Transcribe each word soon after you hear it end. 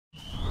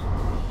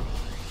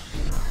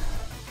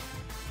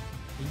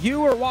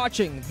You are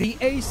watching the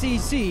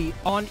ACC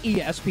on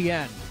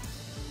ESPN.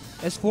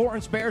 As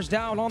Florence bears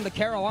down on the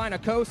Carolina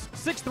coast,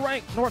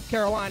 6th-ranked North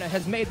Carolina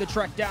has made the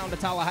trek down to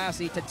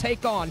Tallahassee to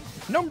take on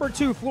number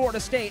 2 Florida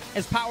State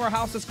as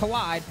powerhouses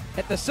collide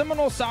at the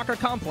Seminoles Soccer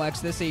Complex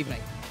this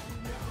evening.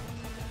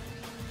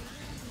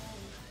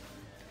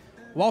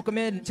 Welcome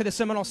in to the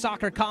Seminoles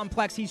Soccer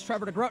Complex. He's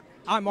Trevor DeGroot.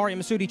 I'm Mario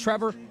Masudi.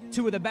 Trevor,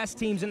 2 of the best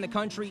teams in the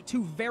country,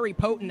 2 very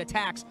potent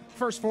attacks.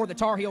 First for the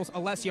Tar Heels,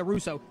 Alessia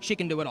Russo. She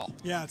can do it all.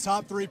 Yeah,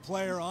 top 3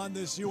 player on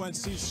this UNC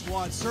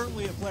squad.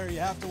 Certainly a player you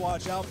have to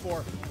watch out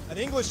for. An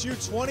English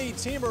U20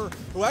 teamer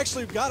who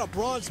actually got a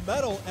bronze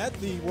medal at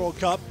the World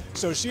Cup.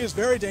 So she is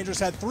very dangerous.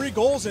 Had 3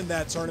 goals in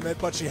that tournament,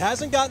 but she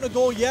hasn't gotten a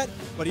goal yet.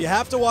 But you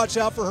have to watch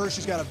out for her.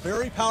 She's got a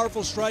very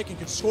powerful strike and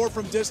can score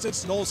from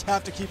distance. Knowles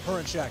have to keep her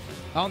in check.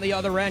 On the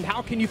other end,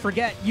 how can you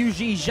forget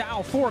Yuji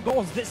Zhao? 4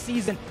 goals this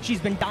season.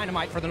 She's been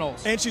dynamite for the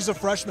Noles. And she's a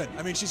freshman.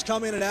 I mean, she's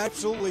come in and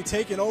absolutely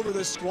taken over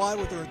this squad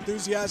with her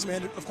enthusiasm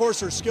and, of course,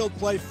 her skilled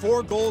play.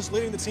 4 goals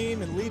leading the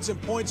team and leads in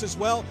points as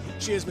well.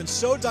 She has been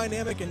so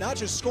dynamic and not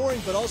just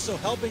scoring, but also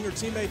helping her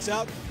teammates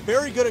out.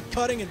 Very good at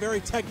cutting and very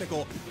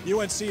technical.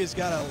 UNC has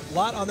got a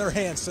lot on their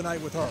hands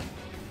tonight with her.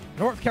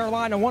 North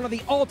Carolina, one of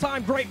the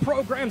all-time great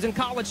programs in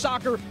college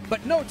soccer,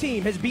 but no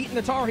team has beaten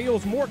the Tar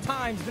Heels more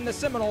times than the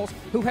Seminoles,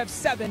 who have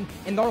 7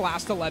 in their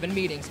last 11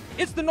 meetings.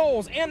 It's the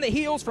Noles and the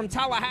Heels from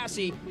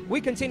Tallahassee.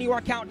 We continue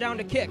our countdown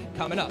to kick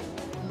coming up.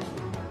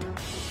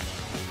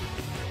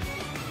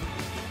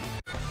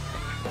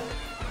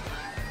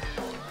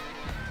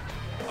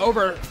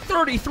 Over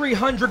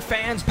 3,300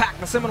 fans packed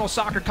the Seminoles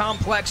Soccer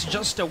Complex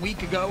just a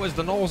week ago as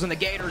the Noles and the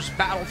Gators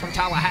battled from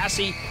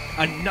Tallahassee.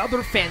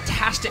 Another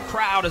fantastic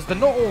crowd as the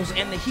Noles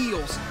and the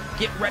Heels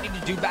get ready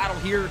to do battle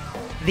here.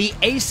 The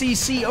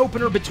ACC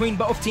opener between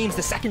both teams,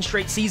 the 2nd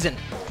straight season.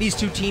 These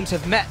 2 teams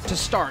have met to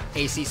start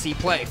ACC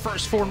play.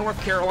 First for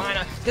North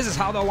Carolina, this is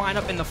how they'll line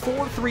up in the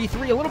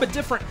 4-3-3, a little bit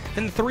different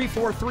than the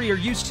 3-4-3 you're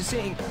used to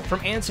seeing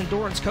from Anson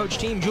Doran's coach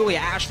team. Julia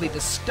Ashley,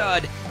 the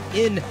stud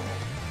in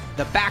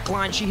the back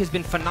line. She has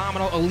been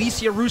phenomenal.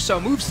 Alessia Russo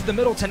moves to the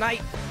middle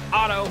tonight.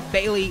 Otto,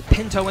 Bailey,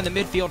 Pinto in the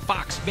midfield.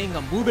 Fox,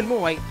 Bingham, Wubin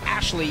Moy,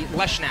 Ashley,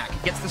 Leshnak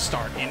gets the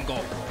start in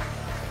goal.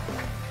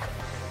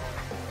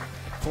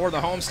 For the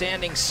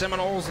homestanding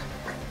Seminoles,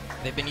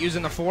 they've been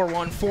using the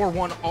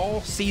 4-1-4-1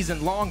 all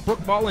season long. Brooke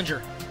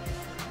Bollinger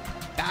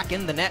back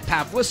in the net.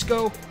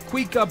 Pavlisko,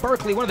 Kuika,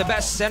 Berkeley, one of the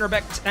best center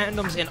back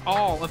tandems in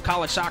all of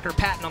college soccer.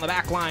 Patton on the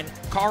back line.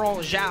 Carl,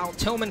 Zhao,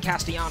 Tillman,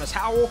 Castellanos,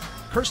 Howell,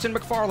 Kirsten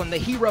McFarland, the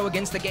hero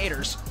against the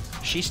Gators.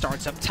 She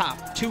starts up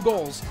top. 2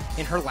 goals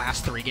in her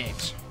last 3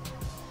 games.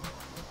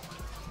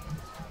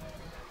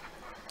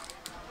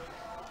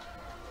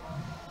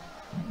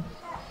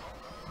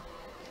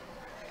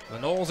 The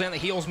Noles and the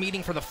Heels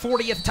meeting for the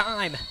 40th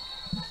time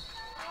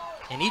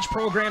in each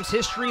program's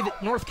history.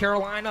 North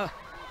Carolina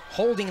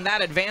holding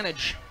that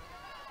advantage.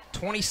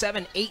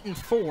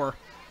 27-8-4.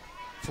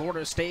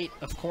 Florida State,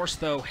 of course,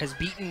 though, has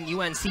beaten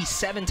UNC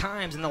 7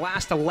 times in the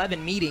last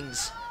 11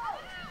 meetings.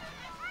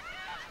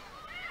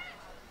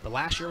 But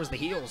last year was the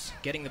Heels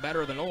getting the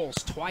better of the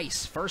Noles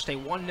twice. First, a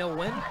 1-0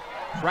 win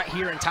right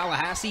here in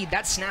Tallahassee.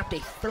 That snapped a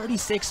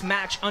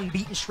 36-match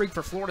unbeaten streak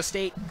for Florida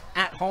State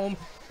at home.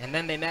 And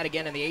then they met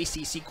again in the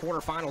ACC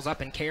quarterfinals up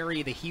in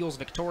Cary. The Heels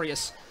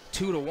victorious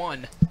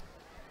 2-1.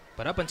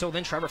 But up until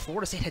then, Trevor,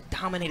 Florida State had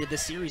dominated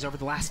this series over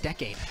the last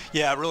decade.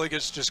 Yeah, it really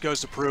just goes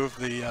to prove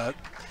the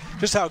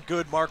just how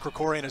good Mark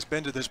Krikorian has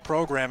been to this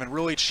program and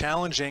really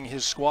challenging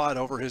his squad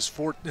over his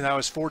now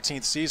his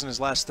 14th season, his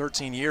last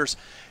 13 years.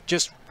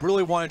 Just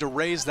really wanted to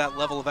raise that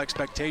level of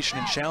expectation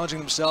and challenging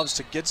themselves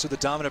to get to the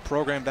dominant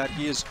program that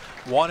he has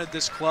wanted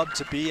this club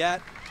to be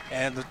at.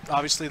 And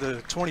obviously the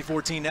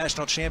 2014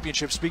 National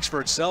Championship speaks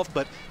for itself,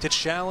 but to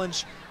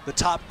challenge the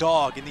top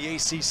dog in the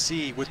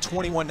ACC with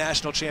 21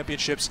 national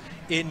championships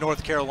in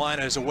North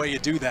Carolina is a way you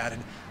do that.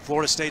 And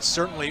Florida State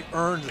certainly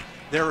earned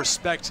their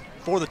respect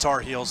for the Tar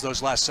Heels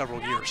those last several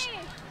years.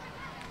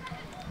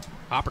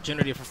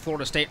 Opportunity for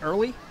Florida State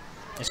early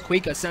as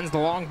Kuika sends the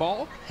long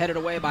ball, headed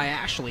away by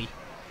Ashley.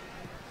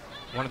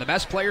 One of the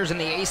best players in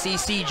the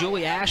ACC,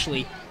 Julia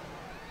Ashley.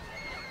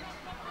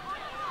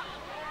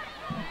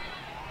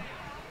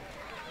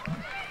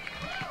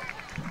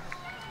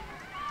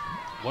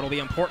 What will be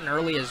important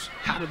early is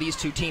how do these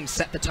 2 teams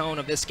set the tone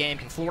of this game?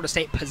 Can Florida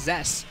State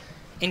possess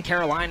in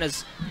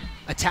Carolina's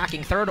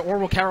attacking third, or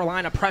will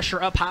Carolina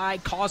pressure up high,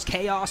 cause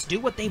chaos, do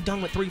what they've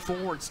done with 3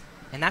 forwards?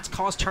 And that's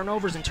cause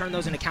turnovers and turn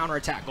those into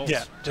counterattack goals.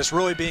 Yeah, just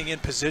really being in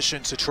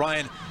position to try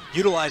and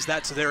utilize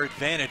that to their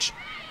advantage.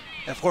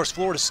 And of course,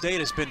 Florida State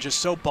has been just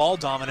so ball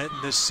dominant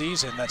in this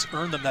season. That's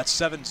earned them that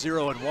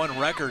 7-0-1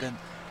 record, and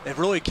they've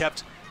really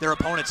kept their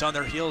opponents on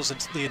their heels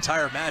the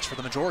entire match for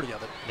the majority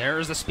of it.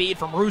 There's the speed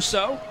from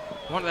Russo,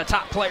 one of the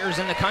top players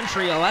in the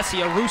country,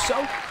 Alessia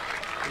Russo,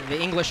 the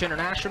English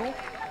international.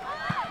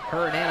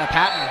 Her and Anna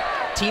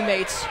Patton,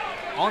 teammates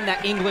on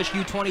that English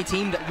U20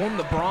 team that won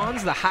the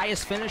bronze, the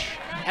highest finish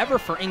ever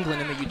for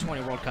England in the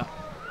U20 World Cup.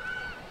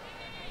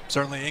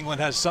 Certainly England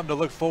has something to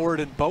look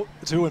forward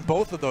to in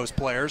both of those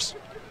players.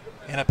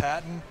 Anna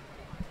Patton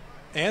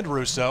and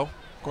Russo.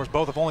 Of course,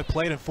 both have only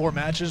played in 4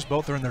 matches.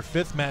 Both are in their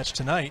 5th match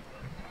tonight.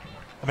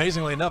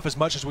 Amazingly enough, as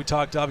much as we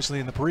talked obviously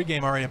in the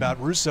pregame already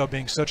about Russo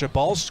being such a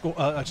goal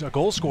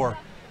scorer,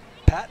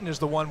 Patton is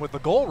the one with the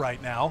goal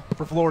right now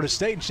for Florida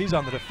State, and she's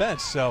on the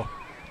defense. So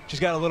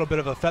she's got a little bit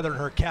of a feather in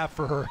her cap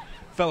for her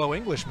fellow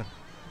Englishman.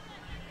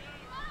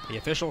 The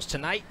officials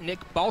tonight, Nick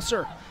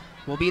Balser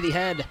will be the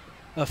head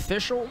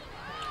official.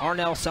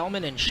 Arnell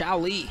Selman and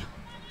Xiao Li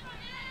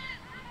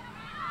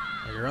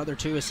are your other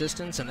 2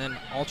 assistants, and then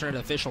alternate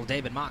official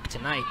David Mock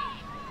tonight.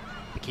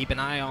 But keep an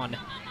eye on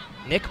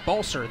Nick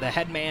Balser, the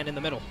head man in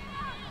the middle.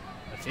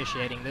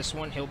 Officiating this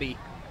one, he'll be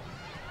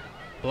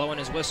blowing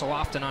his whistle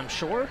often, I'm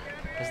sure,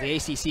 as the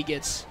ACC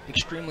gets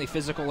extremely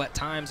physical at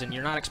times, and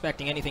you're not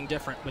expecting anything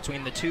different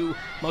between the 2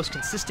 most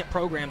consistent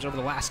programs over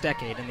the last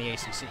decade in the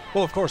ACC.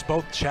 Well, of course,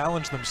 both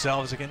challenge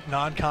themselves against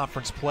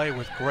non-conference play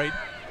with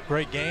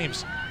great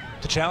games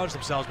to challenge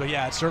themselves, but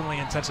yeah, it certainly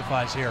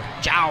intensifies here.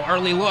 Zhao,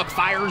 early look,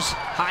 fires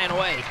high and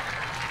away.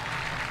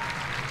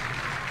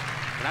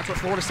 And that's what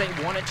Florida State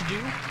wanted to do.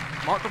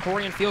 Mark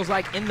Krikorian feels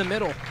like in the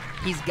middle,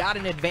 he's got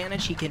an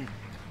advantage. He can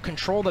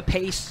control the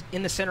pace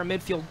in the center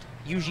midfield.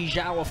 Yuji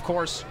Zhao, of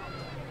course.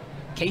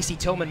 Casey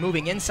Tillman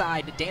moving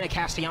inside. Dana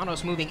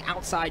Castellanos moving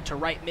outside to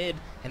right mid.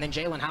 And then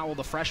Jalen Howell,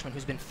 the freshman,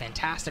 who's been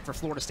fantastic for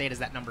Florida State as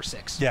that number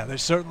 6. Yeah, they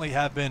certainly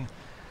have been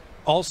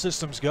all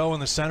systems go in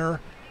the center.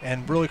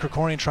 And really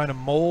Krikorian trying to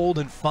mold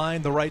and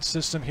find the right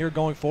system here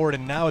going forward.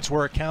 And now it's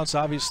where it counts,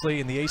 obviously,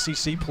 in the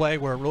ACC play,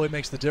 where it really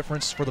makes the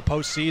difference for the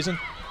postseason.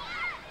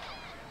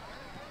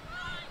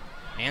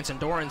 Anson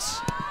Dorrance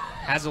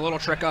has a little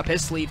trick up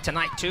his sleeve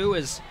tonight, too,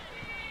 as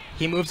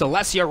he moves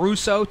Alessia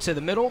Russo to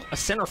the middle, a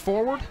center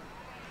forward.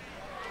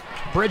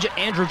 Bridget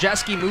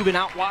Andrzejewski moving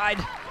out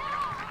wide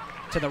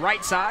to the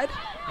right side.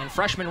 And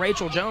freshman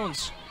Rachel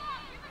Jones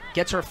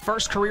gets her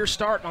first career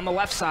start on the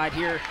left side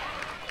here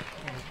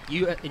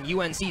in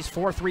UNC's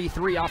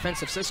 4-3-3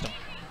 offensive system.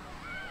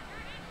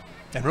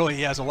 And really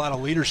he has a lot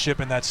of leadership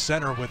in that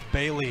center with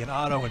Bailey and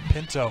Otto and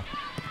Pinto.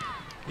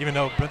 Even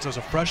though Pinto's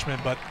a freshman,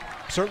 but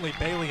certainly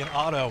Bailey and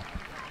Otto,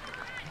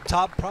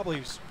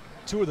 probably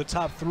 2 of the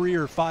top 3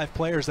 or 5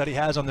 players that he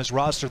has on this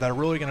roster that are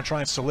really going to try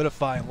and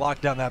solidify and lock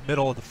down that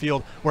middle of the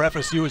field where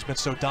FSU has been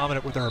so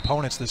dominant with their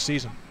opponents this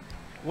season.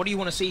 What do you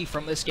want to see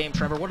from this game,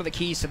 Trevor? What are the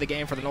keys to the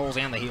game for the Noles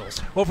and the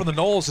Heels? Well, for the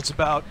Noles, it's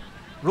about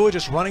really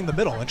just running the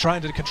middle and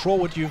trying to control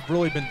what you've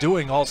really been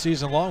doing all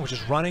season long, which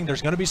is running.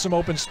 There's going to be some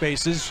open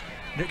spaces.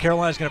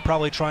 Carolina's going to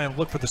probably try and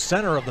look for the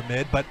center of the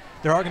mid, but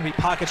there are going to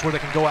be pockets where they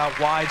can go out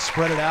wide,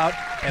 spread it out,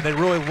 and they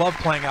really love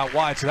playing out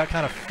wide, so that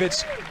kind of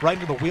fits right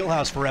into the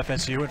wheelhouse for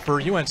FSU. And for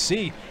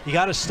UNC, you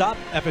got to stop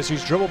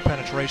FSU's dribble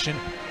penetration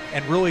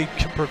and really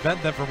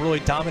prevent them from really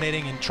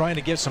dominating and trying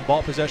to get some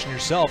ball possession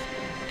yourself,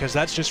 because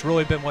that's just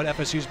really been what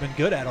FSU's been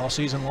good at all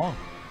season long.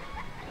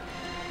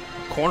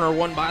 Corner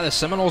won by the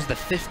Seminoles, the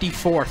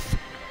 54th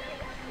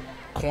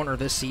corner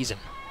this season.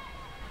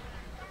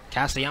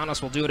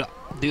 Castellanos will do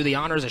the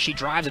honors as she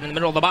drives it in the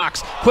middle of the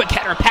box. Quick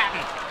header,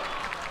 Patton.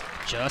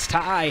 Just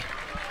high.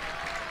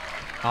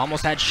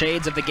 Almost had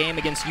shades of the game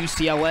against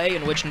UCLA,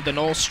 in which the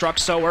Noles struck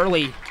so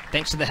early,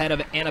 thanks to the head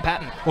of Anna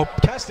Patton. Well,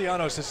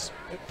 Castellanos is,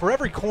 for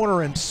every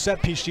corner and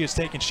set piece she has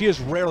taken, she has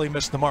rarely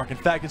missed the mark. In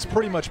fact, it's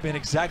pretty much been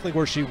exactly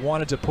where she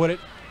wanted to put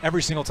it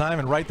every single time,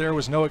 and right there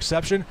was no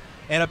exception.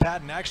 Anna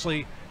Patton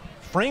actually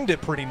framed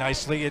it pretty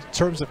nicely in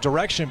terms of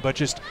direction, but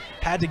just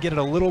had to get it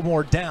a little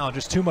more down,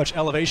 just too much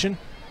elevation,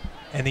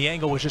 and the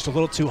angle was just a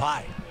little too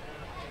high.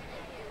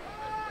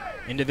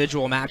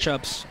 Individual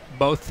matchups,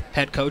 both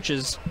head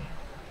coaches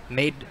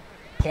made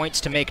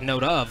points to make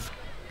note of.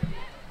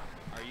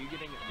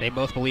 They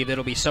both believe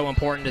it'll be so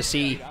important to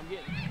see,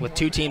 with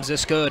 2 teams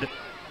this good,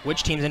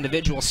 which team's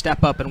individuals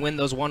step up and win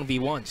those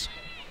 1v1s.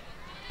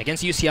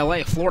 Against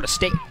UCLA, Florida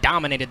State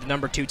dominated the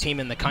number 2 team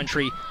in the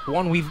country.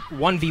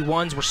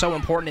 1v1s were so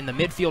important in the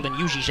midfield, and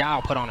Yuji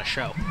Zhao put on a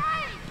show.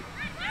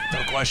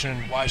 No question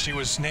why she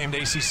was named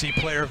ACC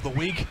Player of the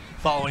Week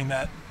following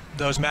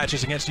those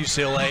matches against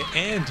UCLA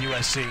and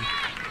USC.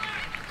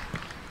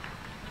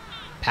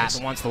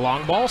 Patton wants the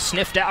long ball,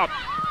 sniffed out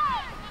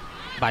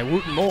by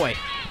Wooten Moy.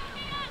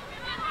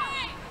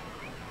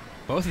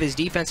 Both of his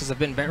defenses have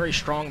been very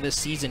strong this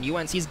season.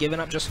 UNC's given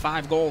up just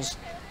 5 goals.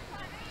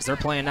 As they're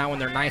playing now in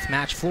their 9th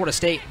match. Florida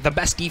State, the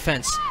best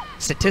defense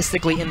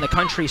statistically in the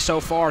country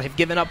so far, have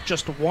given up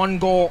just 1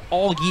 goal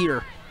all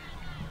year.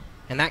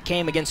 And that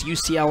came against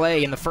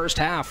UCLA in the first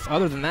half.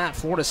 Other than that,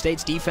 Florida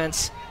State's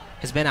defense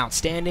has been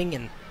outstanding,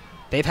 and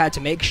they've had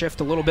to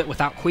makeshift a little bit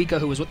without Kuika,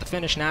 who was with the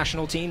Finnish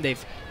national team.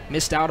 They've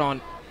missed out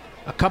on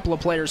a couple of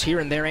players here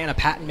and there, Anna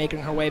Patton making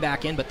her way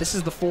back in, but this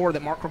is the 4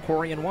 that Mark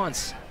Krikorian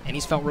wants, and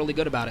he's felt really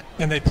good about it.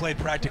 And they played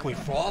practically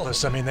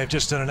flawless. I mean, they've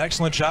just done an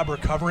excellent job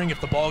recovering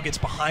if the ball gets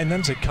behind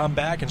them to come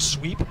back and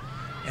sweep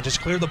and just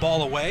clear the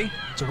ball away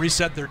to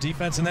reset their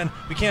defense. And then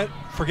we can't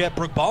forget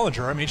Brooke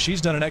Bollinger. I mean, she's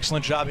done an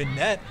excellent job in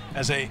net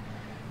as a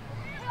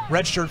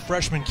redshirt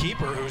freshman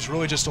keeper who's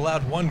really just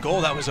allowed 1 goal.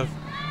 That was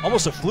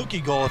almost a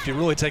fluky goal if you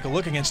really take a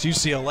look against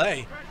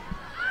UCLA.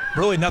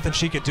 Really nothing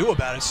she could do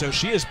about it, so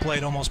she has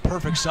played almost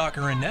perfect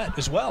soccer in net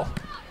as well.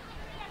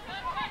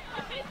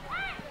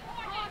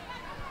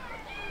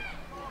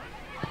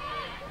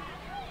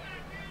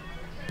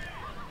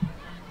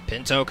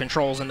 Pinto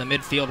controls in the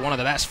midfield, one of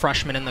the best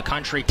freshmen in the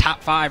country,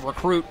 top 5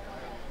 recruit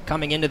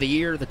coming into the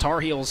year. The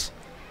Tar Heels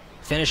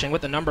finishing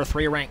with the number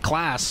 3 ranked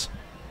class.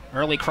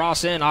 Early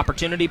cross in,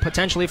 opportunity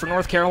potentially for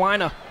North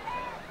Carolina.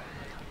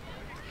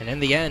 And in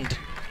the end,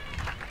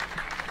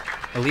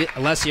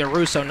 Alessia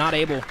Russo not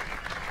able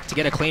to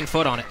get a clean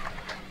foot on it.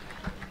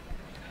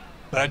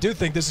 But I do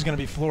think this is going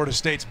to be Florida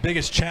State's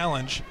biggest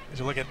challenge as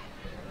you look at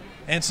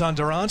Anson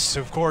Durance,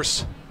 who, of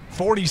course,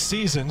 40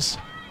 seasons,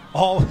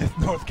 all with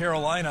North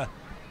Carolina,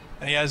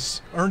 and he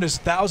has earned his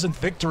 1,000th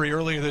victory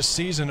earlier this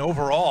season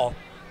overall.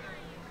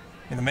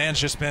 And the man's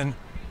just been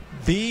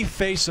the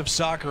face of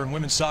soccer and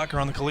women's soccer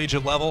on the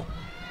collegiate level.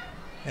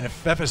 And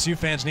if FSU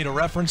fans need a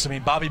reference, I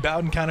mean, Bobby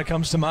Bowden kind of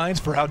comes to mind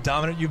for how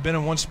dominant you've been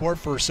in one sport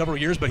for several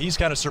years, but he's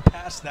kind of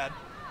surpassed that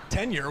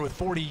tenure with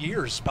 40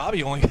 years.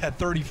 Bobby only had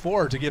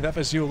 34 to give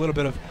FSU a little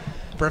bit of,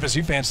 for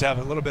FSU fans to have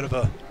a little bit of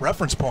a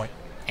reference point.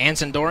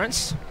 Anson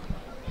Durance,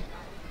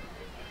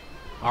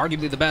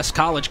 arguably the best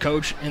college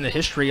coach in the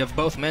history of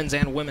both men's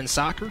and women's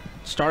soccer,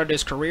 started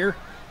his career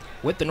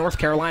with the North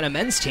Carolina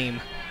men's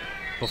team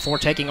before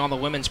taking on the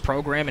women's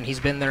program, and he's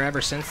been there ever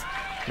since,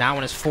 now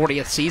in his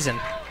 40th season.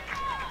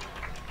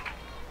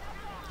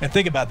 And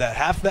think about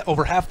that,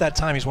 over half that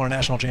time he's won a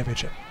national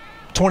championship.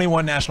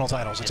 21 national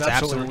titles. It's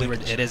absolutely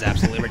ridiculous. It is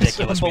absolutely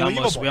ridiculous.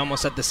 we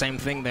almost said the same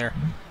thing there.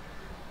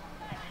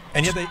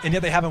 And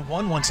yet they haven't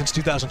won one since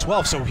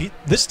 2012. So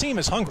this team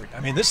is hungry. I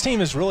mean, this team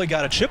has really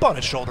got a chip on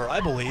its shoulder,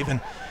 I believe. And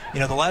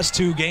the last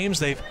 2 games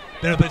they've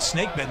been a bit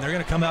snake bitten. They're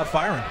going to come out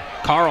firing.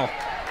 Carl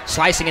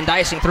slicing and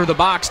dicing through the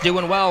box,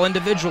 doing well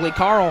individually.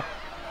 Carl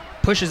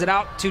pushes it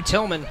out to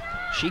Tillman.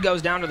 She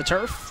goes down to the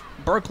turf.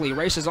 Berkeley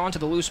races on to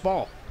the loose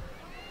ball.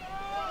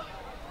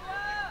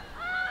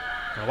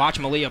 Now watch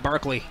Malia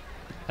Berkeley,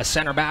 a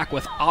center back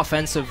with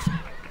offensive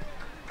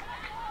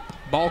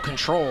ball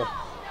control.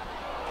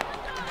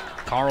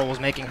 Carl was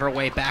making her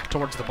way back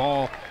towards the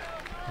ball,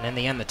 and in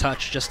the end the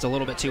touch just a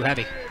little bit too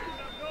heavy.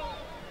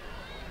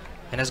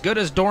 And as good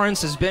as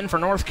Dorrance has been for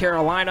North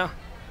Carolina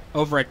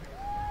over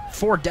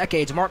 4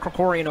 decades, Mark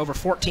Krikorian over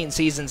 14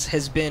 seasons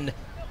has been,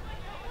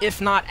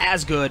 if not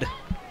as good,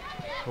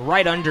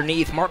 right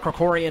underneath. Mark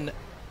Krikorian,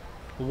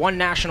 1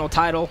 national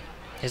title,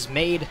 has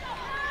made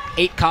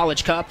 8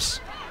 college cups,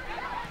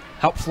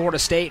 helped Florida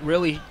State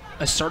really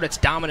assert its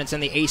dominance in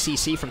the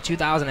ACC from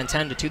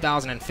 2010 to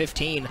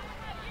 2015.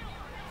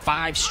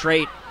 5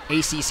 straight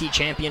ACC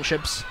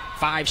championships,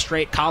 5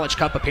 straight college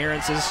cup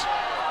appearances.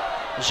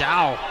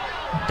 Zhao,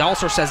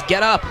 Dalser says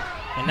get up,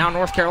 and now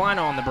North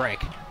Carolina on the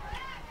break.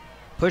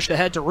 Pushed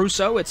ahead to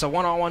Russo. It's a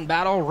one-on-one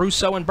battle,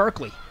 Russo and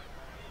Berkeley.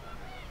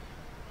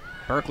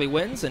 Berkeley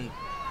wins, and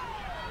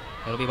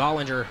it'll be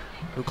Bollinger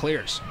who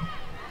clears.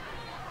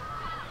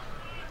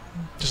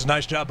 Just a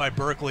nice job by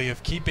Berkeley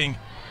of keeping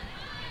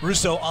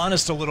Russo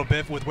honest a little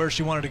bit with where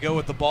she wanted to go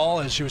with the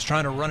ball as she was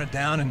trying to run it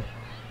down, and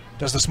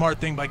does the smart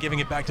thing by giving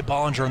it back to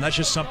Bollinger. And that's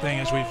just something,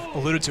 as we've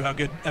alluded to, how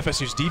good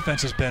FSU's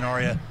defense has been,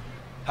 Aria.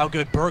 How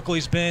good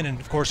Berkeley's been, and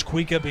of course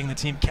Kuika being the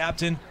team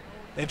captain.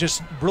 They've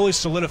just really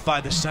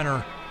solidified the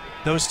center,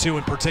 those 2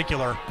 in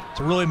particular,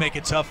 to really make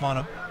it tough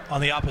on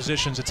the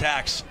opposition's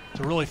attacks,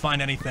 to really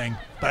find anything.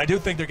 But I do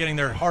think they're getting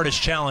their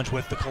hardest challenge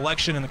with the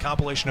collection and the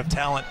compilation of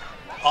talent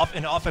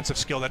and offensive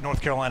skill that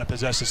North Carolina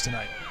possesses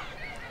tonight.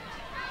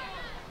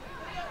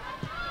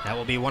 That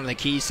will be one of the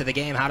keys to the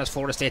game. How does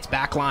Florida State's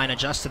back line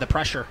adjust to the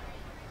pressure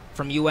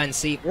from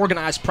UNC?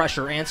 Organized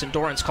pressure, Anson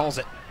Dorrance calls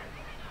it.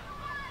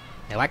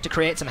 They like to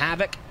create some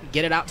havoc,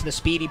 get it out to the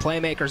speedy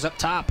playmakers up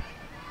top.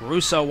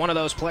 Russo, one of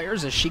those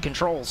players, as she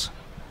controls.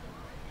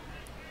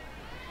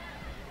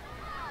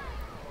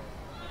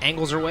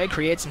 Angles her way,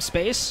 creates some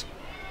space.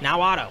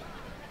 Now Otto.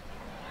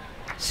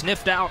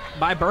 Sniffed out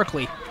by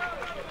Berkeley.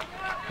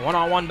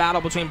 One-on-one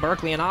battle between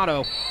Berkeley and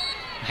Otto.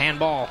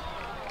 Handball.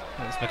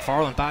 As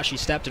McFarland thought she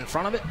stepped in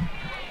front of it.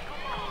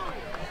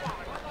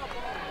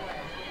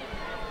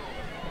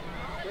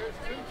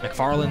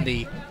 McFarland,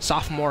 the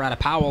sophomore out of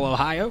Powell,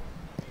 Ohio.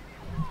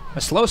 A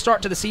slow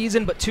start to the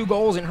season, but 2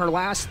 goals in her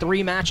last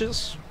 3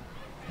 matches.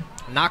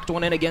 Knocked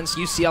one in against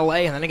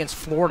UCLA and then against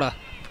Florida.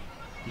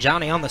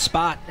 Johnny on the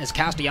spot as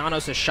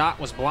Castellanos' shot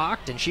was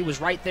blocked, and she was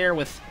right there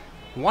with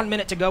 1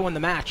 minute to go in the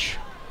match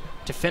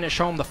to finish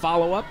home the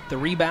follow-up, the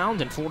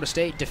rebound, and Florida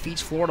State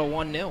defeats Florida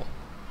 1-0.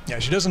 Yeah,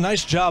 she does a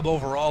nice job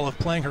overall of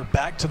playing her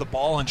back to the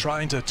ball and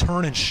trying to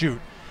turn and shoot.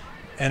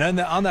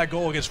 And on that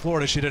goal against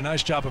Florida, she did a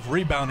nice job of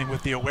rebounding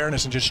with the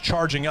awareness and just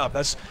charging up.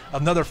 That's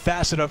another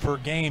facet of her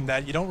game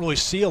that you don't really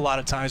see a lot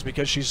of times,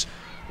 because she's,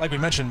 like we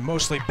mentioned,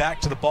 mostly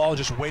back to the ball,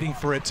 just waiting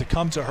for it to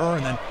come to her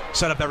and then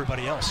set up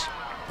everybody else.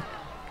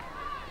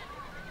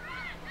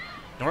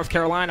 North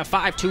Carolina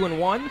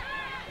 5-2-1.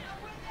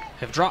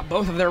 Have dropped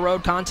both of their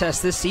road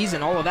contests this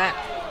season. All of that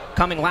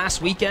coming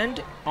last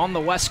weekend on the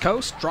West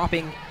Coast,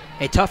 dropping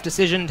a tough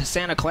decision to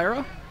Santa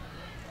Clara,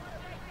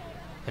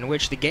 in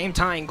which the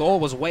game-tying goal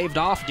was waved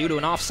off due to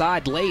an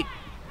offside late.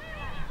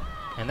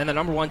 And then the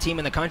number 1 team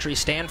in the country,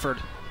 Stanford,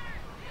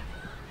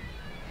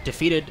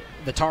 defeated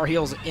the Tar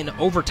Heels in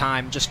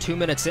overtime just 2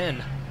 minutes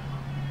in.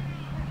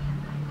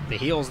 The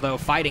Heels, though,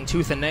 fighting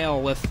tooth and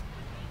nail with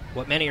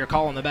what many are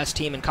calling the best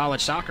team in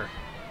college soccer.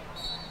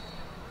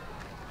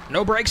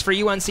 No breaks for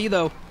UNC,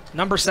 though.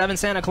 Number 7,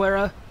 Santa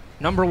Clara.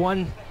 Number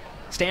 1,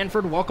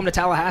 Stanford. Welcome to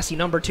Tallahassee.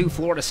 Number 2,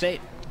 Florida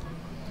State.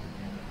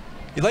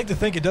 You'd like to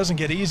think it doesn't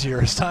get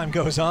easier as time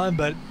goes on,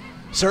 but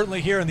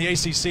certainly here in the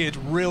ACC, it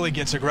really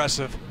gets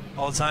aggressive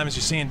all the time, as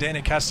you see in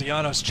Dana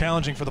Castellanos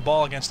challenging for the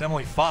ball against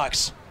Emily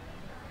Fox.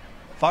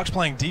 Fox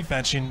playing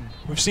defense.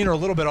 We've seen her a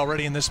little bit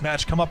already in this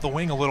match come up the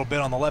wing a little bit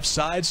on the left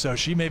side, so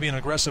she may be an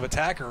aggressive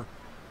attacker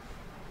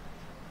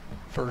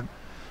for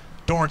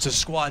Dorrance's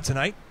squad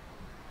tonight.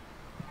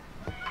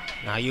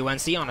 Now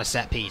UNC on a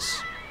set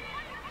piece.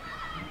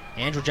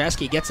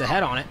 Andrzejewski gets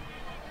ahead on it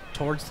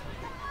towards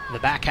the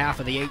back half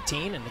of the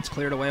 18, and it's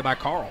cleared away by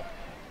Carl.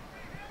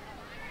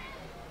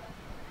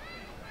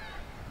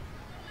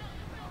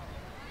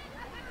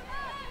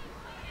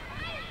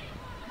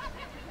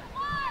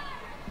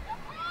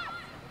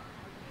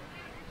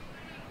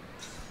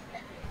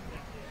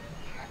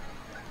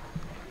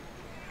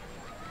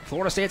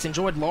 Florida State's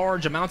enjoyed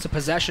large amounts of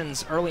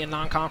possessions early in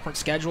non-conference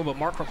schedule, but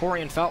Mark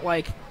Krikorian felt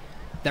like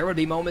there would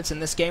be moments in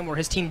this game where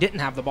his team didn't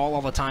have the ball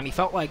all the time. He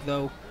felt like,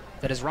 though,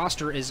 that his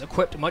roster is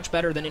equipped much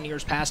better than in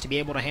years past to be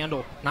able to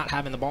handle not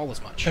having the ball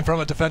as much. And from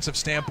a defensive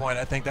standpoint,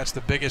 I think that's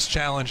the biggest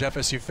challenge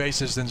FSU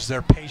faces is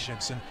their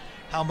patience and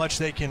how much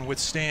they can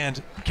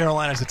withstand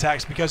Carolina's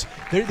attacks, because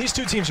these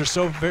two teams are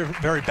so very,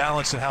 very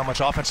balanced in how much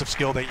offensive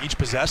skill they each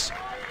possess.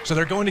 So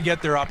they're going to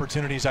get their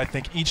opportunities, I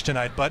think, each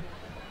tonight. But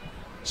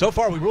so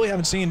far, we really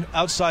haven't seen,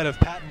 outside of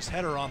Patton's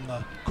header on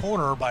the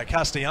corner by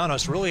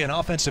Castellanos, really an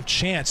offensive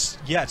chance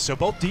yet. So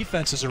both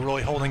defenses are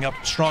really holding up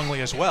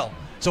strongly as well.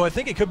 So I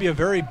think it could be a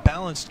very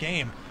balanced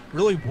game,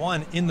 really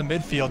won in the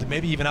midfield and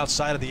maybe even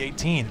outside of the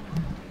 18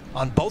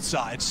 on both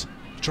sides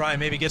to try and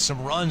maybe get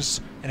some runs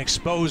and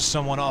expose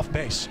someone off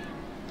base.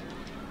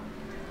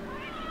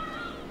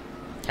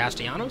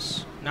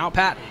 Castellanos, now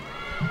Patton.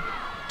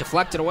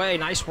 Deflected away,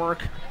 nice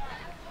work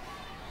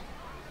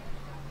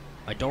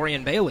by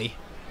Dorian Bailey.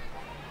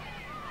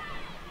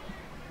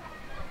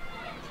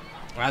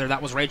 Rather,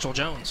 that was Rachel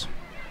Jones.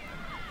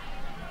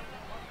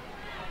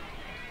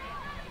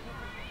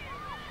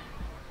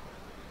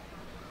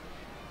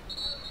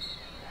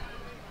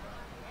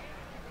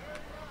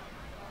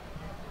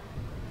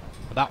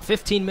 About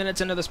 15 minutes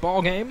into this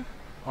ball game,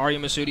 Arya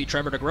Masudi,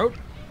 Trevor DeGroat,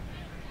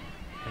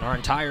 and our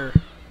entire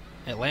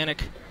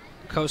Atlantic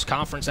Coast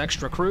Conference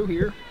extra crew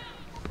here.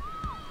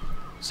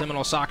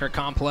 Seminole Soccer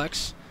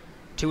Complex.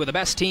 Two of the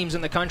best teams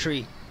in the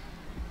country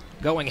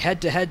going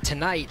head-to-head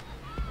tonight.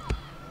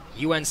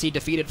 UNC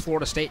defeated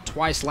Florida State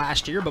twice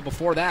last year, but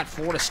before that,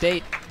 Florida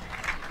State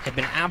had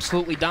been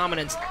absolutely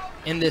dominant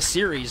in this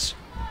series.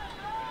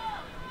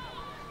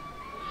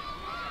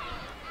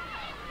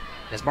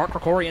 As Mark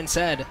Krikorian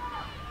said,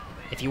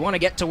 if you want to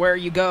get to where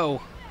you go,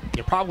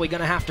 you're probably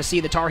going to have to see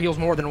the Tar Heels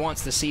more than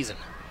once this season.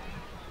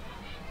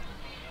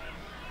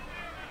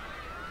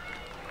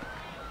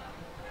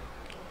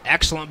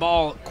 Excellent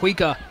ball,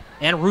 Cuica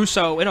and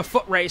Russo in a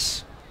foot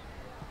race.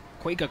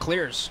 Cuica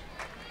clears.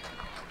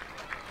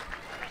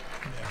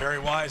 Yeah, very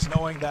wise,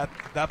 knowing that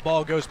that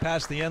ball goes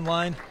past the end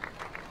line.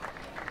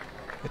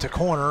 It's a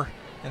corner.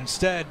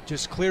 Instead,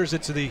 just clears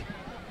it to the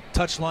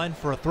touch line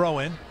for a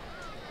throw-in.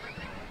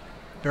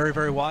 Very,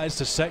 very wise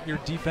to set your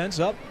defense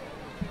up.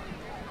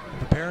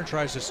 Prepare and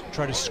try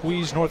to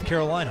squeeze North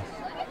Carolina.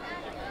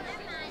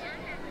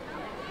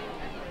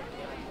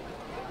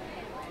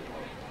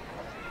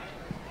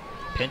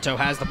 Pinto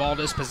has the ball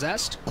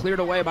dispossessed, cleared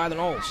away by the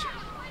Noles.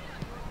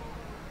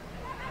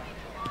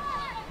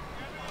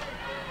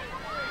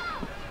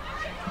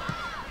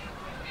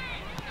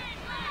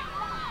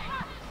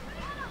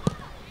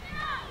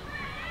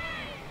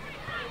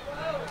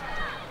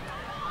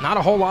 Not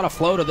a whole lot of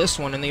flow to this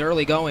one in the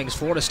early goings.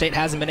 Florida State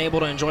hasn't been able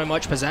to enjoy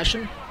much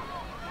possession.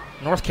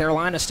 North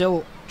Carolina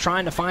still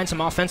trying to find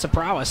some offensive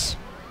prowess.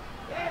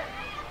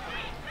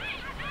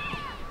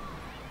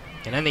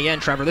 And in the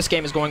end, Trevor, this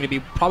game is going to be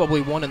probably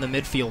won in the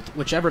midfield.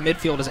 Whichever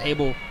midfield is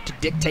able to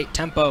dictate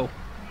tempo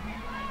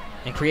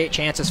and create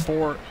chances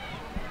for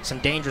some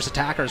dangerous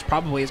attackers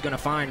probably is going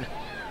to find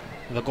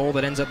the goal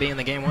that ends up being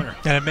the game winner.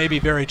 And it may be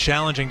very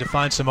challenging to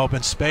find some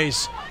open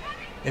space.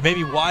 It may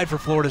be wide for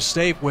Florida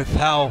State with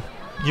how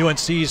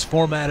UNC's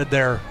formatted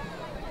their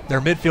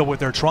midfield with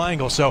their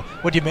triangle. So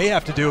what you may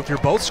have to do if you're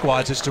both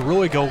squads is to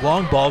really go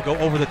long ball, go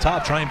over the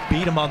top, try and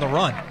beat them on the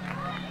run.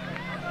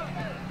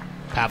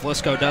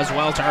 Pavlisco does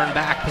well to earn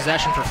back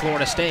possession for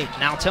Florida State.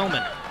 Now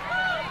Tillman.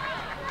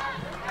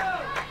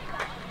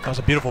 That was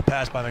a beautiful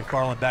pass by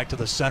McFarland back to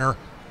the center,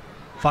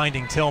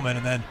 finding Tillman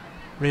and then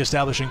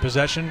reestablishing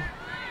possession,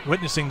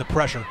 witnessing the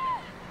pressure.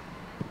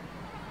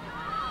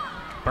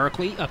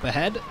 Berkeley up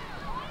ahead.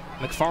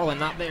 McFarland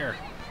not there.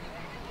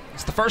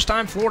 It's the first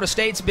time Florida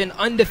State's been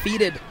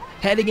undefeated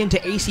heading into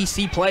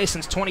ACC play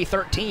since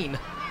 2013.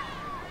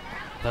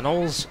 The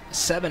Noles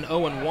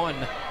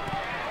 7-0-1.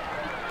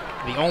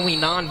 The only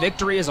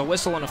non-victory is a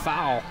whistle and a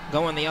foul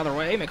going the other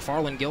way.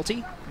 McFarland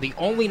guilty. The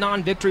only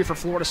non-victory for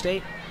Florida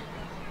State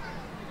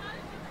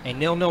A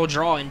 0-0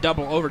 draw in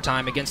double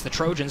overtime against the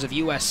Trojans of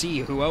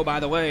USC, who, oh, by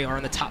the way, are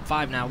in the top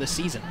 5 now this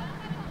season.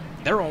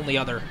 Their only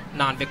other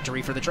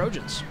non-victory for the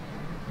Trojans.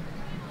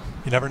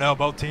 You never know.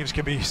 Both teams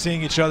could be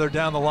seeing each other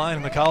down the line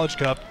in the College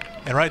Cup.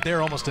 And right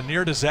there, almost a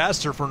near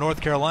disaster for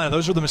North Carolina.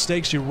 Those are the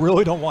mistakes you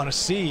really don't want to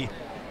see.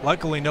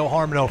 Luckily, no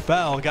harm, no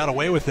foul. Got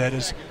away with it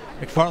as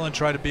McFarland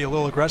tried to be a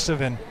little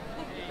aggressive. And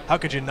how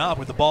could you not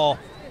with the ball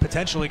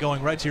potentially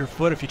going right to your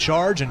foot if you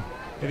charge and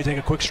maybe take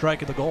a quick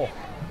strike at the goal?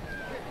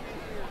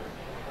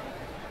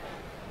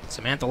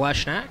 Samantha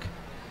Leshnak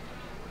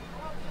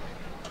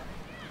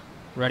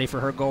ready for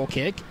her goal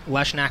kick.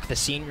 Leshnak, the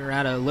senior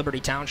out of Liberty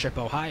Township,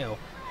 Ohio.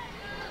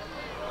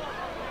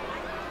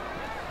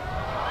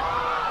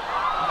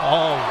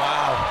 Oh,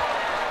 wow.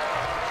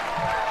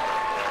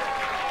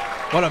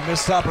 What a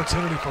missed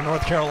opportunity for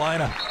North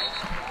Carolina.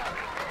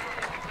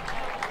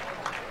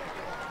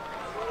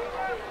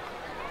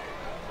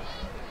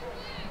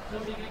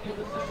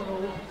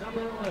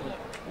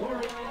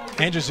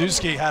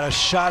 Andrzejewski had a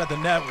shot at the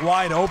net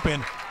wide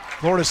open.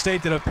 Florida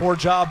State did a poor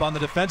job on the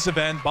defensive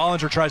end.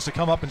 Bollinger tries to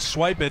come up and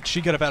swipe it.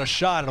 She could have had a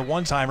shot at a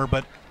one-timer,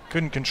 but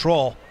couldn't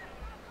control.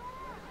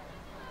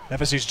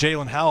 FSU's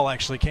Jalen Howell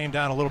actually came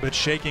down a little bit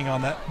shaking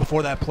on that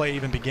before that play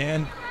even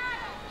began.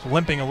 She's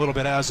limping a little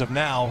bit as of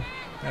now.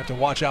 I have to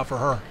watch out for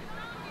her.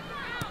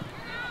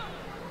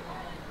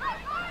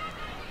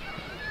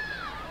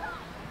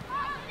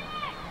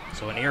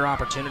 So a near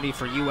opportunity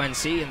for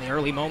UNC in the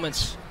early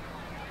moments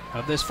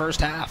of this first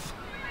half.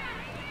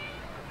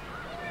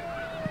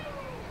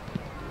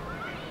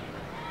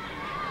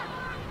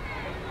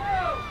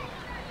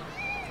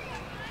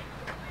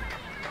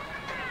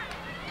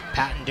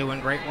 Patton doing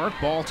great work.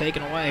 Ball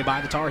taken away by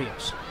the Tar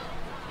Heels.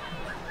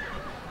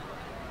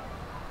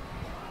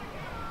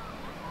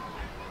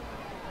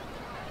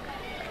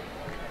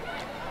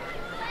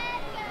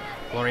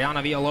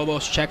 Gloriana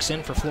Villalobos checks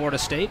in for Florida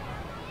State.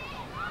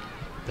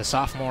 The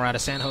sophomore out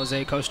of San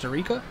Jose, Costa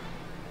Rica.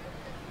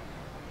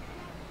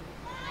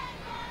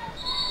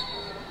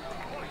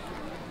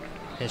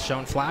 Has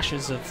shown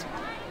flashes of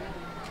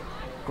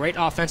great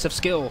offensive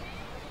skill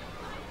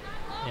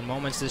in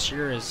moments this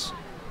year as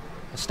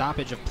a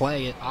stoppage of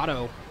play at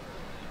Otto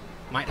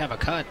might have a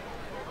cut.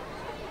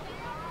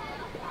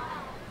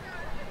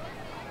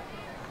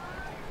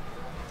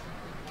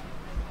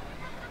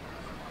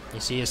 You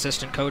see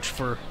assistant coach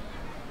for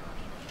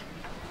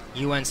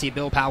UNC,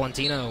 Bill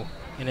Palantino,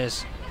 in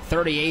his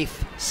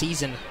 38th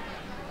season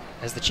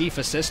as the chief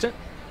assistant.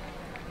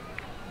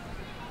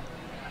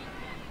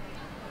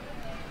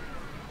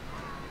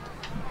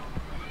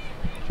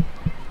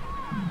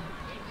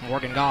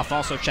 Morgan Goff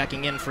also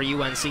checking in for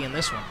UNC in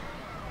this one.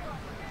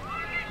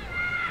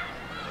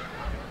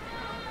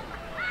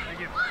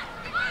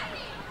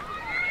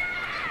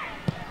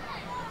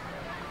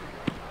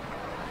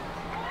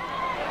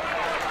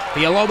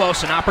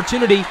 Villalobos, an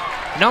opportunity.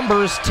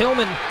 Numbers,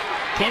 Tillman.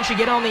 Can she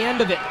get on the end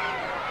of it?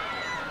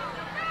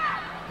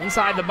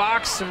 Inside the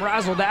box, some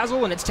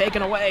razzle-dazzle, and it's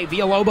taken away.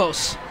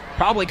 Villalobos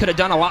probably could have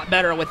done a lot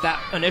better with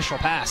that initial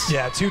pass.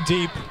 Yeah, too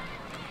deep,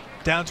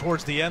 down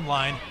towards the end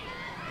line.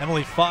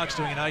 Emily Fox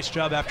doing a nice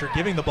job after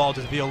giving the ball to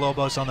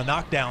Villalobos on the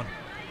knockdown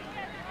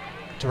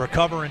to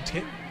recover and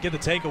get the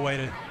takeaway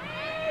to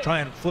try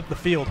and flip the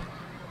field.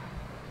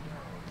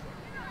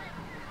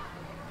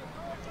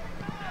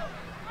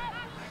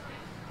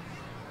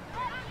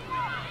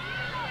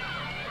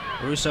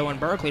 Russo and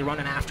Berkeley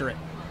running after it.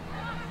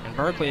 And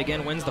Berkeley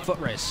again wins the foot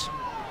race.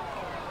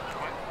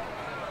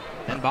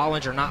 Then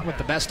Bollinger not with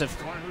the best of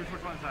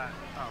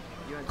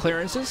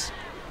clearances.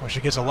 Well, she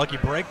gets a lucky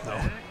break,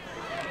 though.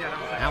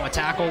 Now a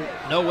tackle,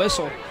 no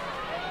whistle.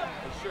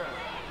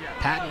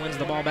 Patton wins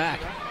the ball back.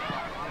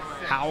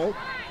 Howell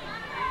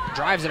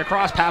drives it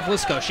across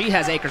Pavlisko. She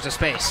has acres of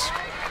space.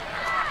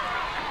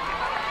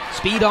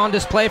 Speed on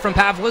display from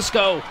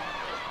Pavlisko.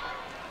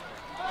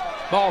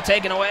 Ball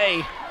taken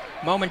away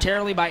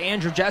momentarily by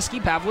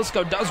Andrzejewski.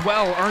 Pavlisko does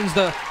well, earns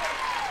the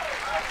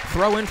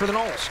throw in for the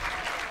Noles.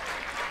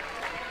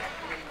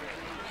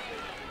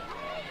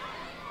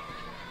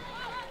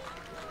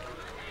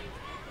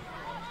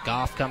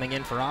 Goff coming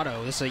in for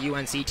Otto. This is a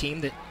UNC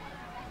team that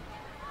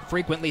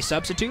frequently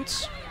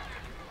substitutes.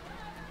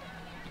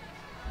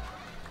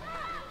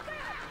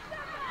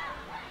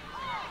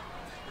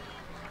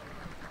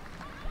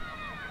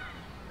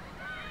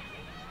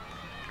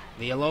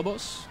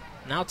 Villalobos,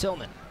 now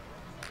Tillman.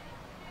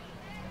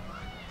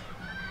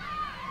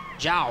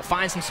 Zhao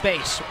finds some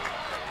space.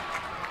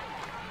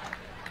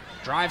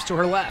 Drives to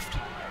her left.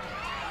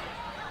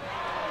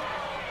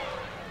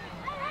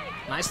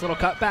 Nice little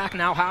cutback.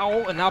 Now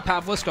Howell and now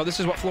Pavlisko. This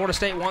is what Florida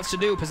State wants to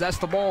do, possess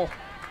the ball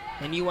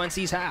in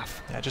UNC's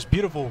half. Yeah, just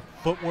beautiful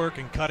footwork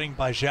and cutting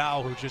by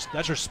Zhao, who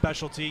that's her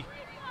specialty.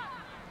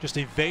 Just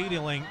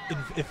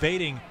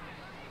evading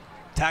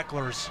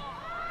tacklers,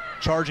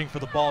 charging for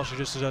the ball. She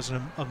just does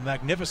a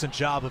magnificent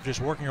job of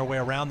just working her way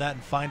around that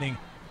and finding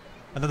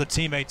another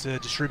teammate to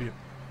distribute.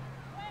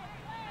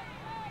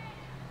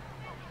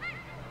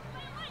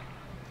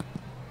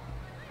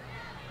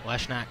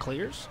 Leshnak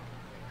clears.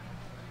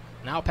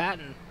 Now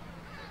Patton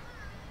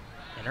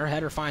And her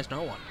header finds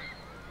no one.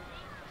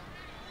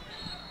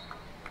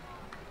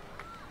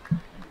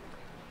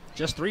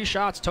 Just 3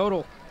 shots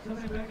total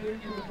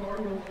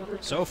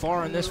so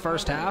far in this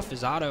first half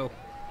as Otto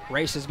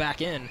races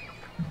back in.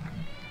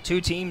 2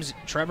 teams,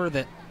 Trevor,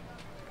 that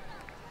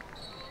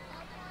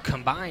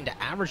combined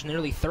to average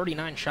nearly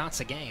 39 shots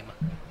a game.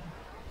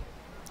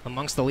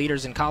 Amongst the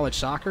leaders in college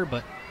soccer,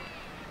 but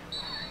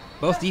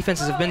both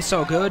defenses have been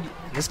so good.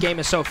 This game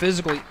is so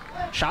physical.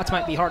 Shots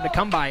might be hard to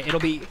come by.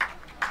 It'll be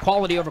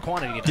quality over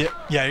quantity today.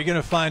 Yeah, you're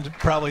going to find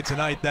probably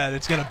tonight that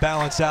it's going to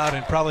balance out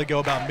and probably go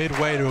about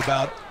midway to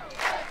about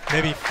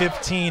maybe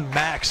 15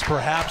 max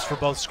perhaps for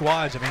both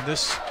squads. I mean,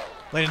 this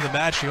late in the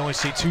match, you only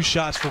see 2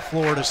 shots for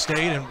Florida State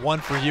and 1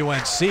 for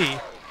UNC.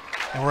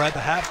 And we're at the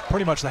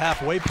pretty much the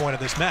halfway point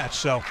of this match.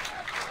 So,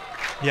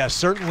 yeah,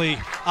 certainly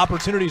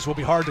opportunities will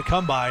be hard to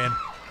come by. And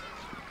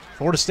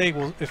Florida State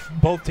will, if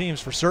both teams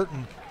for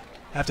certain,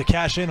 have to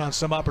cash in on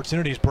some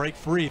opportunities, break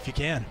free if you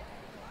can.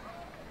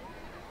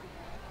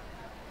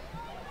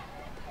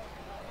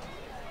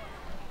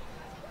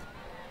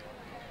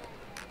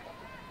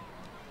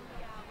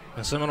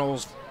 The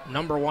Seminoles,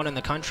 #1 in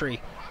the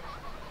country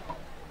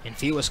in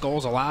fewest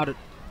goals allowed,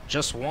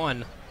 just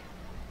 1.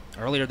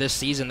 Earlier this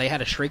season, they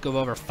had a streak of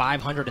over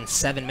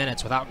 507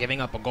 minutes without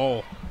giving up a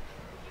goal.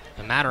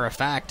 As a matter of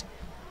fact,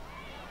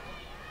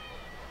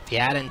 if you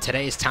add in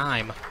today's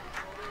time,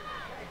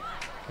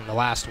 in the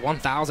last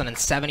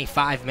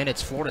 1,075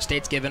 minutes, Florida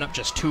State's given up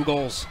just 2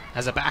 goals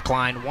as a back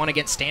line, 1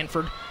 against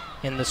Stanford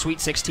in the Sweet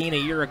 16 a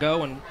year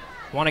ago and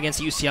 1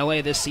 against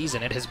UCLA this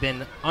season. It has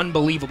been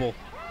unbelievable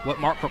what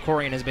Mark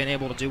Krikorian has been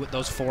able to do with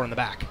those 4 in the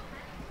back.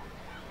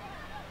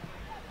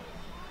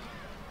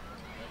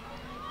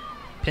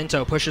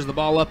 Pinto pushes the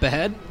ball up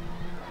ahead.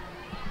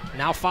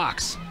 Now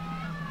Fox.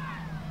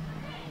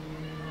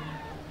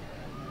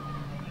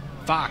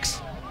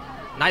 Fox.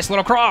 Nice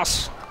little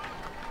cross.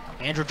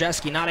 Andrew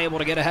Jeske not able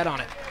to get ahead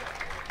on it.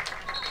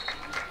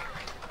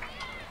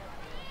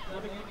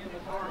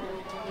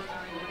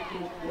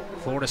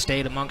 Florida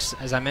State amongst,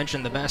 as I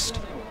mentioned, the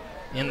best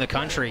in the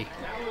country.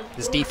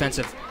 This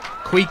defensive,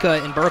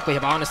 Kuika and Berkeley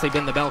have honestly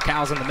been the bell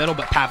cows in the middle,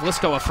 but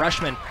Pavlisko, a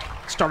freshman,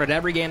 started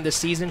every game this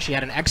season. She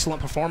had an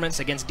excellent performance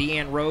against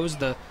Deanne Rose,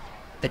 the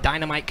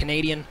dynamite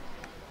Canadian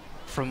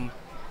from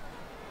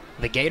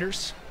the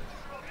Gators.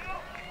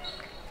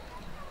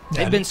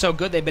 They've been so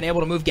good, they've been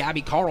able to move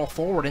Gabby Carl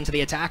forward into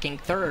the attacking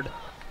third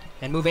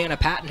and move Anna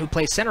Patton, who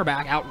plays center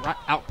back,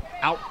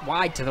 out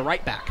wide to the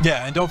right back.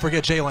 Yeah, and don't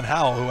forget Jalen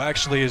Howell, who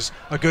actually is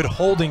a good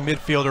holding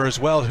midfielder as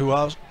well, who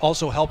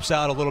also helps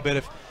out a little bit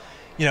if,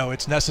 you know,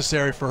 it's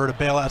necessary for her to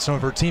bail out some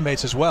of her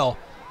teammates as well.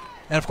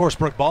 And, of course,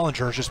 Brooke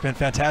Bollinger has just been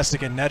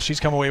fantastic in net. She's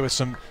come away with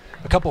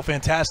a couple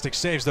fantastic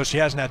saves, though she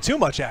hasn't had too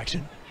much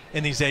action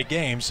in these 8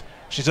 games.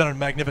 She's done a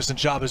magnificent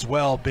job as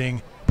well,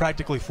 being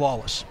practically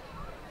flawless.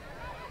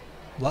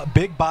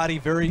 Big body,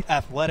 very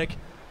athletic,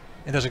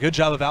 and does a good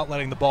job of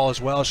outletting the ball as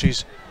well.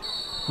 She's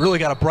really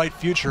got a bright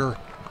future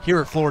here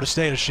at Florida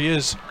State, as she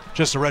is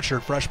just a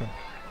redshirt freshman.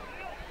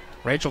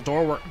 Rachel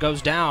Dorwart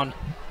goes down,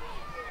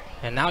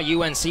 and now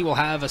UNC will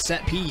have a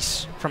set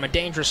piece from a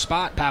dangerous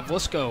spot.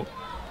 Pavlisko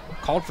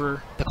called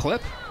for the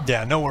clip.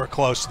 Yeah, nowhere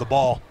close to the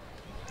ball.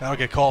 That'll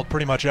get called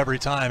pretty much every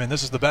time, and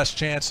this is the best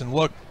chance. And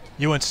look,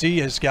 UNC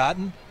has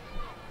gotten.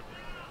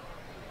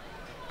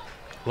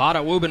 Lotta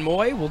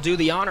Wubben-Moy will do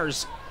the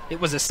honors. It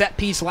was a set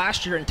piece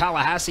last year in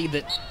Tallahassee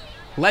that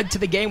led to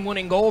the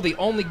game-winning goal, the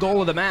only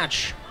goal of the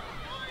match.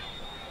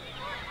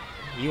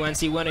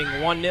 UNC winning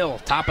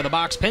 1-0. Top of the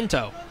box,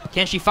 Pinto.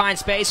 Can she find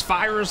space?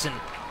 Fires and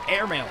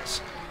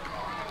airmails.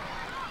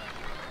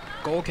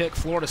 Goal kick,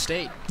 Florida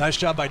State. Nice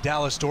job by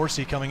Dallas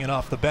Dorsey coming in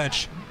off the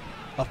bench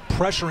of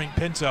pressuring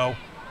Pinto,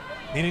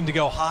 needing to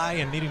go high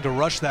and needing to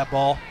rush that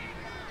ball.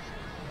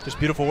 Just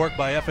beautiful work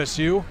by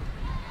FSU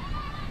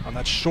on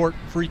that short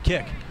free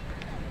kick.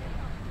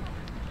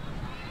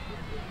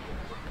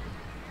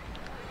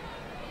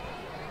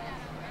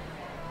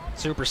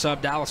 Super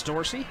sub Dallas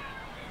Dorsey.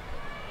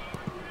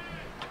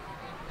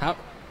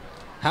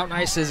 How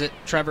nice is it,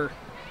 Trevor,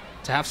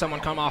 to have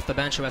someone come off the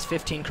bench who has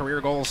 15 career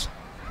goals?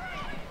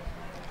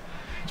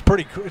 It's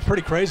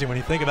pretty crazy when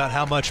you think about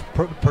how much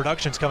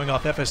production's coming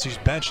off FSU's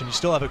bench, and you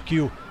still have a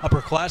few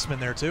upperclassmen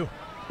there too.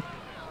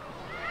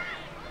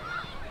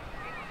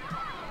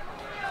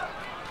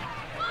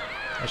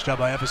 Nice job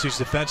by FSU's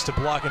defense to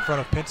block in front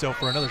of Pinto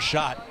for another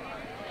shot.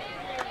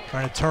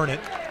 Trying to turn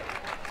it.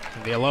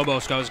 And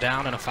Villalobos goes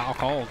down and a foul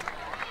called.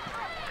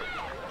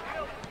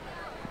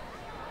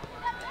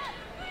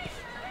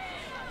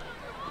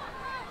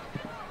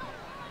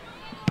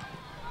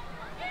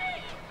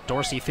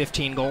 Dorsey,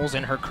 15 goals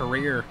in her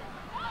career.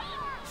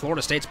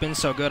 Florida State's been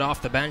so good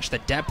off the bench, the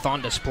depth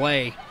on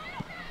display.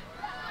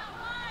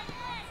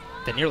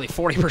 That nearly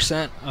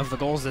 40% of the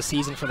goals this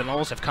season for the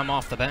Noles have come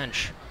off the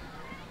bench.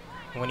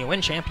 When you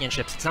win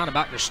championships, it's not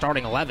about your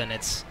starting 11.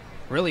 It's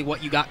really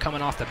what you got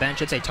coming off the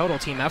bench. It's a total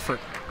team effort.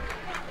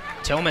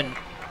 Tillman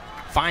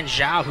finds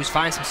Zhao, who's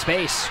finds some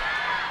space.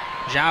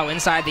 Zhao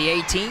inside the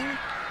 18.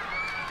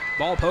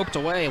 Ball poked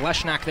away.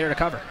 Leshnak there to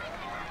cover.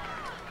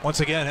 Once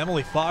again,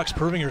 Emily Fox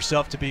proving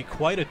herself to be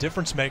quite a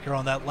difference maker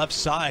on that left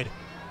side,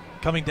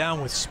 coming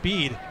down with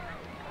speed.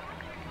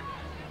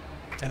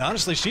 And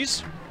honestly,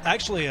 she's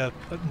actually a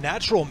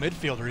natural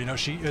midfielder. You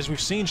know, as we've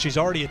seen, she's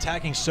already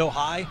attacking so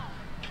high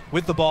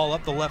with the ball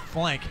up the left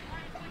flank,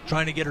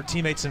 trying to get her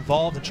teammates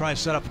involved and try and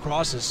set up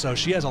crosses. So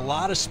she has a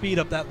lot of speed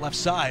up that left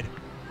side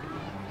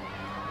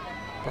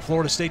for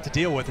Florida State to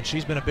deal with, and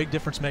she's been a big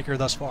difference maker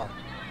thus far.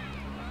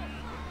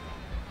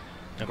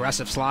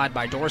 Aggressive slide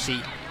by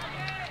Dorsey.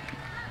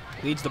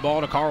 Leads the ball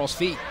to Carl's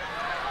feet.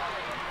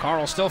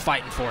 Carl still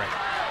fighting for it.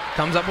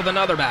 Comes up with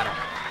another battle.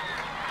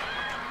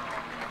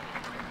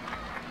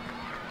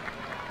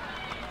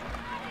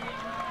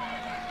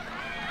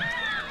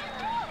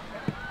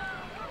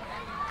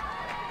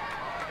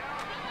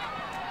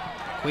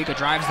 Kuika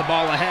drives the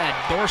ball ahead.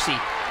 Dorsey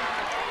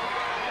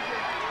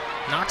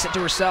knocks it to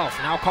herself.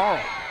 Now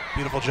Carl.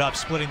 Beautiful job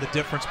splitting the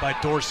difference by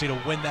Dorsey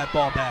to win that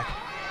ball back.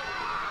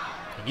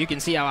 And you can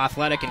see how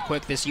athletic and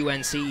quick this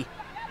UNC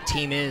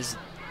team is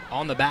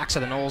on the backs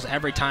of the Noles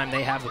every time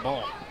they have the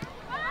ball.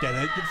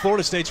 Yeah,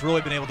 Florida State's really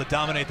been able to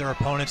dominate their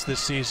opponents this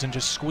season,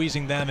 just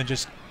squeezing them and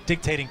just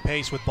dictating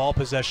pace with ball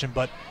possession.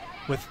 But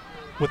with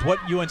what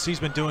UNC's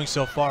been doing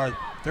so far,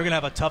 they're going to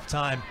have a tough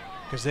time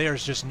because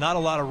there's just not a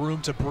lot of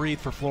room to breathe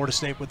for Florida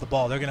State with the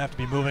ball. They're going to have to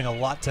be moving a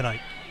lot tonight.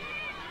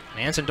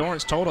 Anson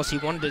Dorrance told us he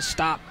wanted to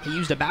stop, he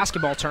used a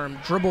basketball term,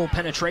 dribble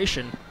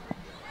penetration,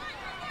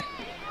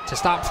 to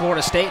stop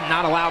Florida State and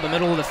not allow the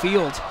middle of the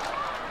field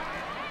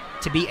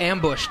to be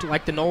ambushed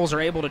like the Noles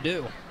are able to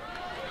do.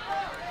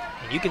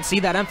 And you can see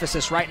that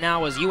emphasis right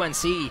now as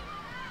UNC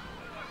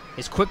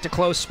is quick to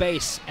close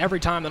space every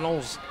time the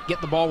Noles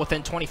get the ball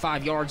within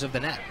 25 yards of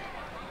the net.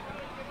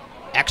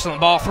 Excellent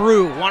ball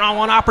through,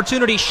 one-on-one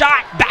opportunity,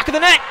 shot, back of the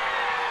net.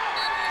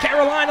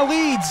 Carolina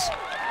leads.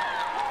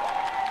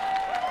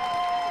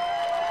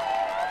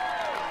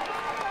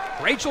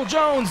 Rachel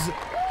Jones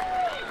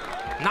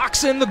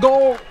knocks in the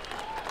goal.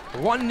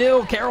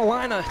 1-0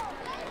 Carolina.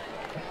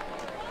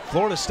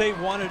 Florida State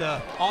wanted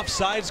an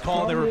offsides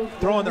call. They were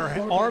throwing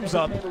their arms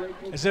up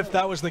as if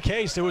that was the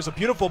case. It was a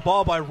beautiful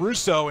ball by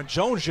Russo, and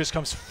Jones just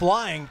comes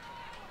flying.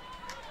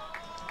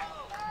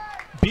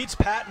 Beats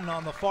Patton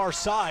on the far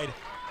side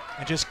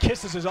and just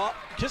kisses it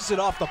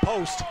off the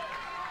post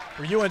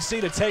for UNC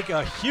to take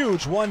a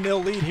huge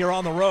 1-0 lead here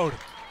on the road.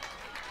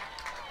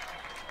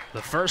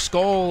 The first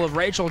goal of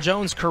Rachel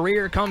Jones'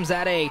 career comes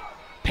at a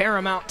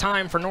paramount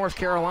time for North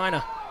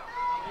Carolina.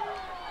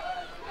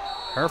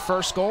 Her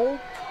first goal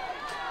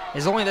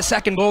is only the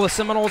second goal the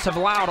Seminoles have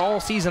allowed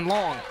all season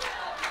long.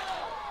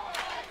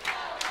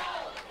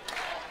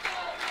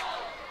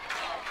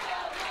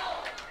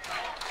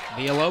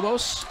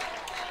 Villalobos,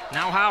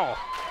 now Howell.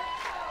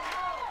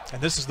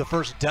 And this is the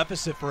first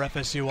deficit for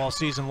FSU all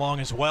season long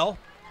as well.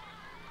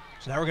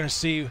 So now we're going to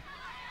see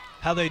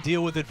how they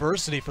deal with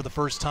adversity for the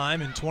first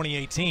time in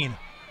 2018.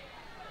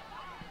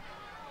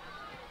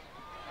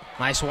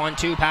 Nice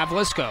 1-2,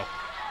 Pavlisko.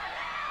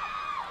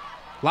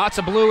 Lots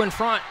of blue in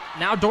front.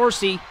 Now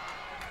Dorsey.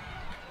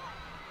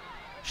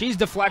 She's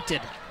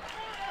deflected.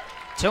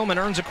 Tillman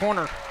earns a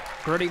corner.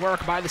 Gritty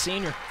work by the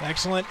senior.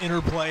 Excellent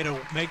interplay to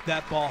make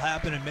that ball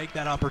happen and make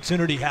that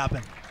opportunity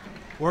happen.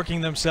 Working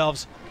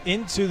themselves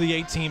into the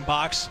 18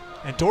 box,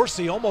 and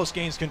Dorsey almost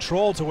gains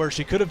control to where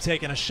she could have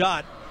taken a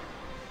shot.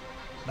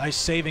 Nice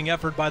saving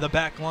effort by the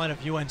back line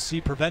of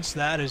UNC prevents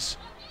that as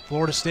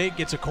Florida State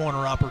gets a corner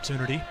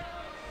opportunity.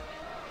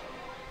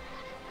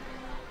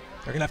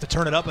 They're going to have to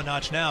turn it up a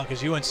notch now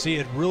because UNC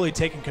had really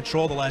taken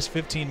control the last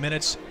 15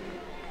 minutes.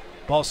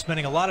 Ball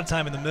spending a lot of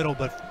time in the middle,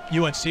 but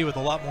UNC with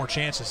a lot more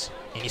chances.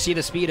 And you see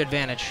the speed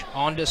advantage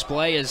on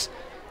display as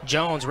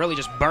Jones really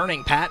just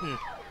burning Patton.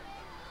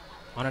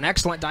 On an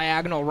excellent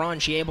diagonal run,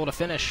 she able to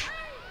finish.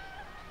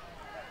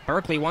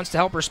 Berkeley wants to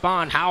help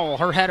respond. Howell,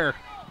 her header.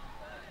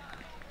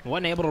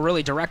 Wasn't able to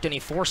really direct any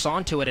force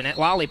onto it, and it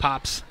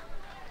lollipops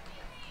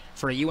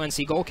for a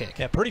UNC goal kick.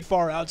 Yeah, pretty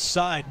far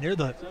outside, near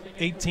the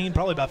 18,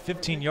 probably about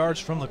 15 yards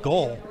from the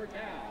goal.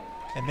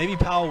 And maybe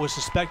Powell was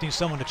suspecting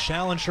someone to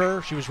challenge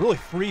her. She was really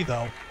free,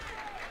 though.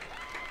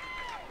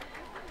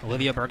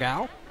 Olivia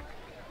Bergau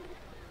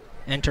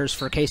enters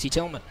for Casey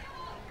Tillman.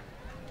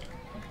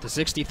 The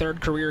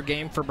 63rd career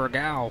game for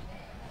Bergau.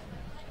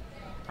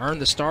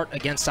 Earned the start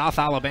against South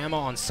Alabama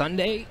on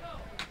Sunday.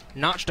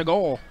 Notched a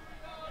goal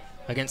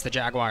against the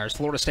Jaguars.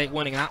 Florida State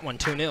winning that one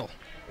 2-0.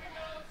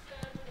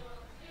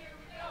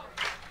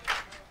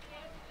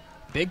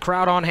 Big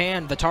crowd on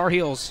hand. The Tar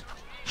Heels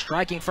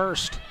striking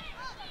first.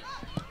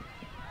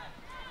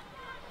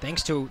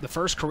 Thanks to the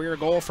first career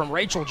goal from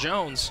Rachel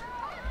Jones.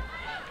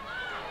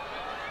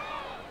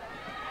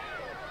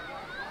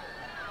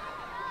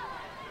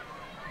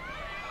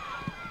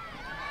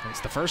 It's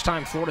the first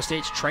time Florida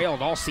State's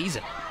trailed all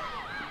season.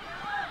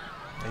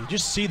 You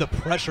just see the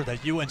pressure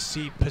that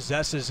UNC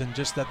possesses and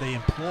just that they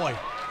employ.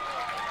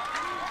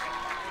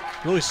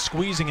 Really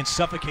squeezing and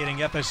suffocating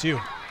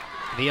FSU.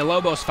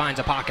 Villalobos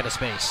finds a pocket of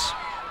space.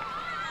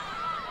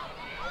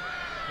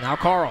 Now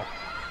Carl.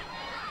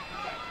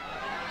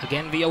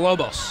 Again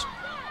Villalobos.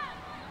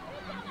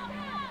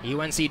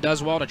 UNC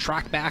does well to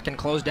track back and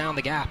close down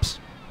the gaps.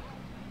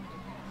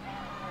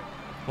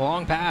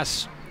 Long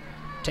pass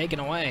taken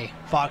away.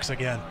 Fox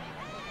again.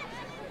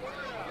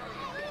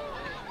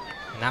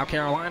 Now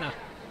Carolina.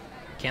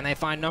 Can they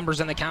find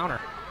numbers in the counter?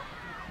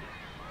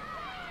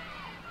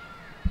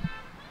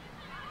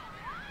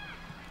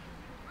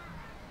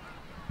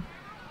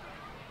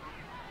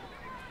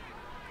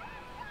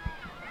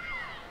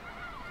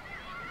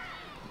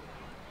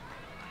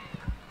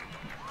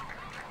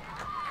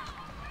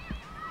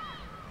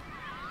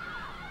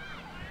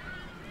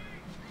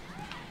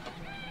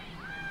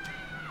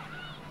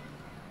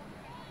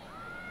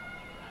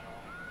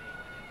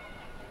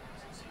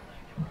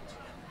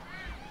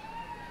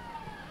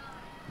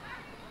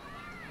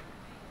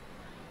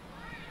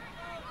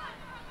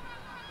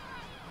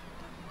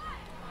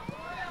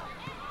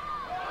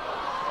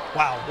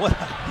 Wow, what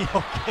a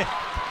heel kick.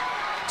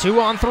 2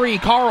 on 3,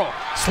 Carl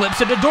slips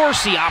it to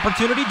Dorsey.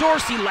 Opportunity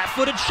Dorsey,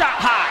 left-footed shot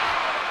high.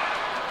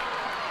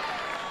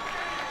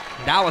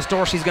 Dallas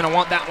Dorsey's going to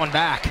want that one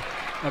back.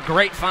 A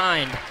great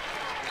find.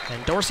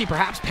 And Dorsey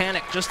perhaps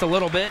panicked just a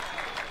little bit.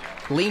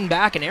 Leaned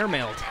back and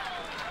airmailed.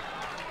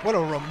 What a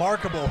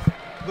remarkable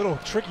little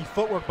tricky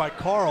footwork by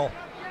Carl.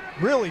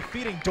 Really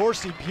feeding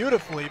Dorsey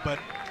beautifully, but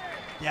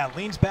yeah,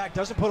 leans back,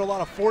 doesn't put a lot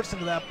of force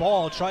into that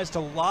ball, tries to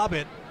lob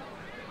it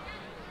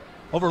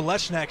over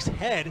Leshnak's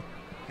head,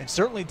 and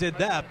certainly did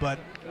that, but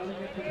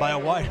by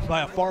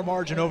a far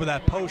margin over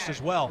that post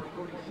as well.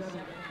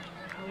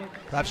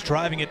 Perhaps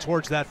driving it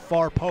towards that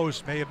far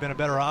post may have been a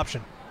better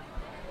option.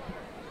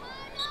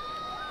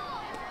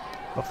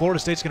 But Florida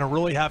State's going to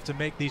really have to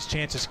make these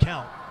chances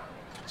count.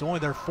 It's only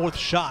their 4th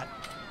shot.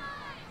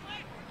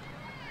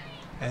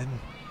 And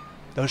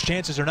those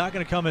chances are not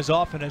going to come as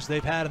often as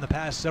they've had in the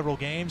past several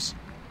games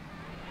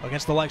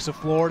against the likes of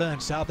Florida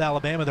and South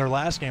Alabama, their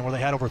last game where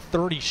they had over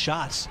 30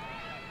 shots.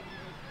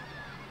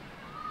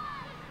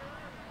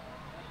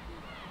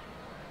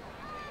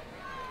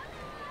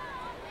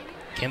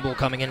 Kimball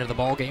coming into the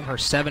ball game, her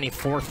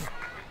 74th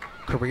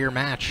career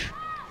match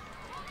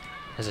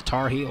as a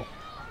Tar Heel.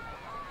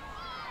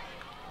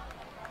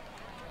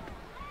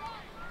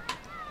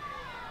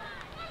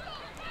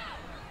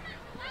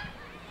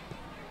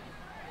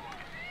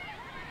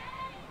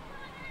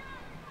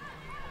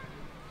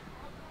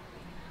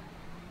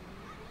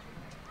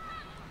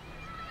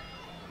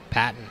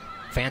 Patton,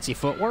 fancy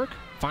footwork,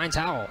 finds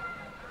Howell.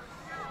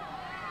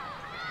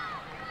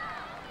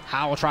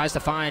 Howell tries to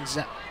find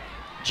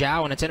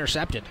Zhao, and it's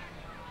intercepted.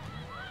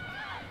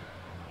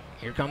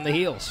 Here come the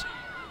Heels.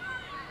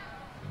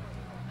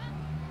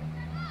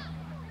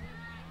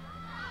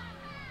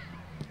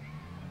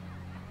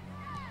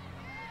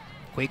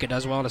 Cuica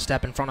does well to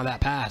step in front of that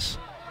pass.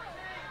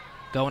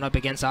 Going up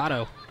against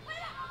Otto.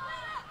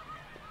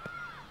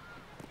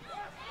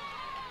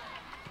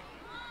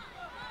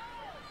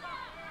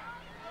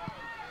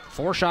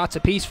 Four shots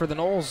apiece for the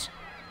Noles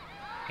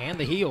and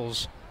the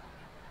Heels.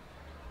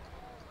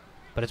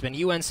 But it's been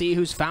UNC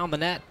who's found the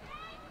net.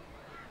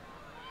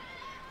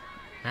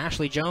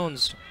 Ashley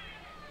Jones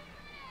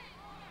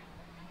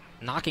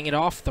knocking it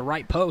off the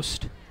right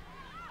post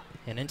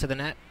and into the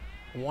net.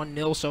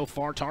 1-0 so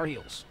far, Tar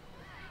Heels.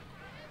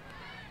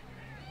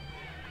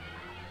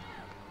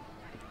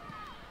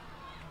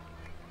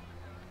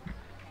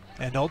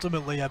 And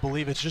ultimately, I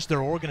believe it's just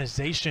their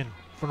organization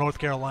for North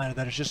Carolina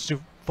that is just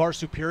far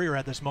superior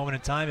at this moment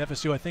in time.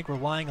 FSU, I think,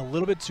 relying a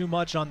little bit too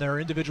much on their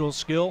individual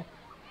skill.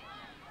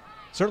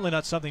 Certainly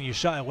not something you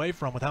shy away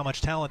from with how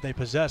much talent they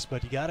possess,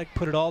 but you got to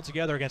put it all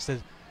together against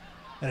an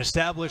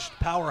established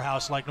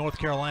powerhouse like North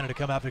Carolina to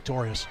come out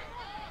victorious.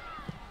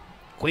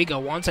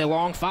 Cuica wants a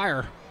long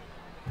fire.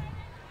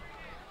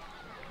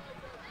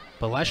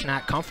 But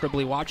Leshnak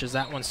comfortably watches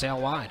that one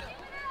sail wide.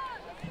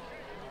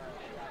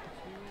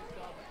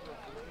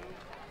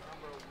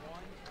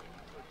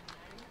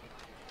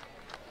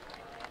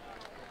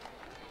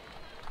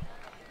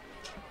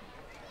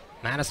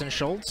 Madison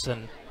Schultz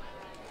and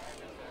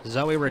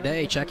Zoe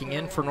Raday checking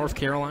in for North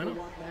Carolina.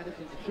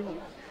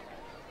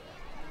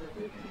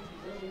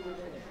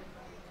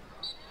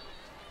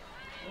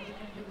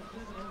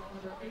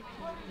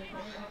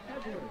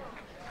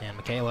 And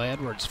Michaela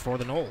Edwards for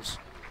the Noles.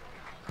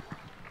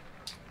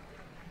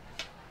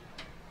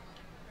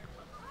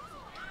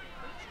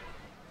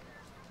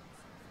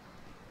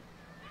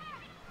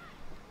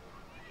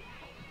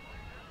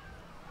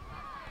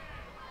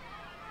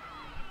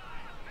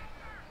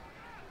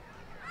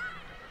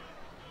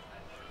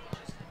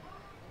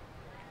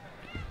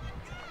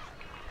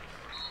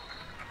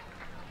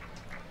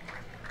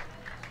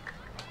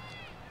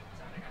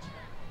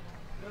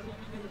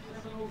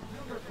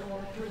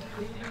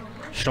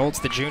 Schultz,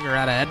 the junior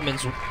out of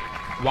Edmonds,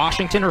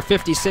 Washington, her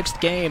 56th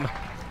game.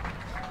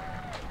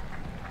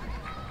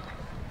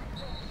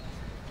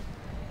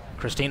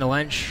 Christina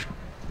Lynch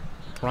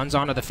runs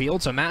onto the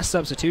field, so mass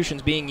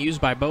substitutions being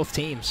used by both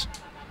teams.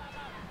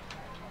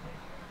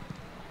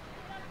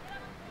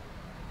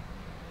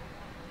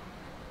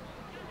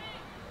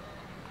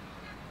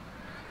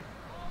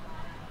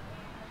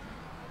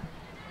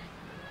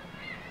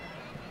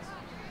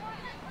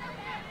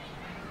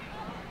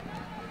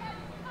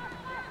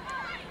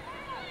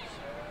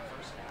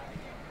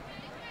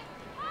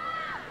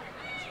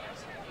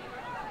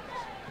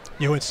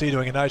 UNC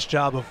doing a nice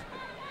job of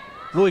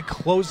really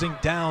closing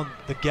down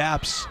the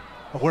gaps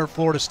of where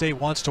Florida State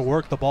wants to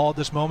work the ball at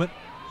this moment.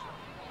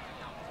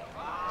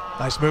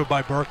 Nice move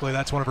by Berkeley.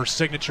 That's one of her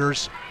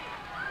signatures.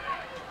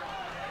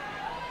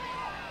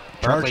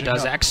 Berkeley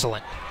does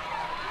excellent.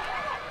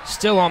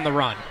 Still on the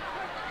run.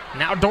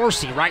 Now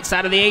Dorsey, right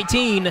side of the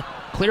 18,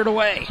 cleared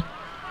away.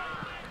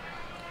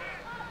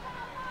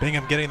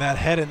 Bingham getting that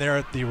head in there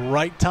at the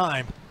right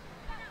time.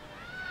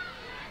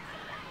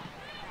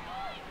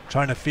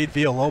 Trying to feed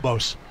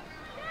Villalobos.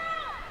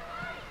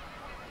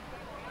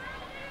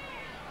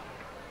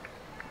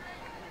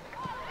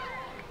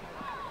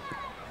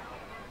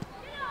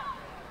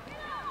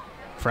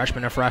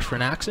 Freshman to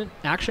freshman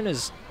action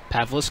is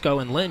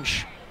Pavlisco and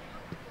Lynch.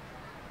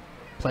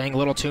 Playing a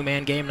little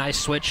two-man game. Nice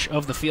switch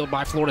of the field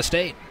by Florida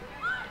State.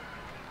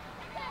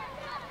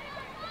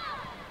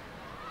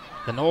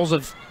 The Noles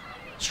have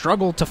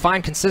struggled to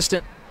find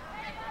consistent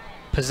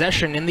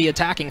possession in the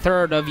attacking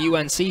third of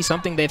UNC,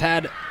 something they've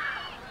had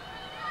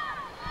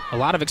a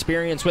lot of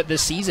experience with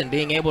this season,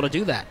 being able to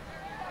do that.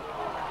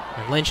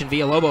 And Lynch and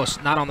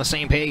Villalobos not on the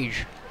same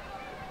page.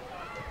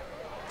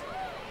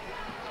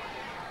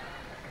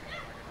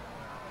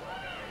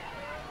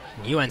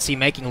 And UNC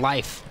making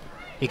life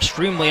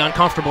extremely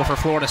uncomfortable for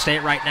Florida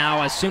State right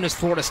now. As soon as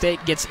Florida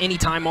State gets any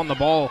time on the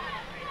ball,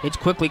 it's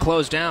quickly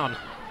closed down.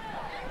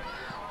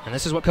 And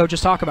this is what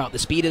coaches talk about. The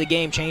speed of the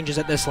game changes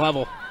at this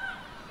level.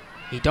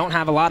 You don't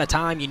have a lot of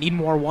time. You need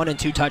more 1- and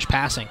 2-touch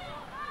passing.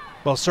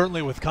 Well,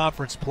 certainly with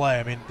conference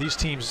play, I mean, these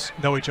teams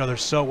know each other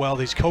so well.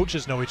 These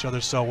coaches know each other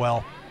so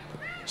well.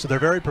 So they're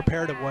very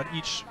prepared of what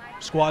each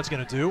squad's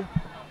going to do.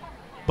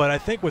 But I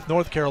think with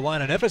North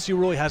Carolina, and FSU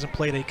really hasn't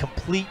played a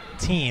complete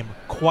team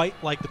quite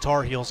like the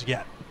Tar Heels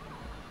yet.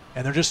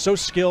 And they're just so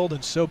skilled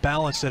and so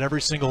balanced at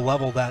every single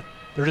level that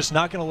they're just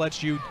not going to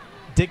let you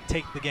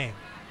dictate the game.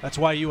 That's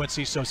why UNC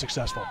is so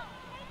successful.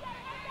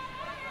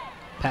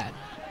 Pat.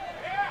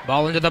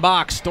 Ball into the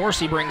box.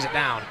 Dorsey brings it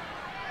down.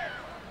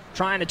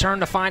 Trying to turn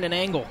to find an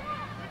angle.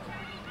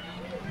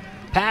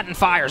 Patton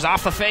fires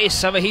off the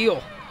face of a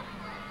heel.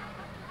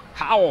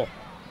 Howell.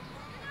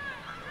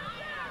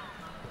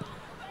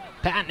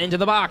 Patton into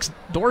the box.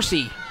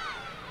 Dorsey.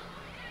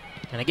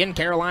 And again,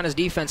 Carolina's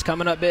defense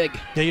coming up big.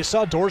 Yeah, you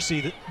saw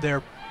Dorsey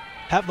there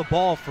have the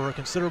ball for a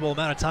considerable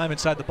amount of time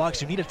inside the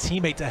box. You need a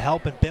teammate to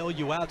help and bail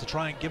you out, to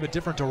try and give a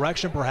different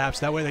direction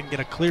perhaps. That way they can get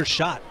a clear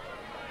shot.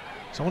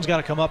 Someone's got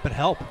to come up and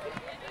help.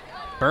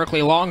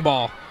 Berkeley long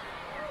ball.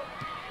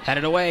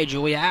 Headed away,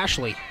 Julia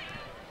Ashley.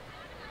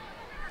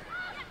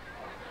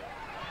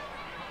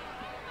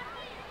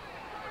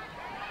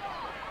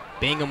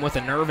 Bingham with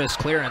a nervous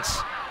clearance.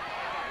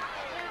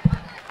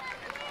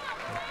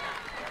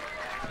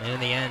 And in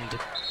the end,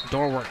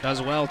 Dorwart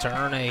does well to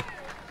earn a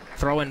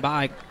throw-in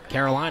by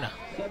Carolina.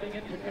 Subbing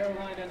in for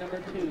Carolina,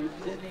 number 2,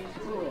 Sydney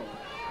Spruill.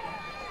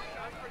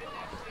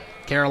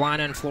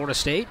 Carolina and Florida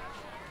State.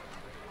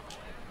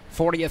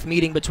 40th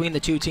meeting between the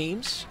two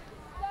teams.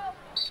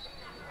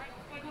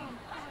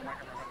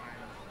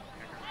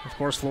 Of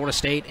course, Florida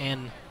State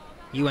and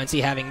UNC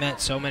having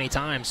met so many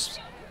times.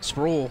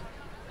 Spruill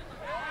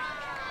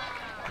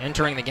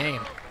entering the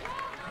game.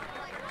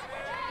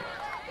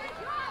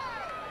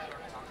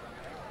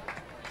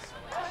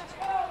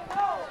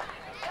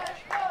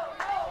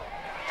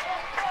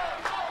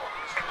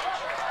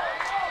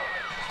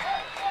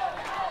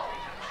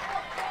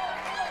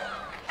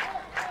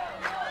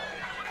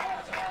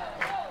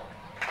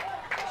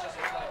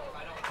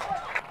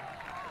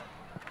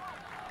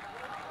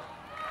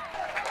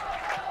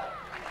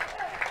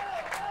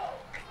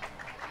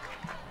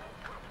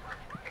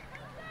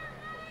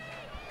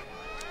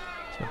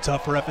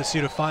 Tough for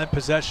FSU to find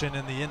possession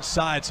in the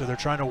inside, so they're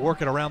trying to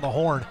work it around the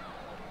horn.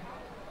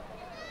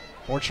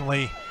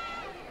 Fortunately,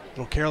 a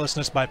little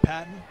carelessness by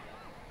Patton.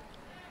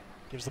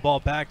 Gives the ball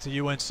back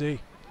to UNC.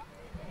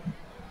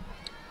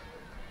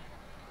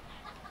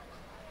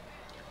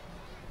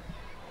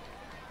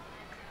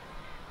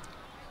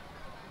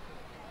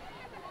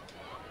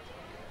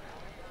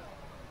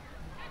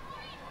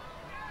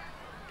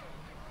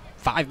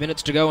 Five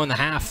minutes to go in the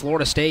half.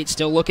 Florida State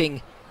still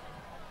looking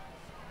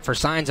for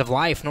signs of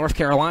life. North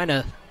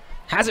Carolina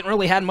hasn't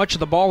really had much of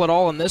the ball at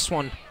all in this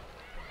one,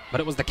 but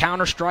it was the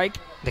counter-strike,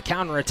 the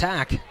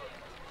counter-attack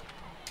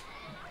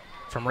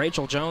from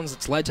Rachel Jones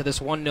that's led to this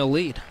 1-0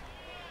 lead.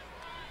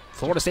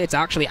 Florida State's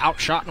actually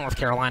outshot North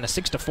Carolina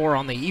 6-4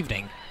 on the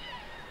evening.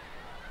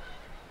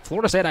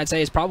 Florida State, I'd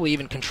say, has probably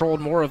even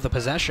controlled more of the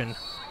possession,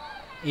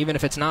 even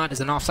if it's not, as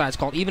an offsides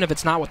called, even if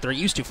it's not what they're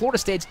used to. Florida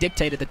State's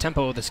dictated the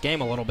tempo of this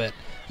game a little bit.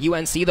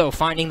 UNC, though,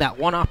 finding that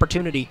one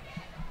opportunity.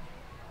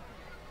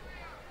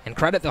 And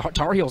credit the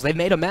Tar Heels. They've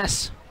made a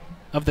mess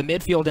of the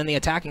midfield and the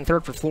attacking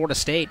third for Florida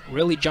State,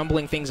 really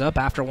jumbling things up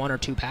after 1 or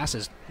 2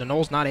 passes. The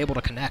Noles not able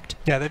to connect.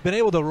 Yeah, they've been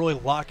able to really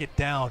lock it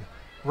down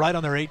right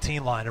on their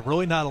 18 line and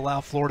really not allow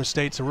Florida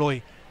State to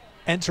really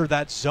enter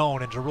that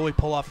zone and to really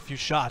pull off a few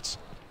shots.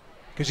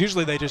 Because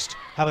usually they just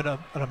have an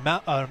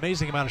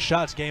amazing amount of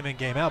shots game in,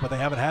 game out, but they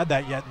haven't had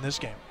that yet in this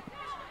game.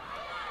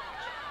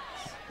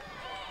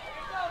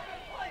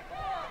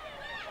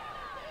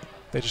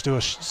 They just do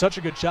such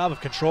a good job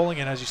of controlling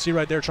it. As you see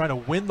right there, trying to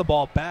win the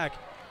ball back,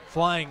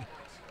 flying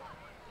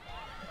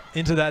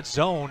into that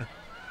zone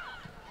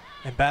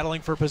and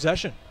battling for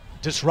possession,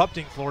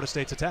 disrupting Florida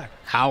State's attack.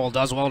 Howell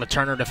does well to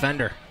turn her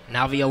defender.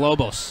 Now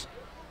Villalobos.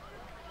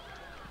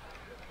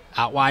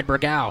 Out wide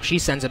Bragau. She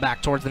sends it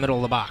back towards the middle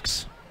of the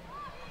box.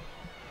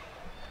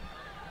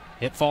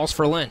 It falls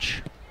for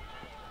Lynch.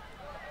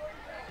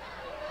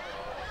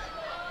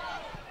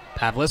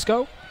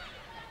 Pavlisko.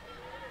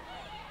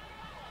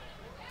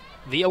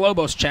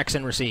 Villalobos checks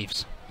and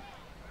receives.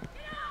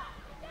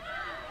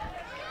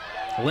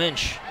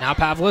 Lynch, now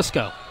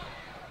Pavlisko.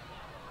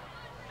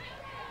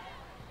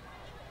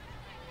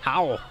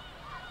 Howell.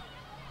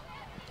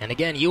 And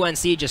again,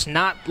 UNC just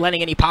not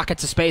letting any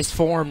pockets of space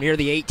form near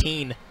the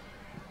 18.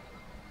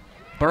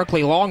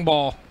 Berkeley long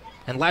ball,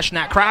 and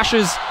Leshnak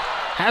crashes,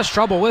 has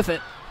trouble with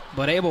it,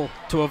 but able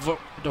to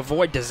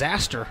avoid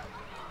disaster.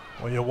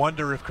 Well, you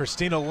wonder if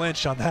Christina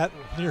Lynch on that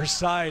near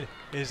side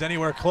is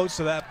anywhere close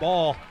to that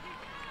ball.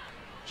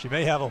 She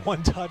may have a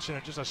one-touch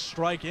and just a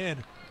strike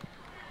in.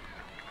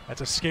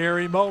 That's a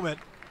scary moment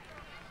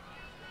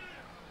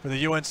for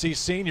the UNC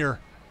senior.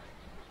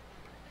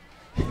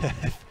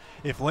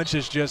 If Lynch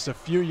is just a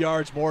few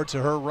yards more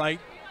to her right,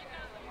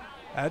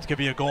 that could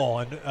be a goal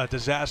and a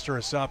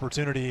disastrous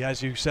opportunity,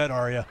 as you said,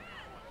 Aria,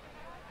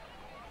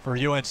 for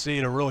UNC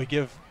to really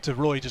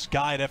just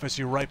guide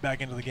FSU right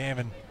back into the game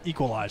and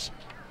equalize.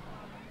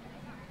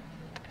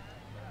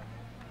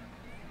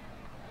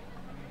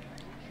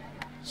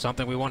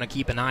 Something we want to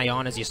keep an eye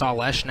on, as you saw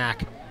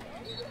Leshnak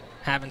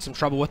having some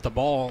trouble with the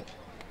ball.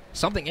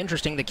 Something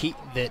interesting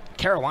that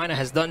Carolina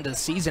has done this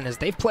season is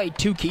they've played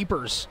two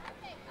keepers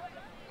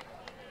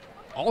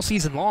all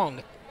season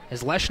long,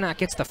 as Leshnak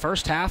gets the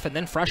first half and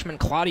then freshman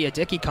Claudia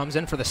Dickey comes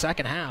in for the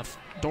second half.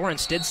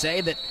 Dorrance did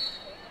say that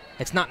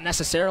it's not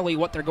necessarily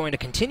what they're going to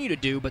continue to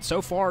do, but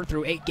so far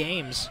through 8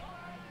 games,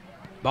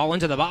 ball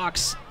into the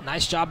box.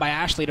 Nice job by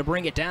Ashley to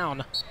bring it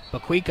down.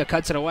 Baquika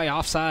cuts it away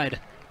offside.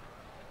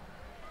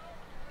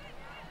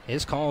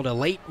 Is called a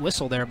late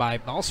whistle there by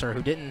Balser,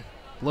 who didn't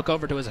look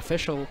over to his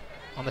official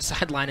on the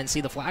sideline and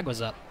see the flag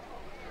was up.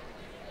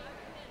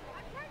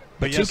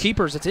 But two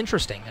keepers, it's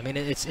interesting. I mean,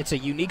 it's a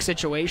unique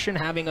situation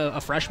having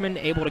a freshman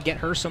able to get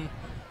her some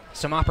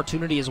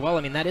opportunity as well.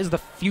 I mean, that is the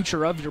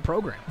future of your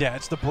program. Yeah,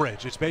 it's the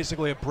bridge. It's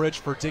basically a bridge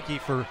for Dickey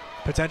for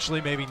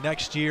potentially maybe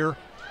next year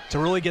to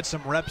really get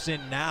some reps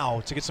in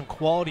now, to get some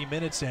quality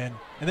minutes in.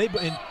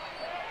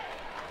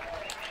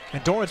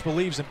 And Dorrance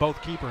believes in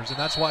both keepers, and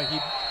that's why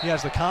he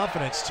has the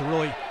confidence to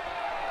really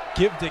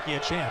give Dickey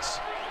a chance.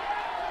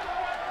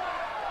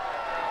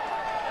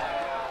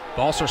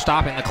 Balser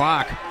stopping the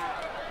clock.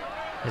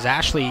 Is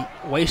Ashley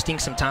wasting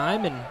some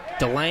time and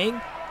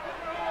delaying?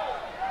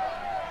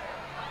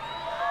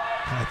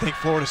 I think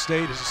Florida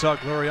State, as you saw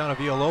Gloriana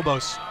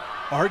Villalobos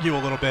argue a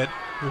little bit,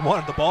 we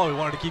wanted the ball, we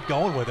wanted to keep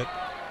going with it.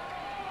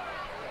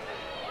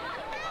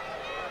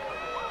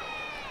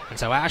 And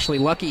so Ashley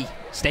Lucky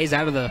stays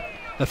out of the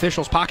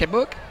official's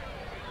pocketbook.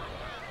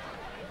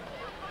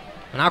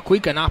 And now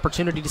Cuica an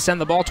opportunity to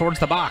send the ball towards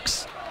the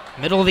box.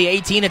 Middle of the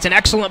 18, it's an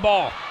excellent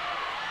ball.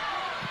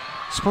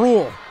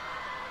 Sproul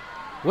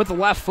with the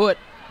left foot,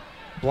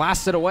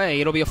 blasts it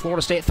away. It'll be a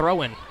Florida State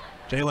throw-in.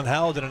 Jalen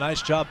Howell did a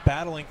nice job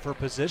battling for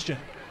position,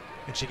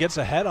 and she gets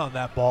ahead on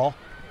that ball.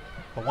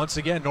 But once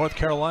again, North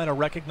Carolina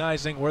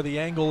recognizing where the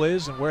angle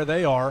is and where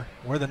they are,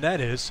 where the net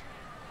is,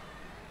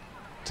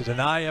 to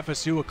deny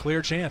FSU a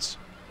clear chance.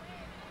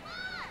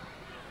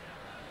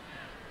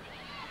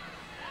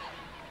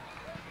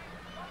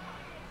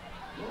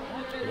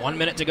 One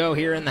minute to go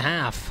here in the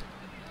half.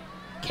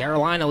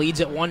 Carolina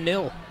leads at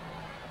 1-0.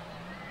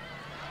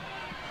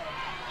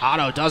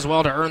 Otto does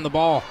well to earn the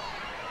ball.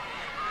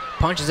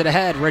 Punches it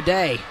ahead,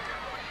 Raday.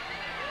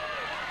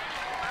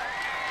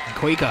 And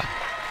Cuica,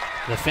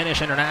 the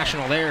Finnish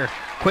international there,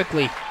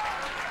 quickly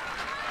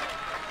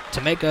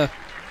to make a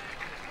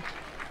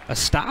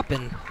stop,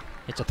 and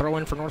it's a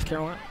throw-in for North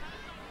Carolina.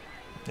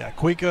 Yeah,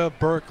 Cuica,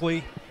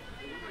 Berkeley,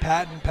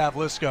 Patton,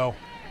 Pavlisko,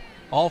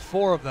 all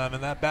 4 of them in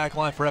that back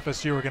line for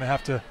FSU are going to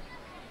have to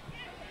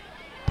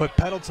put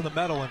pedal to the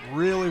metal and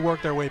really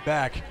work their way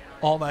back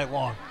all night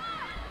long.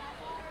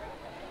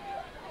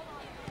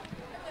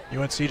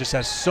 UNC just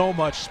has so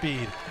much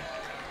speed.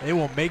 They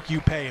will make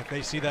you pay if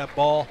they see that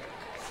ball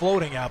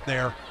floating out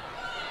there,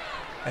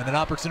 and an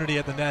opportunity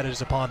at the net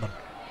is upon them.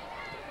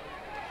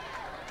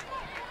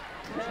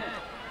 10,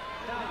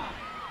 9,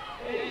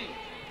 8,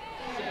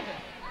 7,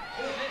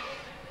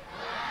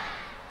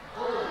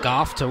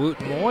 Goff to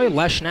Moy.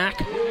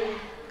 Leshnak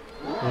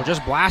will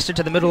just blast it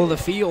to the middle of the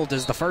field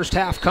as the first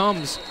half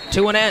comes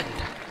to an end.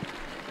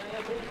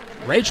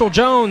 Rachel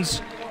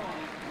Jones,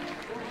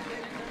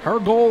 her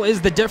goal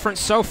is the difference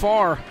so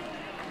far,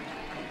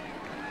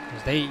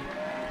 as they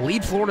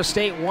lead Florida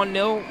State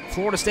 1-0.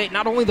 Florida State,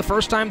 not only the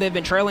first time they've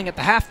been trailing at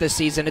the half this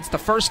season, it's the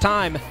first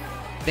time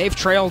they've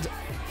trailed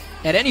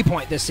at any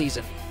point this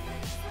season.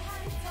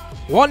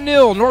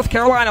 1-0, North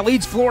Carolina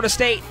leads Florida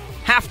State.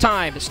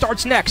 Halftime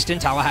starts next in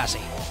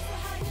Tallahassee.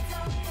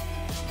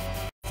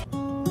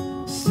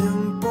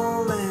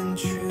 Simple and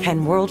true.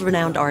 Can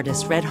world-renowned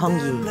artist Red Hung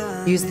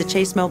Yi use the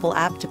Chase mobile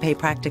app to pay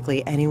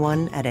practically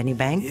anyone at any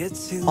bank,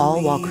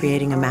 all while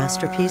creating a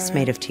masterpiece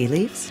made of tea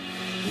leaves?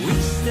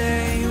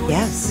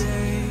 Yes,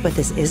 but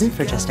this isn't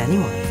for just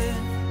anyone.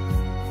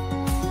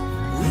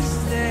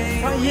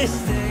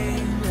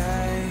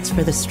 It's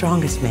for the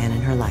strongest man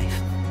in her life.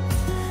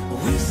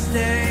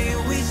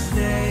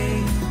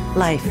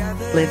 Life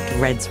lived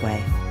Red's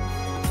way.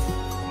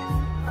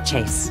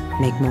 Chase,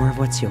 make more of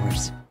what's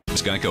yours.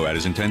 This Geico ad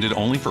is intended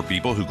only for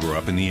people who grew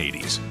up in the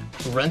 80s.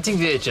 Renting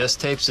VHS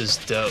tapes is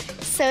dope.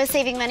 So is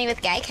saving money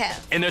with Geico.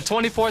 And their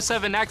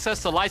 24/7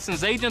 access to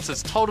licensed agents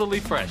is totally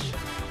fresh.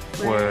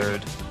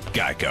 Word.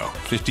 Geico.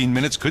 15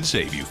 minutes could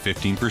save you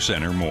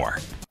 15% or more.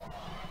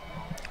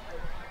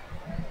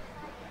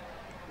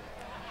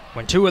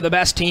 When two of the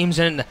best teams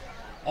in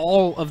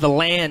all of the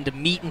land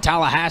meet in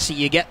Tallahassee,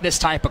 you get this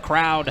type of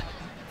crowd.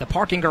 The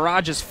parking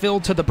garage is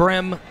filled to the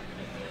brim.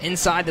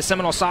 Inside the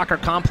Seminole Soccer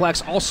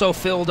Complex also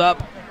filled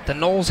up. The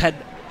Noles had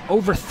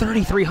over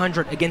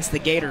 3,300 against the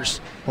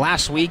Gators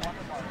last week.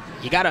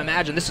 You got to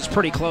imagine this is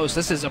pretty close.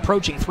 This is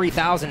approaching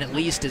 3,000 at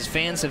least, as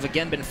fans have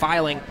again been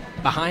filing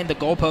behind the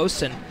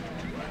goalposts and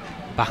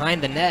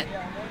behind the net.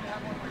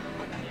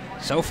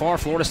 So far,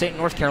 Florida State and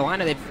North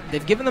Carolina,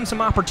 they've given them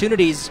some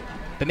opportunities,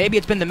 but maybe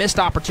it's been the missed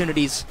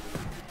opportunities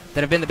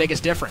that have been the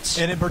biggest difference.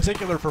 And in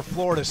particular for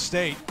Florida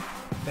State,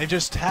 they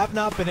just have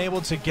not been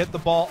able to get the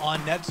ball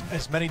on net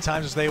as many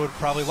times as they would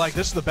probably like.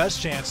 This is the best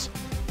chance.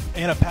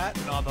 Anna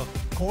Patton on the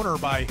corner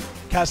by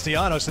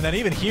Castellanos. And then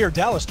even here,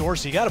 Dallas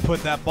Dorsey, you got to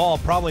put that ball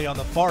probably on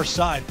the far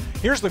side.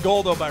 Here's the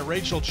goal, though, by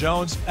Rachel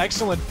Jones.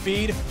 Excellent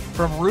feed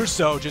from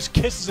Russo. Just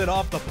kisses it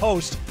off the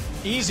post.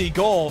 Easy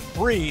goal,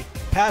 free,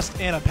 past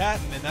Anna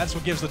Patton. And that's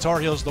what gives the Tar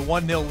Heels the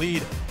 1-0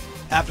 lead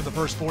after the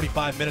first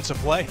 45 minutes of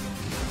play.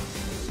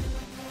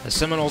 The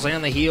Seminoles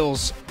and the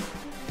Heels,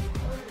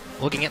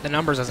 looking at the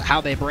numbers as how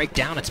they break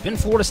down, it's been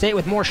Florida State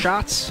with more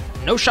shots.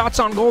 No shots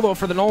on goal, though,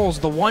 for the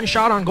Noles. The one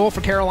shot on goal for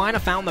Carolina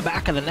found the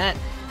back of the net,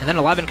 and then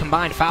 11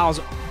 combined fouls.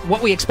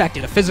 What we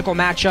expected, a physical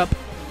matchup.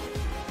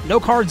 No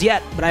cards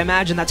yet, but I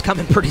imagine that's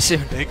coming pretty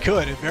soon. It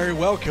could. It very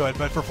well could.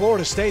 But for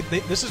Florida State,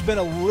 this has been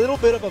a little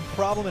bit of a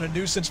problem and a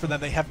nuisance for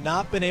them. They have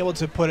not been able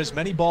to put as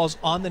many balls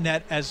on the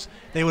net as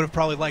they would have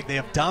probably liked. They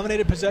have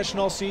dominated possession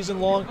all season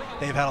long.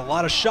 They've had a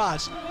lot of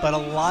shots, but a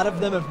lot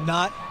of them have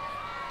not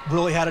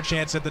really had a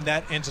chance at the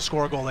net and to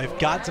score a goal. They've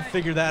got to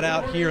figure that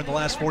out here in the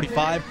last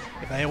 45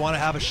 if they want to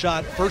have a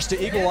shot first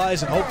to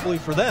equalize and hopefully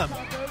for them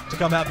to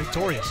come out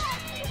victorious.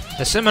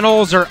 The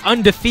Seminoles are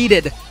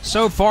undefeated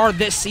so far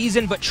this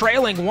season, but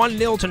trailing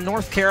 1-0 to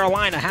North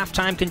Carolina.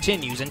 Halftime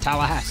continues in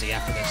Tallahassee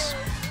after this.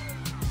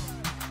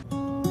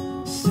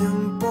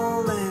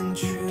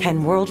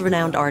 Can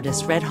world-renowned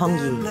artist Red Hung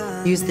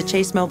Yi use the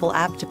Chase mobile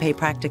app to pay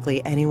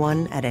practically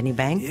anyone at any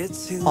bank,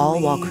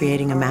 all while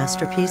creating a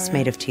masterpiece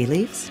made of tea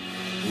leaves?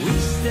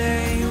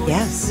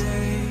 Yes,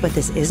 but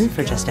this isn't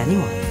for just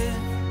anyone.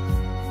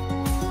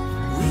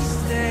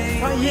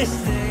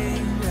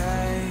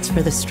 It's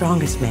for the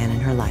strongest man in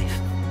her life.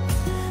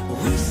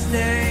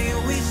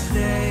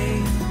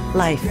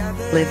 Life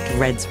lived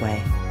Red's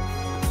way.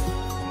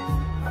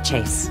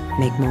 Chase,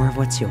 make more of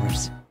what's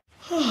yours.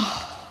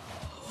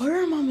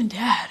 Where are Mom and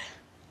Dad?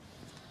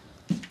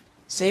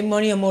 Save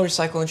money on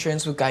motorcycle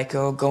insurance with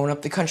Geico going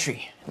up the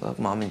country. Love,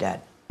 Mom and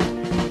Dad.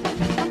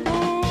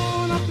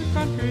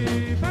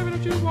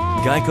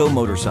 Geico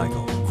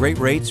Motorcycle. Great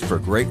rates for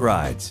great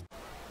rides.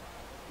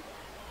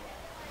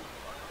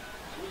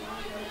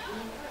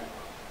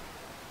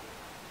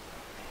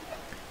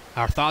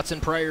 Our thoughts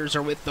and prayers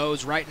are with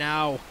those right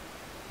now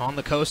on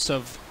the coasts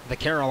of the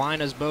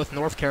Carolinas, both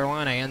North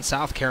Carolina and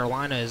South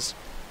Carolina. As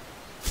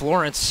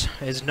Florence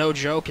is no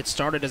joke. It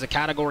started as a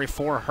Category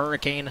 4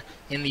 hurricane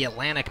in the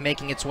Atlantic,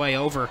 making its way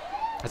over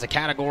as a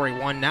Category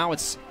 1. Now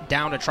it's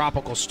down to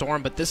tropical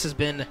storm, but this has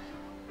been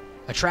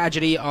a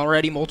tragedy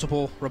already.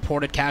 Multiple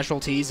reported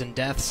casualties and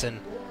deaths, and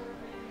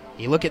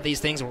you look at these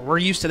things, we're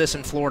used to this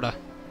in Florida,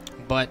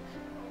 but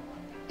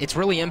it's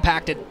really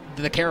impacted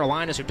the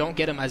Carolinas, who don't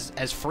get them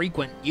as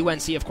frequent.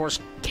 UNC, of course,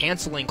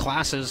 canceling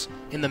classes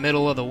in the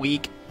middle of the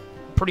week.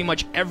 Pretty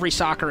much every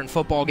soccer and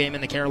football game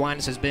in the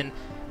Carolinas has been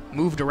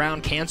moved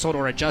around, canceled,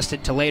 or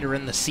adjusted to later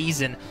in the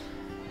season.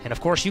 And of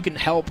course, you can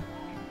help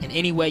in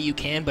any way you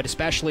can, but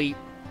especially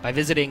by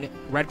visiting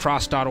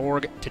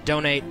redcross.org to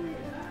donate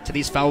to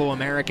these fellow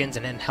Americans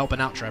and helping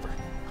out Trevor.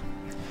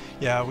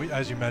 Yeah,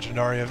 as you mentioned,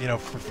 Aria,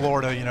 for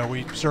Florida,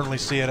 we certainly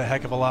see it a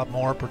heck of a lot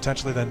more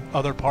potentially than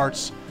other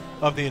parts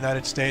of the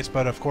United States.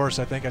 But of course,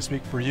 I think I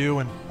speak for you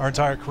and our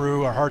entire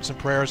crew. Our hearts and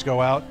prayers go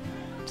out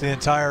to the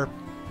entire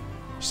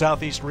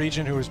southeast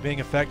region who is being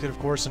affected, of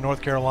course, in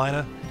North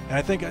Carolina. And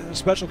I think a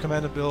special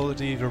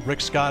commendability to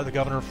Rick Scott, the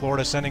governor of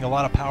Florida, sending a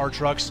lot of power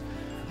trucks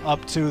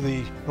up to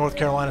the North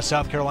Carolina,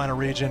 South Carolina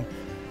region.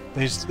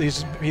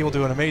 These people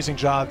do an amazing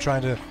job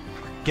trying to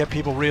get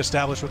people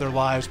reestablished with their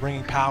lives,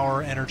 bringing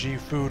power, energy,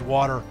 food,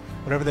 water,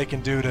 whatever they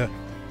can do to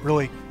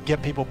really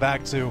get people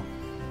back to,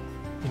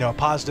 a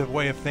positive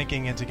way of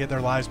thinking and to get their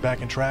lives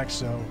back in track.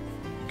 So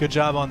good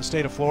job on the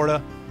state of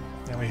Florida,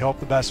 and we hope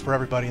the best for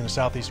everybody in the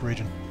southeast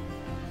region.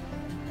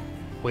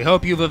 We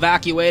hope you've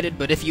evacuated,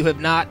 but if you have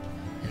not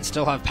and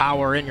still have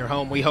power in your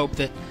home, we hope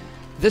that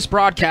this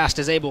broadcast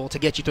is able to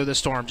get you through the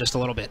storm just a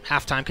little bit.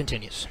 Halftime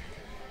continues.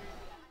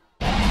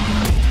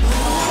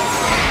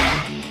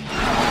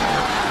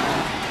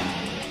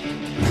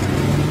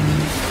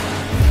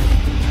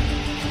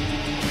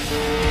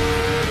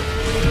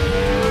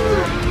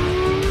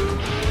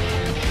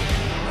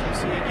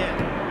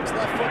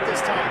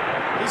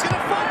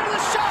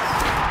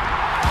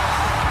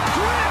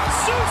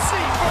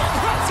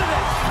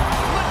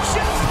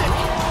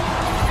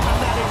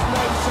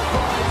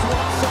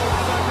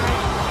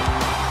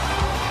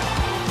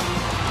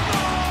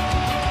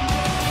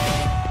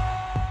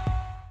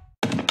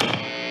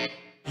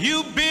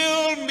 You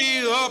build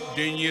me up,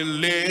 then you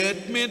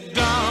let me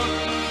down.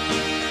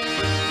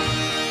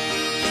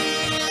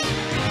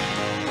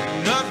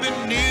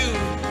 Nothing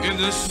new in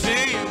the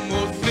same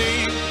old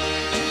thing.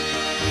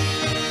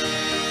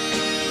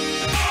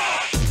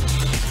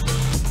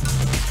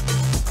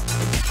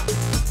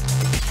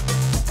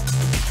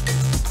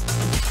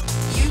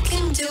 You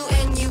can do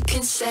and you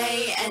can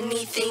say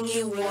anything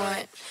you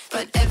want,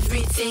 but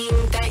everything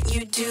that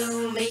you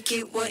do, make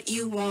it what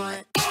you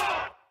want.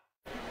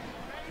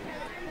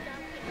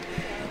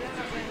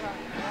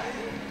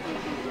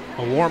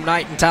 A warm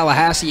night in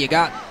Tallahassee. You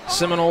got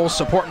Seminoles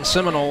supporting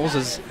Seminoles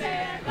as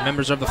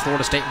members of the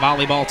Florida State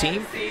volleyball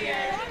team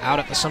out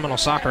at the Seminole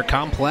Soccer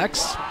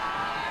Complex.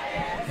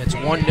 It's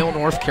 1-0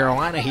 North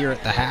Carolina here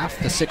at the half.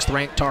 The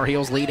 6th-ranked Tar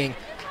Heels leading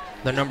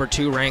the number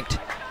 2-ranked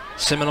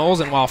Seminoles.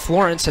 And while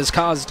Florence has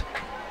caused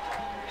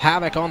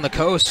havoc on the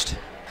coast,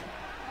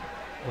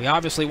 we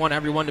obviously want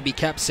everyone to be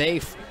kept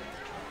safe.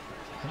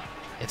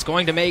 It's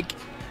going to make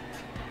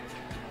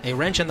a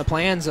wrench in the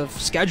plans of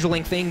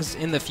scheduling things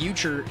in the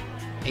future.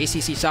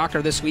 ACC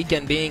soccer this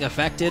weekend being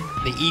affected.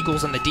 The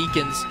Eagles and the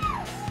Deacons.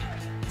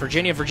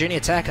 Virginia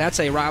Tech, that's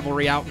a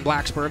rivalry out in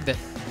Blacksburg that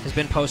has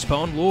been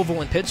postponed.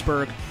 Louisville and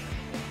Pittsburgh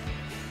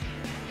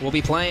will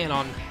be playing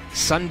on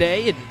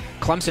Sunday, and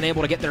Clemson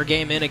able to get their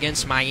game in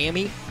against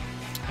Miami.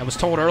 I was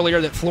told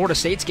earlier that Florida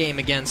State's game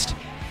against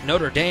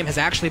Notre Dame has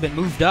actually been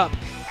moved up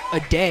a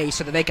day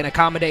so that they can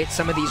accommodate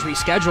some of these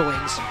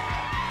reschedulings.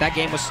 That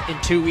game was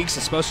in 2 weeks.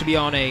 It's supposed to be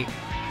on a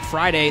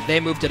Friday. They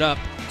moved it up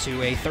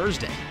to a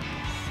Thursday.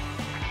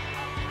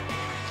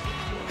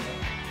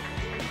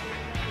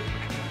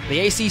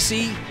 The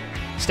ACC,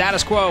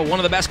 status quo, one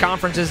of the best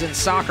conferences in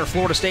soccer.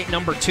 Florida State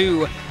number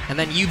 2, and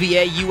then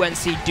UVA,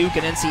 UNC, Duke,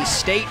 and NC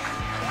State.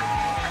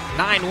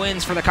 9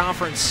 wins for the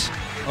conference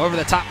over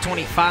the top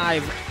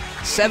 25,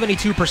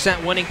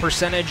 72% winning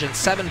percentage, and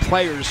 7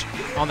 players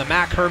on the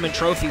Mack Herman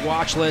Trophy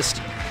watch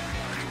list.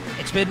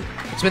 It's been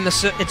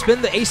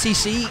the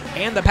ACC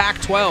and the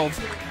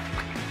Pac-12,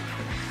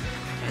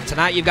 and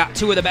tonight you've got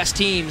 2 of the best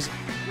teams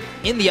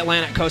in the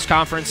Atlantic Coast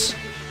Conference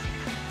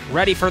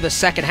ready for the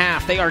second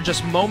half. They are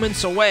just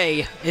moments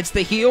away. It's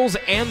the Heels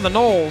and the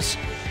Noles.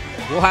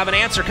 We'll have an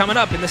answer coming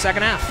up in the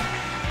second half.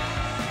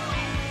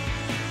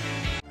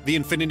 The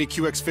Infiniti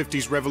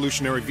QX50's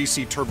revolutionary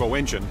VC turbo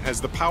engine has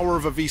the power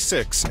of a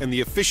V6 and the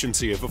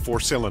efficiency of a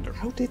 4-cylinder.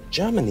 How did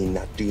Germany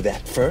not do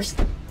that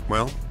first?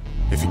 Well,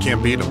 if you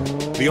can't beat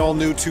them. The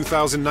all-new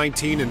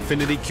 2019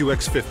 Infiniti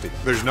QX50.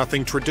 There's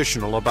nothing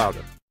traditional about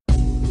it.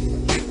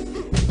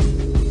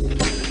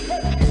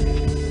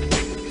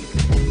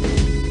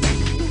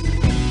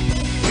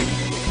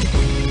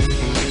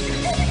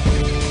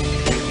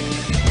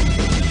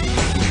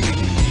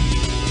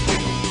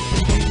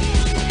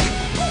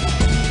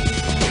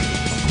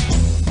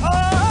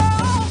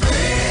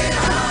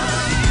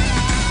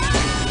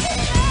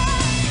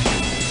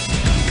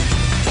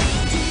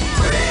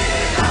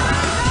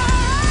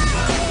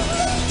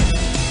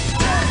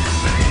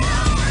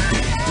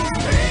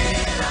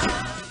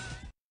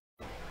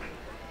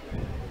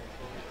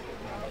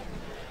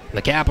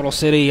 The capital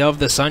city of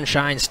the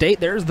Sunshine State.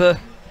 There's the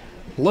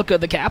look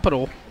of the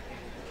capital.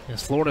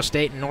 It's Florida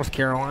State and North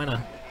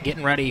Carolina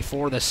getting ready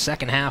for the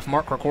second half.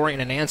 Mark Krikorian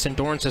and Anson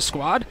Dorrance's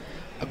squad.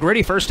 A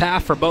gritty first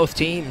half for both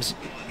teams.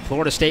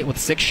 Florida State with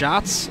 6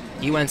 shots,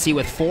 UNC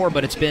with 4,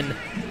 but it's been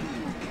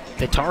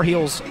the Tar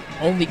Heels'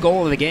 only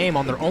goal of the game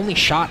on their only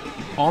shot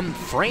on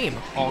frame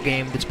all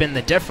game that's been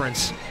the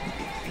difference.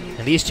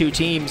 And these two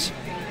teams,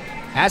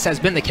 as has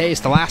been the case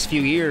the last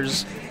few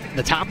years,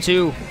 the top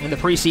 2 in the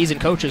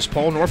preseason coaches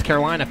poll, North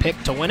Carolina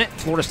picked to win it.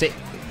 Florida State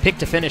picked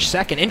to finish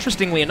second.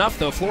 Interestingly enough,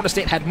 though, Florida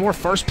State had more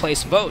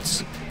first-place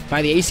votes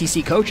by the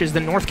ACC coaches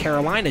than North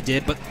Carolina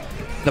did, but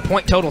the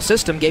point total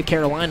system gave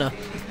Carolina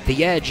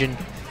the edge, and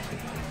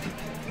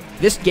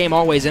this game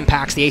always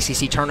impacts the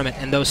ACC tournament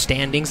and those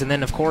standings, and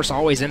then, of course,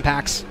 always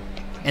impacts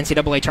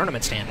NCAA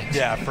tournament standings.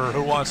 Yeah, for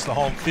who wants the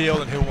home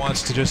field and who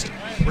wants to just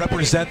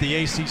represent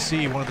the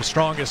ACC, one of the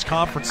strongest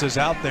conferences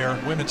out there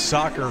in women's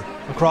soccer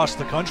across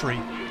the country.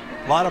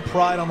 A lot of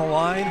pride on the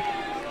line.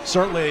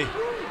 Certainly,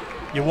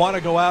 you want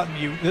to go out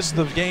and this is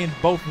the game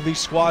both of these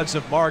squads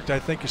have marked, I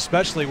think,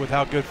 especially with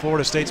how good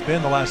Florida State's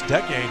been the last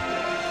decade.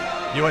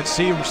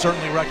 UNC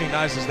certainly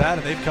recognizes that,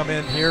 and they've come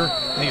in here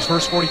in these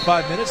first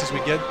 45 minutes as we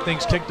get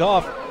things kicked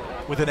off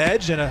with an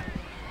edge and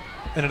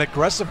an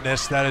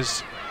aggressiveness that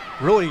is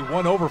really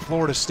won over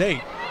Florida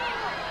State.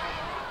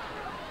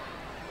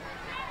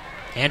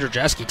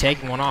 Andrzejewski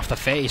taking one off the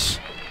face.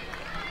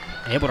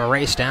 Able to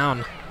race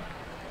down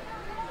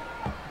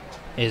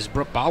is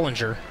Brooke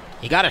Bollinger.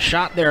 He got a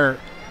shot there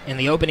in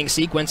the opening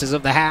sequences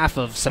of the half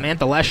of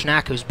Samantha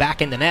Leshnak, who's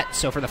back in the net.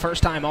 So for the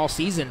first time all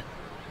season,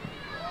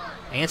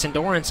 Anson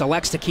Dorrance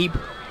elects to keep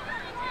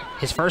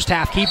his first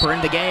half keeper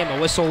in the game. A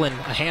whistle and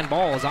a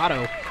handball is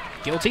Otto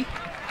guilty.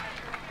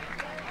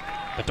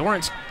 But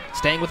Dorrance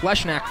staying with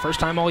Leshnak, first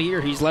time all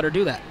year he's let her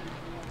do that.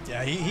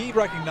 Yeah, he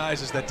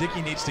recognizes that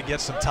Dickey needs to get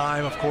some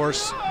time, of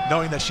course,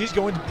 knowing that she's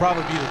going to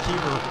probably be the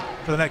keeper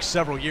for the next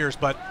several years.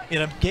 But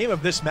in a game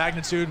of this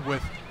magnitude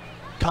with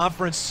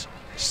conference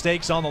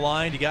stakes on the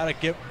line, you got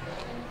to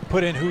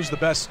put in who's the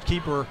best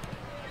keeper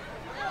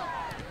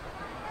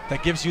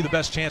that gives you the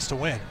best chance to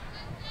win.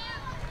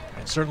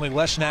 And certainly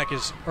Leshnak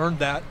has earned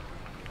that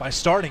by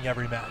starting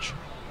every match.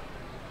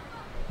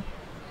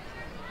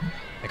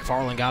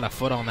 McFarland got a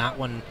foot on that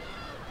one,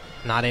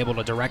 not able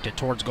to direct it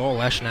towards goal.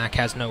 Leshnak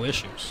has no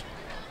issues.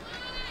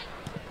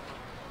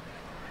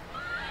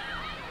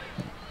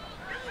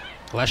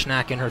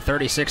 Leshnak in her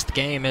 36th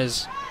game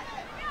is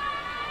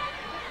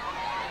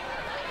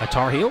a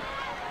Tar Heel.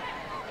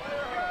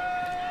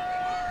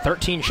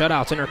 13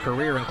 shutouts in her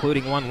career,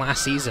 including one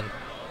last season.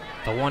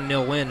 The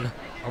 1-0 win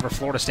over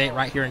Florida State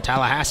right here in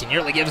Tallahassee.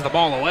 Nearly gives the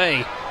ball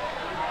away.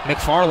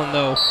 McFarland,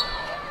 though,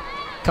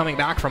 coming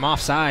back from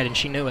offside, and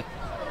she knew it.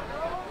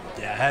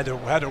 Yeah, had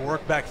to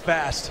work back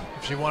fast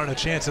if she wanted a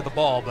chance at the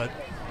ball, but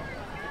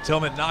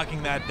Tillman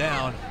knocking that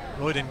down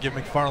really didn't give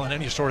McFarland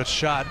any sort of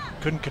shot.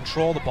 Couldn't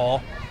control the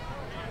ball.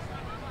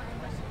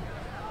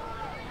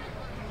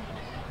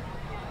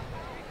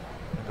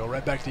 Go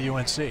right back to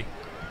UNC.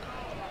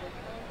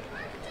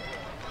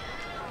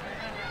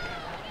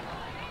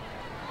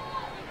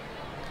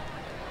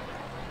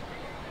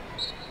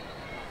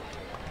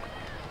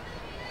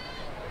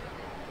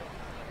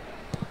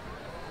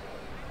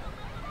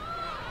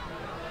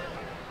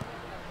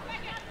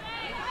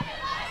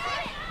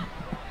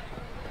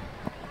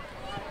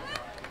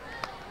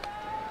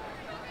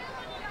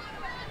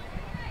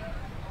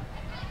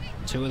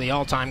 Two of the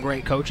all-time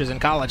great coaches in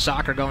college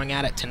soccer going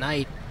at it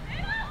tonight.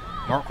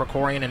 Mark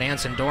Krikorian and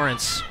Anson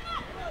Dorrance.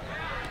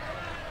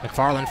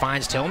 McFarland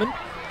finds Tillman.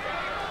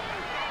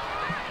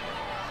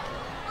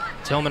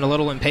 Tillman a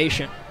little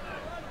impatient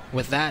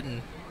with that,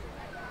 and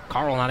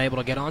Carl not able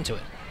to get onto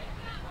it.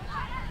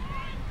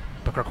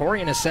 But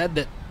Krikorian has said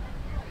that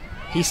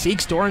he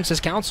seeks Dorrance's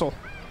counsel.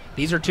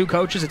 These are two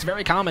coaches. It's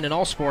very common in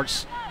all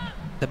sports.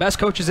 The best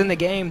coaches in the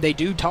game, they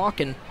do talk,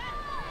 and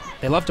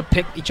they love to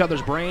pick each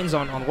other's brains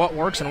on what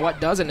works and what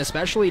doesn't,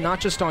 especially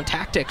not just on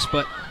tactics,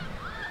 but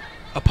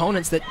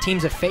opponents that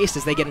teams have faced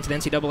as they get into the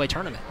NCAA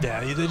tournament. Yeah,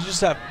 they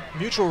just have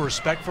mutual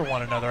respect for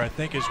one another, I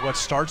think, is what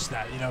starts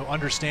that. You know,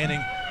 understanding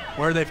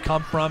where they've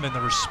come from and the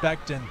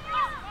respect and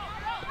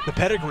the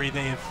pedigree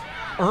they've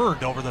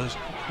earned over those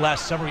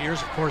last several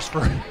years. Of course,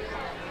 for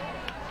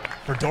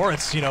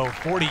Dorrance,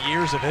 40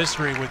 years of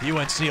history with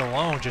UNC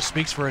alone just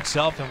speaks for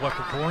itself, and what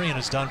Krikorian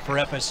has done for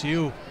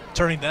FSU,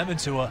 turning them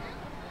into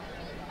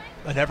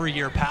an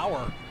every-year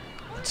power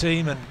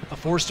team and a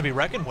force to be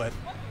reckoned with.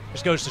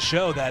 Just goes to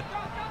show that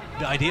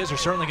the ideas are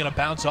certainly going to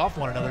bounce off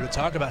one another to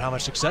talk about how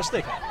much success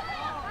they've had.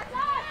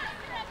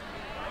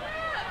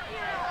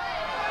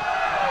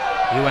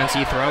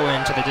 UNC throw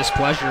in to the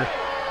displeasure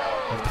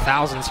of the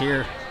thousands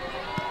here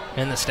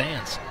in the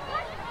stands.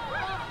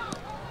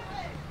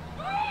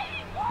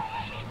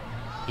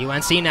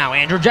 UNC now,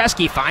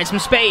 Andrzejewski finds some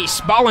space.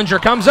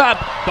 Bollinger comes up,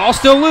 ball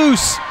still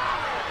loose.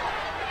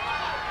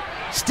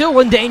 Still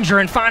in danger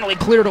and finally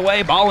cleared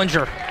away.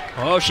 Bollinger.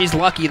 Oh, she's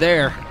lucky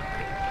there.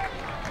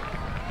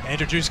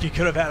 Andrzejewski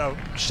could have had a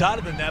shot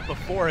at the net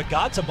before it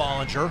got to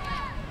Bollinger.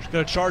 She could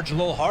have charged a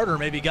little harder,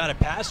 maybe got it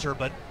past her,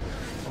 but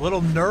a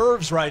little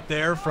nerves right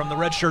there from the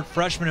redshirt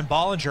freshman in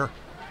Bollinger.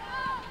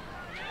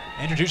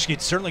 Andrzejewski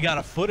certainly got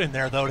a foot in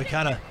there, though, to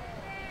kind of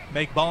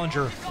make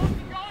Bollinger,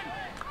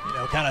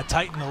 kind of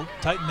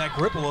tighten that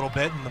grip a little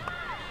bit, and the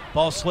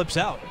ball slips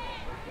out.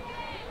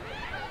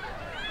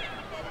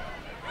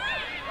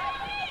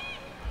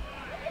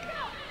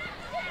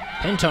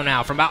 Pinto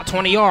now from about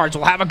 20 yards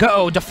will have a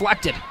go,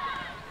 deflected.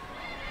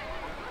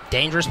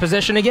 Dangerous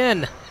position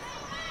again.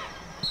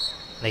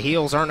 The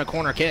Heels earn a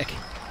corner kick.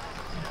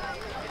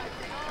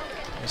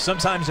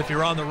 Sometimes if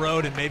you're on the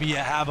road and maybe you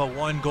have a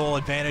one-goal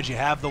advantage, you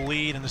have the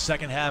lead in the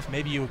second half,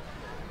 maybe you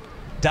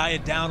die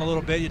it down a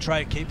little bit, you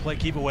try to play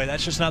keep away.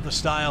 That's just not the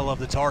style of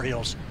the Tar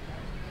Heels.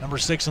 Number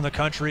 6 in the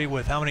country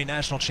with how many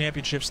national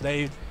championships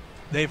they've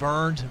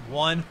earned and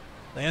won.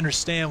 They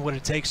understand what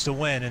it takes to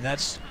win, and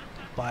that's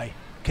by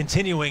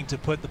continuing to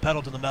put the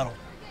pedal to the metal.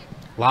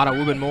 Lada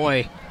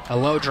Wubben-Moy, a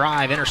low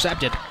drive,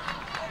 intercepted.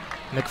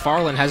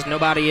 McFarland has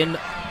nobody in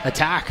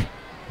attack,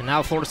 and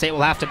now Florida State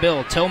will have to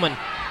build. Tillman,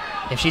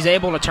 if she's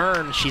able to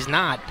turn, she's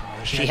not.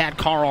 She had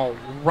Carl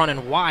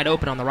running wide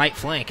open on the right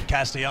flank.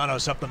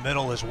 Castellanos up the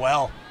middle as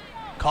well,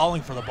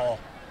 calling for the ball.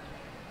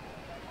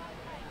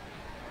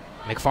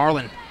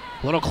 McFarland,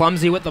 a little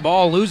clumsy with the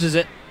ball, loses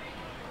it,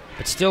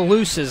 but still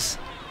loose as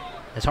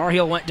The Tar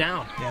Heel went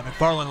down. Yeah,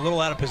 McFarland a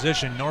little out of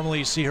position. Normally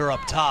you see her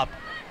up top,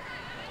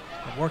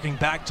 but working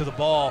back to the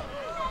ball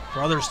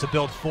for others to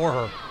build for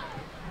her.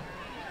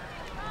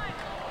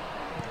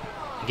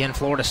 Again,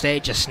 Florida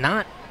State just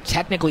not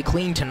technically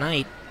clean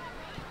tonight.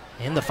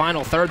 In the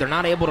final third, they're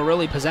not able to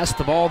really possess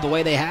the ball the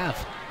way they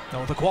have.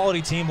 Now, with a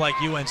quality team like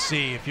UNC,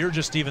 if you're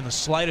just even the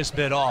slightest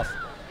bit off,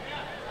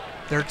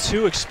 they're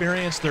too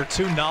experienced, they're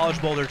too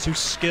knowledgeable, they're too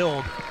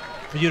skilled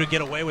for you to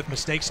get away with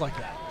mistakes like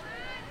that.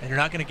 And you're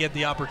not going to get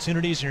the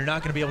opportunities, and you're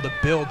not going to be able to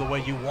build the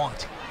way you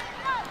want.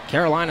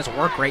 Carolina's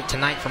work rate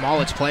tonight from all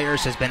its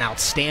players has been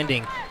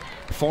outstanding.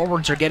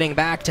 Forwards are getting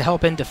back to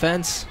help in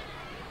defense,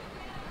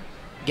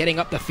 getting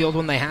up the field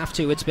when they have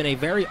to. It's been a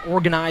very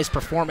organized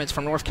performance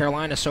from North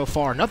Carolina so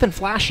far. Nothing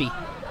flashy,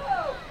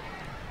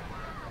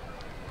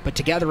 but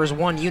together as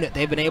one unit,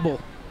 they've been able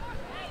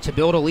to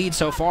build a lead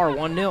so far,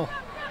 1-0.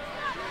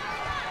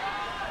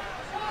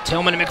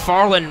 Tillman and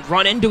McFarland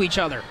run into each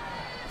other.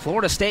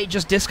 Florida State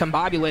just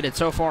discombobulated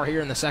so far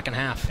here in the second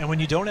half. And when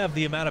you don't have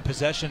the amount of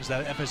possessions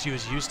that FSU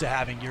is used to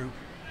having,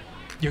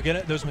 you're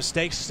gonna, those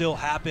mistakes still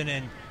happen,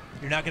 and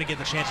you're not going to get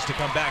the chances to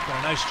come back. But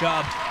a nice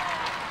job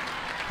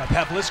by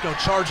Pavlisco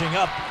charging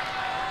up.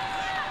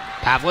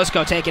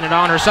 Pavlisco taking it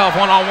on herself,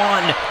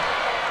 one-on-one.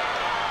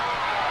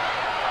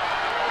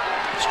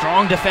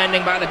 Strong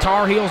defending by the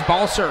Tar Heels.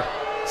 Balser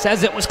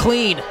says it was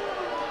clean.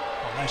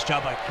 Nice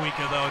job by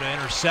Cuica, though, to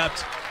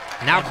intercept.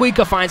 Now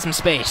Cuica finds some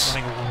space.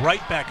 Running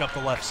right back up the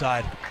left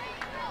side.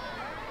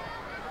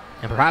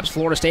 And perhaps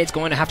Florida State's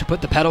going to have to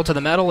put the pedal to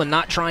the metal and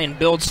not try and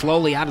build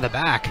slowly out of the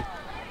back.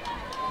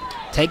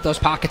 Take those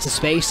pockets of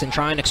space and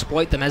try and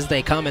exploit them as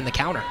they come in the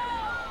counter.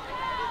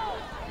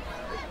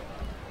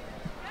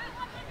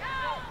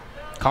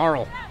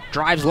 Carl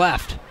drives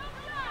left,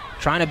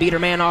 trying to beat her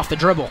man off the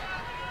dribble.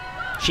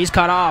 She's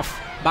cut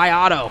off by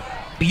Otto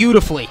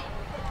beautifully.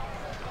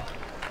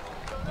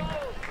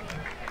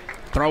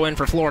 Throw in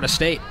for Florida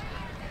State.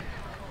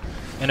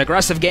 An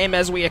aggressive game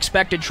as we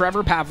expected.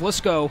 Trevor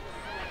Pavlisco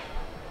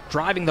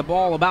driving the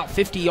ball about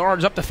 50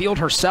 yards up the field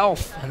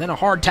herself, and then a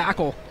hard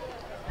tackle,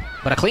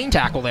 but a clean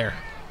tackle there.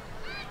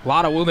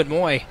 Lotta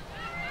Wubin-Moy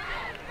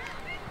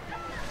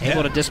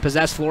able to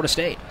dispossess Florida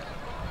State.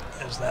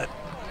 As that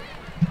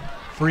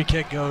free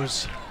kick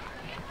goes,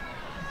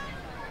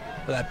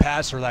 or that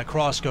pass or that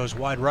cross goes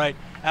wide right.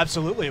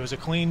 Absolutely, it was a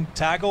clean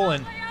tackle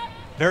and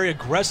very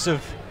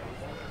aggressive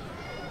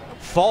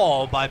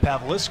fall by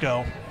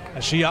Pavlisco,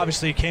 as she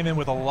obviously came in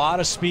with a lot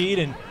of speed,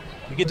 and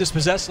you get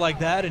dispossessed like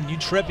that and you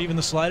trip even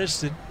the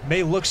slightest, it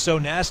may look so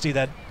nasty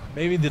that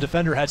maybe the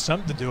defender had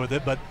something to do with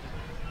it, but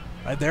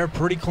right there,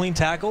 pretty clean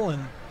tackle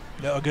and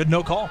a good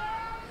no call.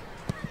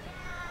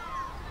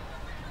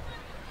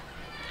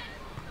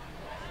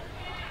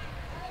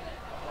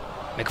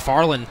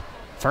 McFarland,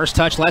 first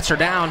touch lets her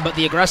down, but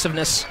the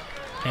aggressiveness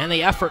and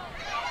the effort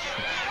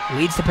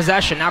leads to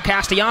possession. Now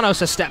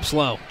Castellanos a step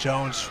slow.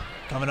 Jones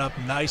coming up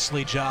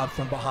nicely, job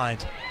from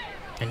behind.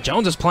 And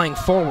Jones is playing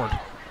forward.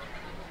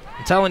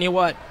 I'm telling you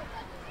what,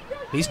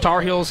 these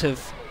Tar Heels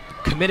have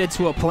committed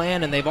to a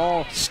plan and they've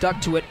all stuck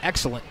to it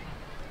excellent.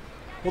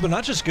 Well, they're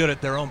not just good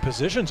at their own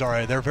positions, all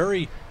right. They're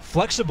very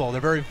flexible.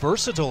 They're very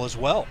versatile as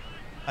well.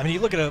 I mean, you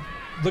look at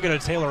a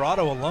Taylor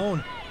Otto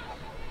alone.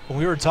 When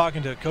we were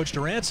talking to Coach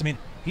Durantz, I mean,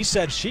 he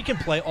said she can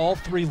play all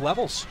three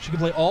levels. She can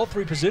play all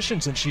three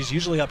positions, and she's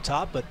usually up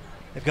top, but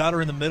they've got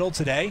her in the middle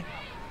today.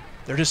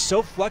 They're just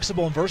so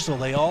flexible and versatile.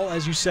 They all,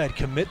 as you said,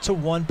 commit to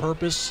one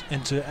purpose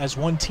and to as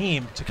one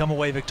team to come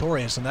away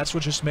victorious, and that's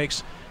what just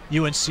makes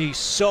UNC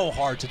so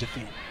hard to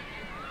defeat.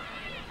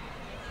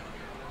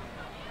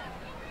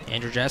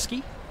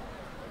 Andrzejewski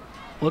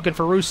looking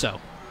for Russo.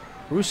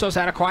 Russo's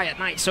had a quiet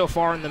night so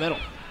far in the middle.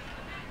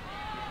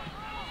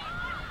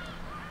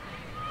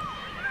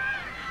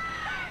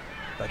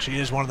 But she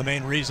is one of the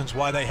main reasons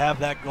why they have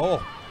that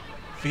goal.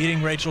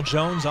 Feeding Rachel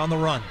Jones on the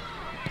run.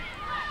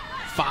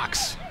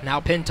 Fox, now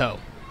Pinto.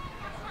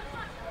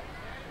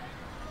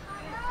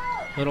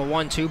 Little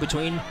 1-2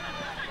 between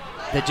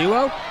the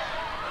duo.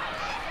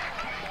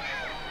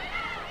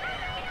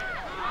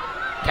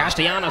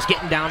 Castellanos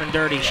getting down and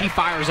dirty. She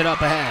fires it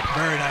up ahead.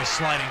 Very nice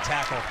sliding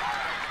tackle.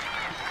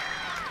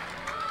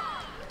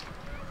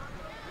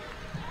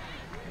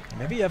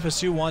 Maybe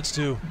FSU wants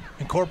to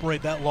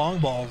incorporate that long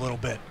ball a little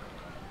bit.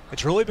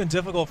 It's really been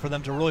difficult for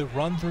them to really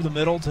run through the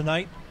middle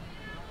tonight.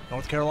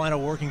 North Carolina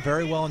working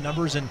very well in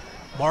numbers and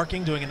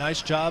marking, doing a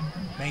nice job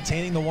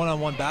maintaining the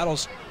one-on-one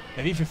battles.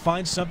 Maybe if you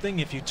find something,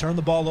 if you turn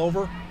the ball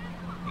over,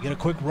 you get a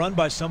quick run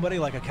by somebody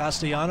like a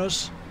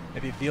Castellanos,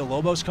 maybe if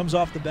Villalobos comes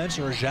off the bench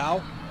or a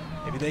Zhao,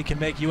 maybe they can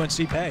make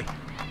UNC pay.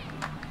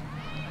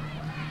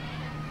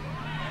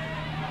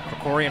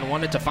 Krikorian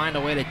wanted to find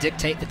a way to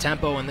dictate the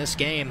tempo in this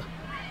game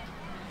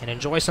and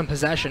enjoy some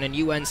possession in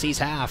UNC's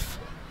half.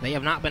 They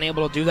have not been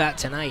able to do that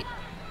tonight.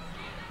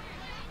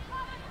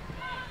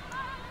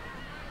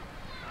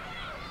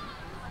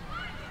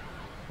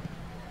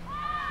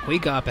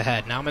 Cuica up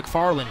ahead, now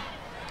McFarland.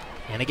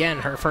 And again,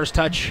 her first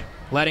touch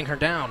letting her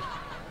down.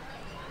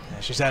 Yeah,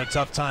 she's had a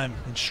tough time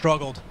and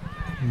struggled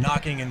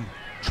knocking and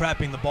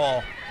trapping the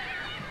ball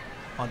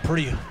on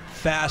pretty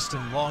fast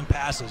and long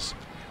passes.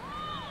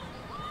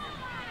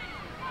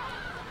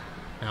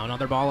 Now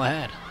another ball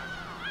ahead.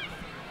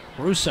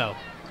 Russo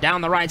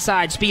down the right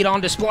side, speed on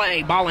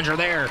display. Bollinger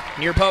there,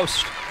 near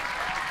post.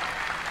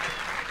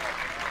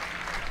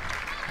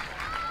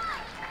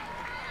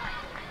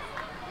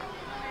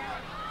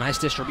 Nice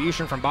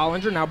distribution from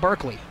Bollinger. Now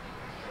Berkeley.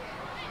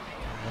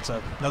 That's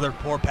another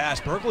poor pass.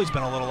 Berkeley's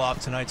been a little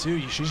off tonight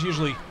too. She's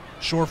usually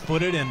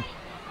sure-footed and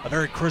a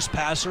very crisp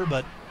passer,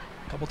 but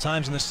a couple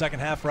times in the second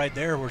half right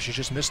there where she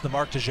just missed the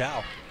mark to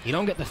Zhao. You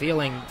don't get the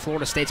feeling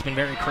Florida State's been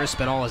very crisp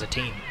at all as a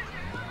team.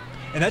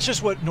 And that's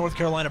just what North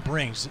Carolina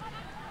brings.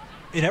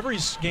 In every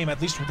game,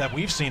 at least that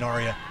we've seen,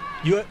 Aria,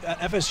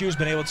 FSU has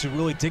been able to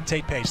really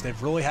dictate pace.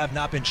 They've really have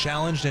not been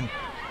challenged and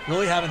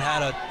really haven't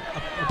had an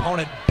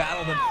opponent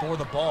battle them for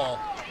the ball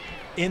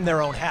in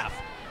their own half.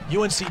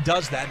 UNC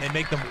does that, and they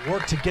make them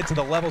work to get to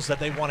the levels that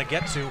they want to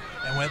get to.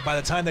 And by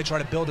the time they try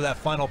to build to that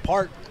final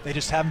part, they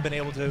just haven't been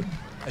able to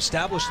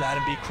establish that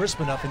and be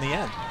crisp enough in the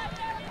end.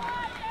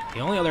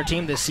 The only other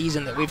team this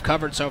season that we've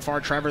covered so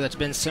far, Trevor, that's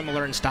been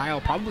similar in style,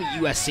 probably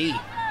USC.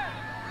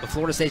 But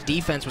Florida State's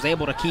defense was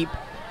able to keep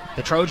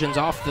the Trojans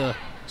off the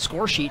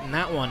score sheet in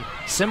that one.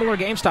 Similar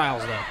game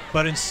styles, though.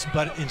 But in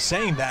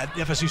saying that,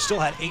 FSU still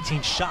had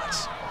 18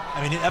 shots.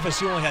 I mean,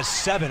 FSU only has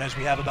 7 as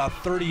we have about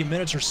 30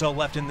 minutes or so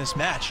left in this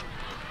match.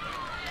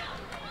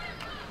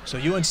 So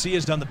UNC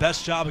has done the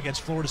best job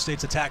against Florida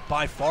State's attack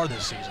by far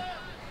this season.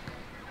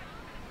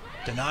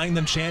 Denying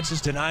them chances,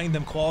 denying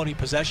them quality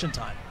possession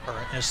time, or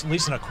at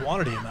least in a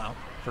quantity amount,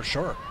 for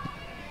sure.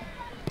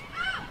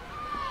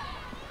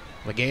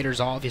 The Gators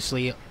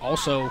obviously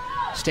also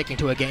sticking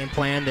to a game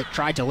plan that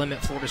tried to limit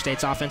Florida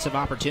State's offensive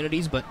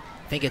opportunities, but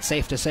I think it's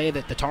safe to say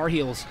that the Tar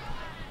Heels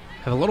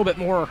have a little bit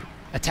more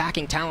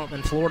attacking talent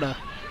than Florida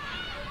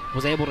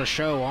was able to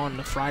show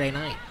on Friday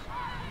night.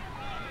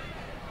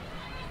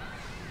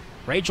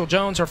 Rachel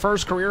Jones, her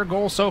first career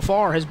goal so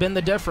far, has been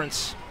the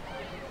difference.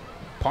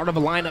 Part of a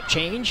lineup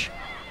change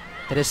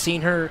that has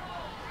seen her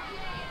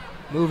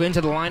move into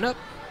the lineup,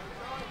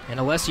 and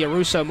Alessia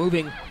Russo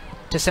moving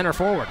to center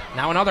forward.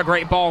 Now another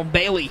great ball.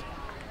 Bailey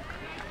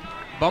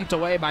bumped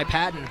away by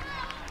Patton.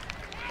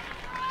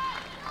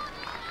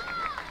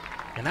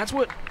 And that's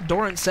what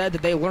Dorrance said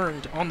that they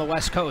learned on the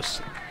West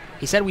Coast.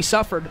 He said, we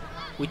suffered.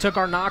 We took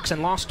our knocks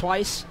and lost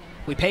twice.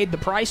 We paid the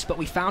price, but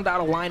we found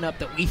out a lineup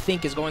that we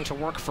think is going to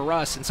work for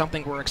us and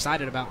something we're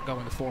excited about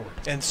going forward.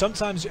 And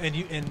sometimes,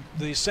 and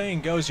the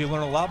saying goes, you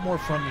learn a lot more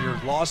from your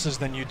losses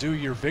than you do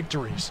your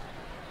victories.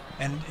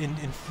 And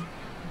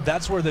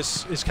that's where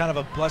this is kind of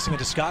a blessing in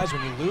disguise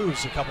when you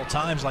lose a couple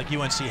times like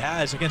UNC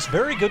has against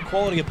very good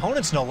quality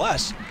opponents, no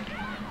less.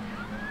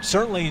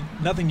 Certainly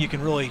nothing you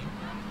can really,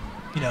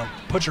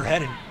 put your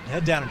head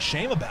down in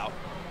shame about.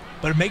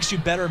 But it makes you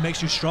better, it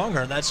makes you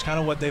stronger, and that's kind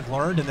of what they've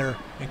learned, and they're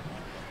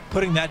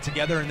putting that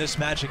together in this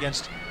match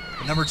against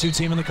the number 2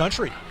 team in the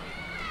country.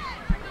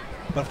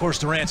 But of course,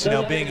 Dorrance,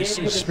 being as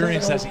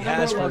experienced as he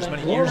has for as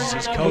many years as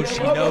he's coached,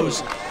 he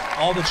knows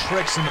all the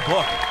tricks in the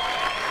book.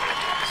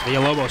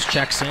 Villalobos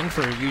checks in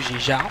for Yuji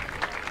Zhao.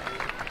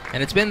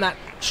 And it's been that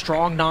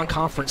strong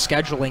non-conference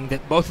scheduling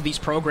that both of these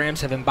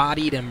programs have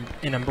embodied and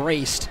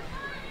embraced.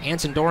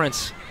 Anson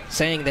Dorrance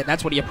saying that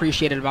that's what he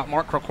appreciated about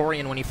Mark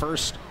Krikorian when he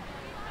first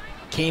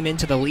came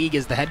into the league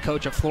as the head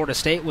coach of Florida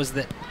State, was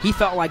that he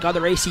felt like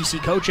other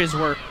ACC coaches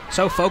were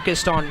so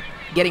focused on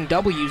getting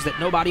W's that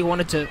nobody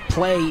wanted to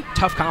play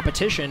tough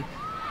competition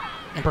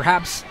and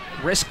perhaps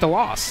risk the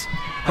loss.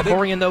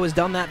 Krikorian, though, has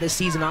done that this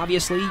season,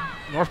 obviously.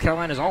 North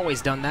Carolina's always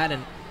done that,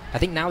 and I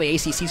think now the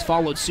ACC's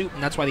followed suit,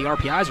 and that's why the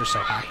RPIs are so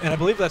high. And I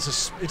believe it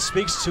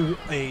speaks to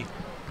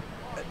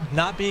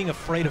not being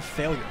afraid of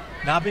failure,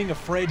 not being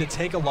afraid to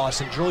take a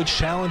loss and really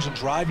challenge and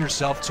drive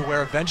yourself to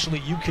where eventually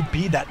you could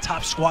be that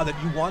top squad that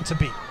you want to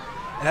be.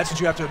 And that's what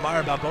you have to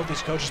admire about both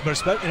these coaches,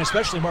 but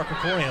especially Mark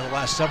Krikorian in the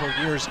last several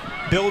years,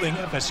 building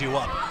FSU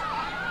up.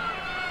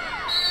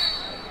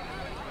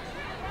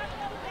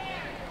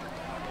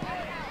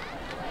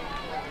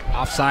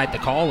 Offside the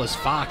call as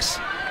Fox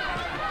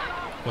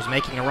was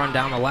making a run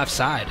down the left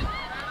side.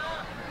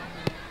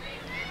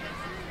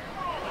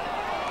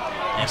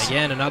 And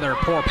again, another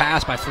poor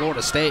pass by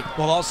Florida State.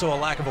 Well, also a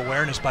lack of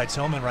awareness by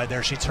Tillman right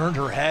there. She turned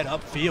her head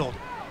upfield,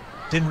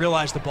 didn't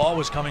realize the ball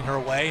was coming her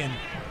way, and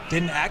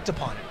didn't act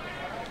upon it.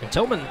 And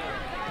Tillman,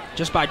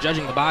 just by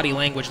judging the body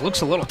language,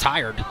 looks a little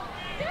tired.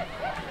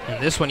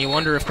 And this one, you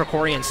wonder if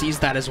Krikorian sees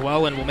that as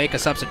well and will make a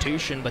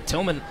substitution. But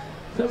Tillman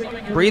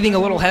breathing a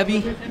little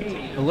heavy,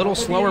 a little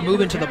slower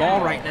moving to the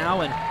ball right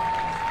now. And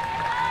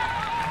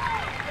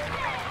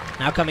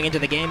now coming into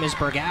the game is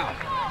Bergau.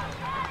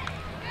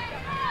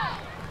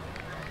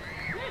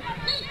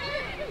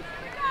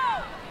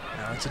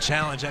 It's a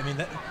challenge. I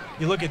mean,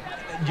 you look at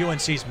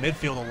UNC's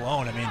midfield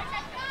alone. I mean,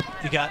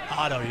 you got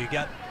Otto, you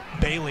got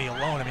Bailey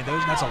alone. I mean,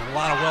 that's a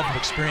lot of wealth of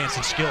experience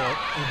and skill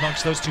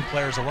amongst those 2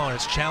 players alone.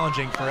 It's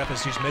challenging for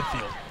FSU's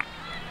midfield.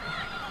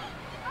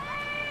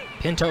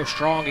 Pinto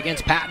strong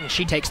against Patton.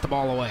 She takes the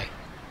ball away.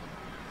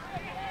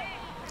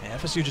 Yeah,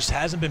 FSU just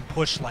hasn't been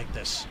pushed like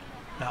this.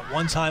 Not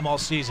one time all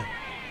season.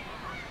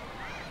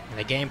 And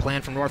the game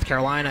plan from North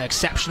Carolina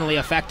exceptionally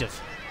effective.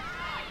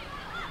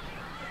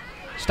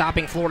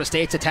 Stopping Florida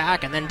State's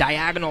attack and then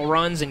diagonal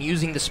runs and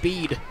using the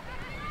speed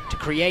to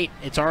create.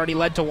 It's already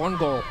led to 1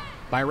 goal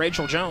by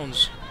Rachel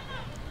Jones.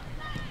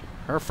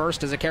 Her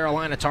first as a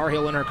Carolina Tar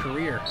Heel in her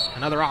career.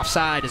 Another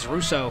offside is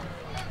Russo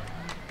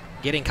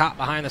getting caught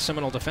behind the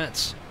Seminole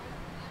defense.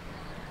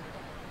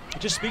 It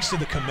just speaks to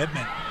the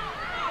commitment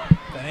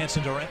that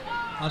Anson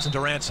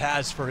Durrance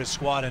has for his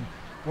squad and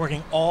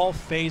working all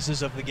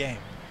phases of the game.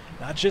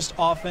 Not just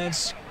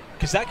offense,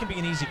 because that can be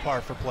an easy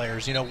part for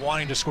players, you know,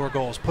 wanting to score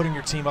goals, putting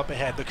your team up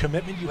ahead. The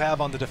commitment you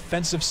have on the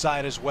defensive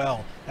side as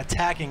well,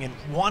 attacking and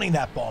wanting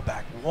that ball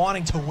back,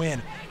 wanting to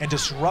win and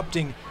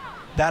disrupting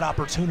that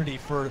opportunity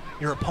for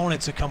your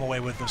opponent to come away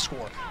with the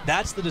score.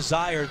 That's the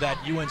desire that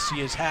UNC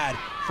has had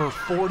for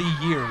 40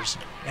 years,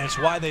 and it's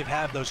why they've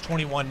had those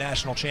 21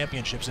 national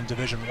championships in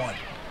Division I.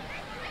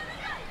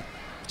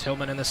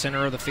 Tillman in the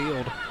center of the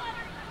field,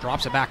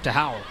 drops it back to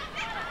Howell.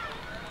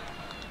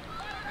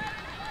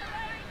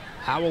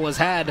 Howell has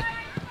had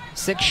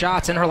 6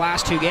 shots in her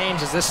last 2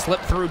 games as this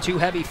slipped through too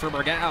heavy for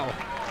Bergal.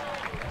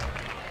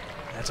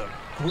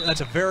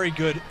 That's a very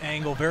good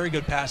angle, very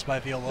good pass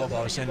by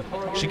Villalobos,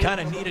 and she kind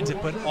of needed to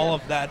put all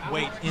of that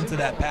weight into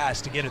that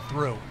pass to get it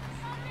through.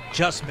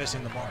 Just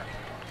missing the mark.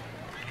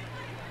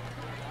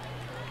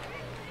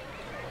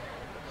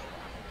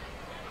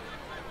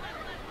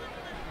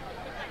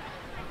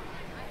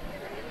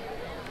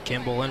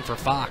 Kimball in for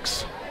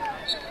Fox.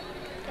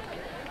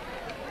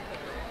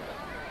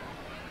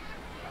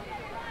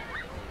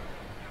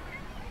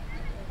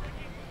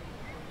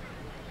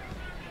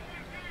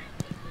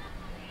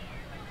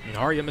 And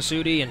Arya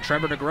Masudi and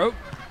Trevor DeGroat,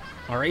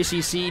 our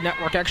ACC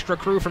Network Extra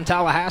crew from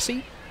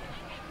Tallahassee.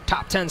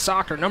 Top 10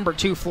 soccer, number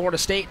 2 Florida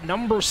State,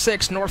 number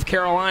 6 North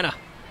Carolina.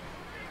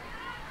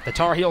 The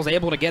Tar Heels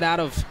able to get out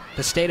of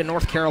the state of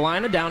North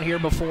Carolina down here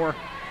before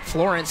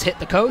Florence hit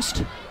the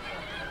coast.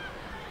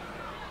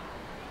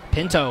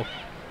 Pinto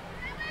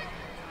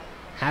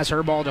has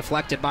her ball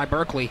deflected by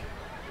Berkeley.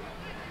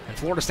 And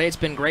Florida State's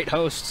been great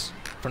hosts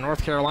for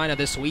North Carolina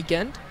this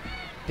weekend.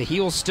 The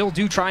Heels still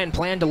do try and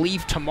plan to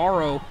leave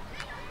tomorrow,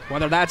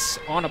 whether that's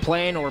on a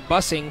plane or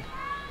busing.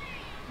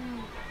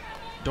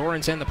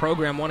 Dorrance and the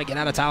program want to get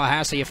out of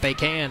Tallahassee if they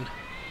can.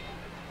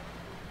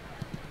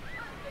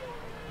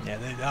 Yeah,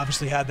 they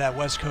obviously had that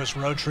West Coast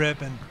road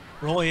trip and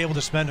were only able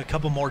to spend a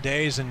couple more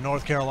days in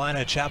North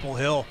Carolina at Chapel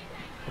Hill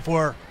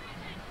before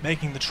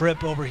making the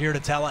trip over here to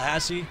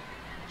Tallahassee.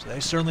 So they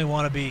certainly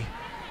want to be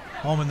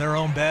home in their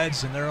own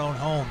beds and their own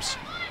homes.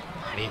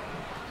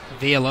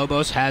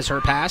 Villalobos has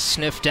her pass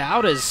sniffed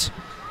out. As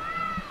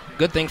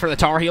good thing for the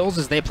Tar Heels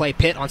as they play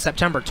Pitt on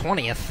September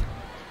 20th.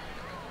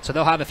 So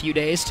they'll have a few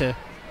days to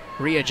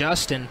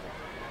readjust and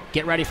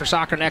get ready for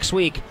soccer next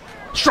week.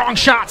 Strong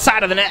shot,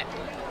 side of the net.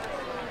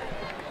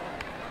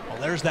 Well,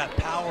 there's that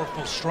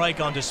powerful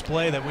strike on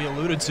display that we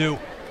alluded to.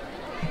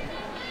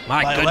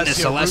 My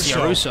goodness,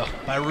 Alessia Russo.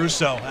 By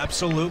Russo,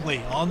 absolutely.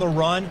 On the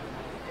run.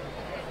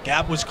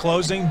 Gap was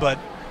closing, but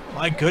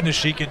my goodness,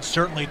 she could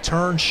certainly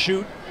turn,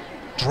 shoot,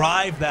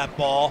 drive that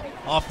ball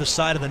off the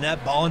side of the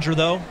net. Bollinger,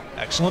 though,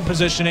 excellent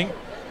positioning.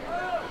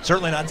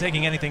 Certainly not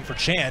taking anything for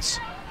chance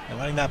and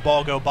letting that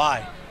ball go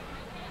by.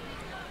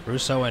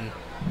 Russo, an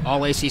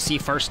All-ACC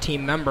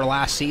first-team member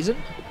last season,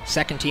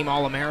 second-team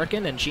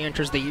All-American, and she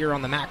enters the year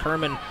on the Mac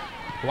Herman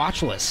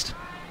watch list.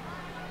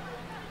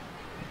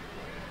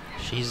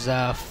 She's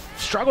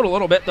struggled a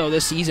little bit, though,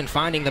 this season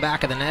finding the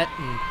back of the net.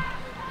 And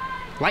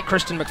like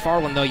Kristen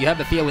McFarland, though, you have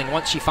the feeling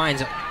once she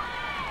finds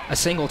a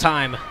single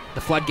time,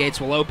 the floodgates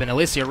will open.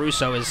 Alessia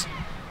Russo is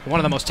one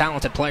of the most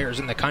talented players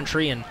in the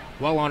country and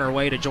well on her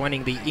way to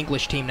joining the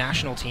English team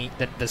national team,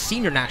 the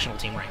senior national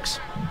team ranks.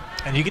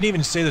 And you can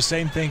even say the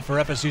same thing for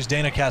FSU's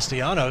Dana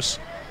Castellanos.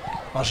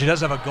 While she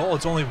does have a goal,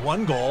 it's only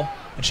 1 goal,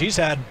 and she's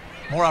had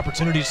more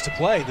opportunities to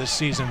play this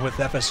season with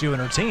FSU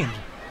and her team.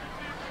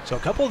 So a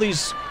couple of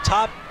these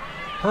top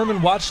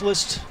Herman watch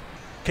list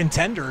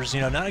contenders,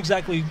 not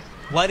exactly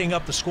lighting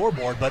up the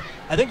scoreboard, but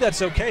I think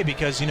that's okay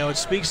because, it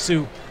speaks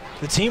to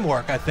the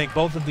teamwork I think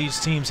both of these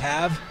teams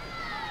have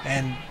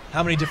and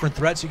how many different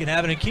threats you can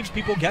have, and it keeps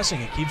people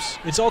guessing.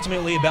 It's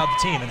ultimately about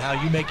the team and how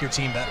you make your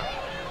team better.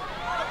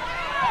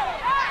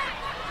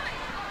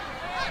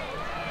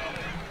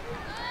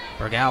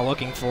 Bergal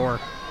looking for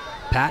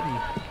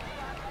Patton.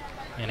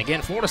 And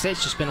again, Florida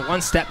State's just been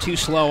one step too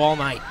slow all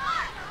night.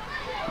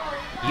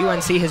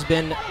 UNC has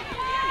been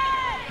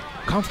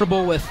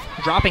comfortable with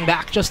dropping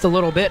back just a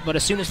little bit, but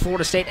as soon as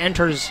Florida State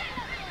enters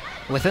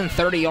within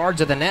 30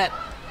 yards of the net,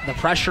 the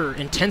pressure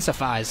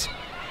intensifies.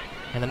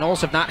 And the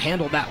Noles have not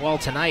handled that well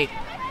tonight,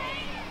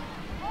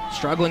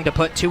 struggling to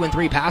put 2 and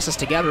 3 passes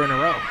together in a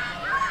row.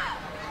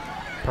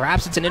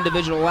 Perhaps it's an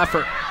individual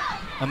effort.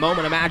 A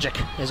moment of magic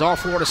is all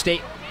Florida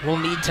State will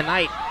need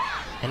tonight.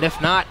 And if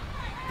not,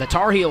 the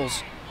Tar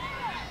Heels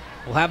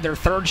will have their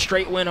 3rd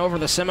straight win over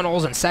the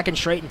Seminoles and 2nd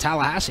straight in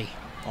Tallahassee.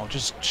 Oh,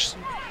 it's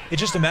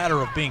just a matter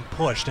of being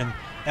pushed, and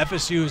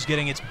FSU is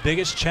getting its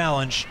biggest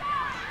challenge.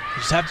 You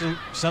just have to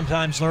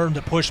sometimes learn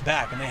to push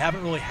back, and they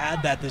haven't really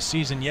had that this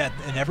season yet.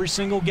 In every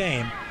single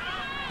game,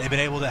 They've been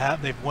able to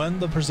they've won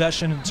the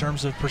possession in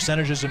terms of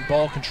percentages and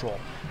ball control.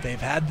 They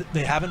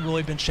haven't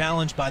really been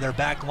challenged by their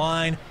back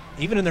line,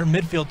 even in their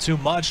midfield too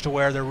much, to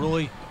where they're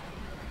really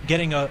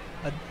getting a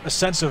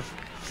sense of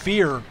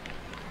fear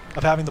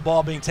of having the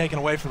ball being taken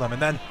away from them.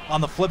 And then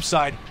on the flip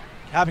side,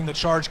 having the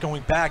charge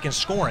going back and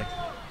scoring.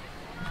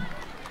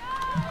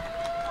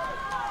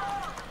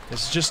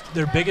 This is just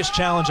their biggest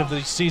challenge of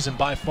the season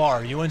by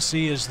far. UNC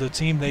is the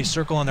team they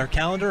circle on their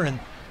calendar,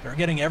 and they're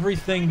getting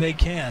everything they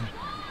can,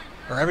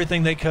 or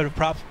everything they could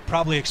have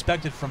probably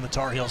expected from the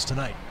Tar Heels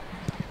tonight.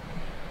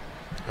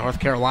 North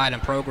Carolina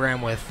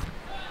program with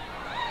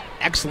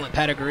excellent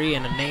pedigree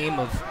and a name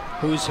of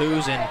who's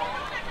in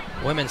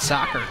women's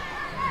soccer.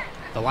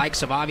 The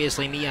likes of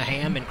obviously Mia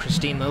Hamm and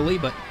Christine Lilly,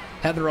 but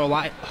Heather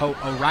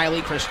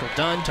O'Reilly, Crystal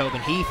Dunn,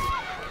 Tobin Heath,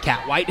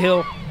 Kat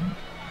Whitehill.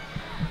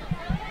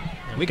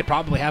 And we could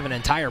probably have an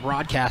entire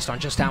broadcast on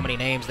just how many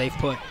names they've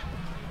put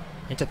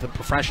into the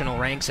professional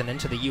ranks and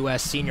into the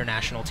U.S. senior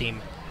national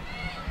team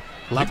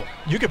level.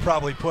 You could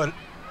probably put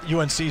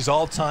UNC's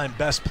all-time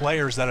best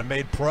players that have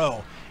made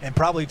pro and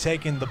probably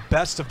taken the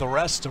best of the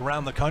rest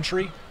around the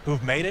country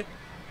who've made it,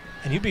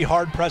 and you'd be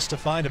hard-pressed to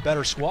find a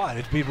better squad.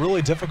 It'd be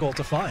really difficult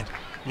to find.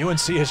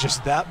 UNC is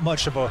just that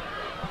much of a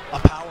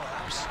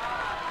powerhouse.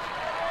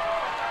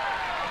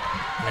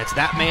 And it's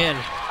that man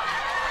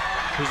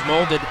who's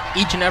molded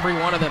each and every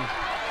one of them.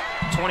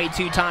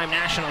 22-time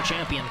national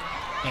champion,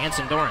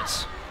 Anson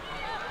Dorrance.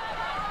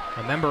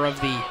 A member of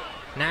the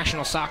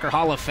National Soccer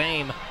Hall of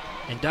Fame,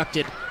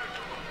 inducted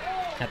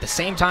at the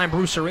same time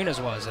Bruce Arenas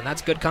was, and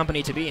that's good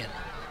company to be in.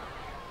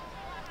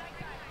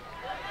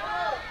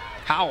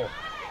 Howell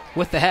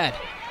with the head,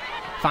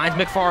 finds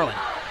McFarland.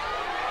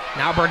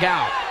 Now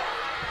Bergau.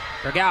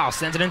 Bergau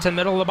sends it into the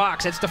middle of the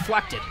box. It's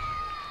deflected.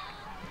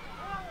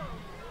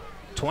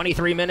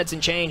 23 minutes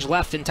and change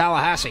left in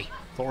Tallahassee.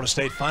 Florida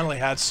State finally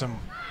had some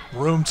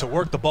room to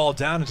work the ball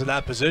down into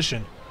that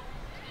position,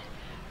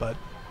 but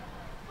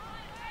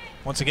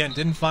once again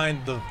didn't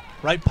find the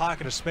right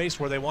pocket of space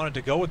where they wanted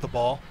to go with the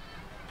ball.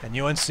 And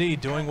UNC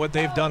doing what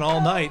they've done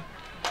all night,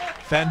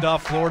 fend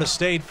off Florida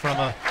State from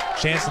a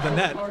chance at the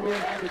net.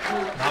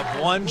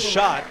 Not one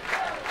shot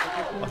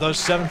of those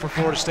 7 for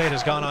Florida State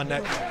has gone on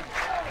net.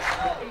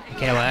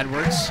 Michaela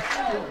Edwards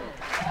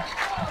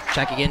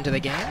checking into the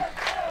game.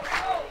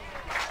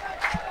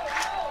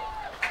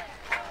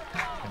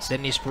 And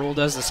Sydney Sproul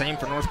does the same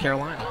for North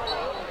Carolina.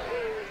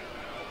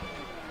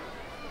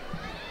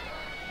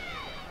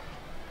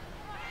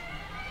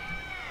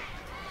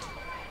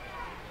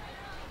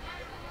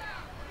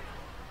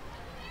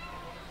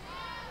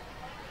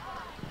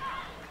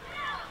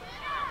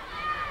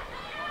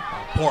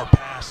 Poor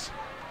pass.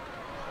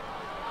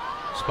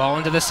 This ball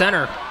into the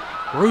center.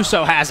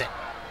 Russo has it.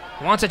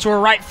 Wants it to her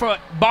right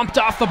foot. Bumped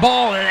off the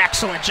ball, and an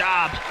excellent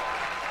job.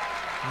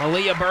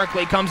 Malia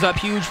Berkeley comes up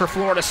huge for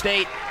Florida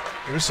State.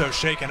 Russo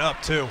shaken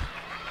up, too.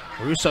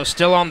 Russo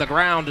still on the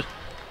ground.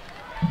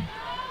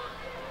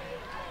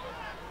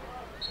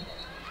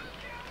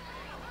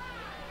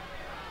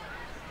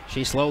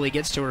 She slowly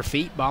gets to her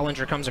feet.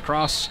 Bollinger comes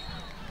across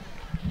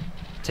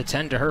to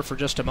tend to her for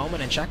just a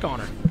moment and check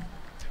on her.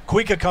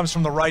 Kuika comes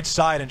from the right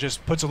side and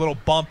just puts a little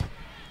bump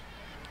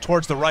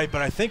towards the right,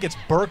 but I think it's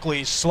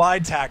Berkeley's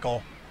slide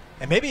tackle,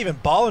 and maybe even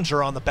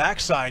Bollinger on the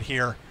backside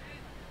here.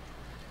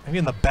 Maybe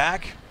in the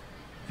back.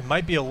 It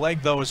might be a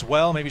leg, though, as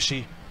well. Maybe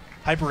she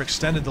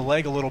hyperextended the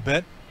leg a little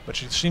bit, but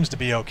she seems to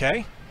be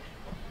okay.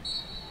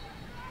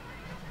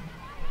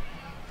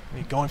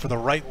 Maybe going for the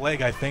right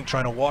leg, I think,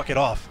 trying to walk it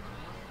off.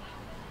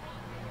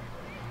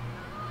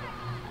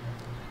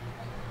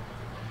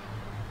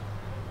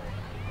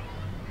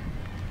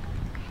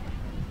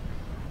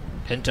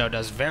 Pinto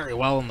does very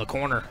well in the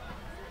corner,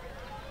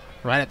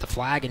 right at the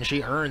flag, and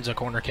she earns a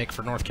corner kick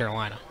for North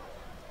Carolina.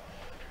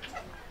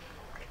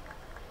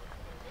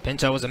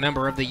 Pinto is a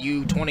member of the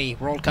U20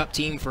 World Cup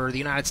team for the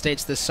United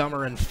States this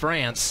summer in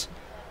France.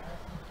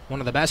 One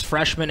of the best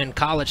freshmen in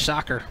college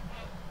soccer.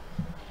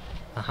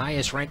 The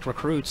highest ranked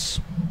recruits.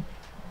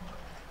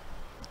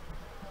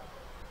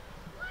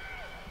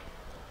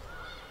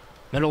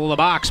 Middle of the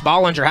box,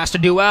 Bollinger has to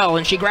do well,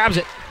 and she grabs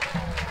it.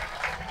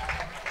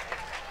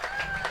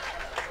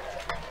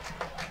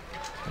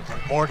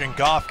 Morgan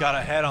Goff got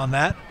ahead on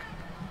that.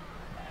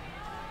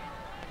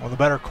 One of the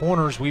better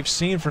corners we've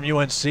seen from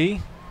UNC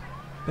in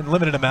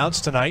limited amounts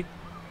tonight.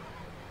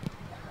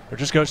 It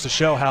just goes to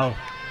show how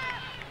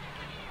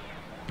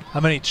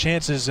many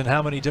chances and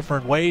how many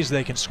different ways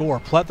they can score. A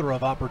plethora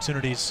of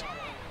opportunities.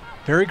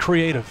 Very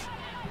creative.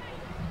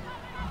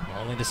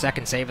 Only the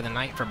second save of the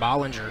night for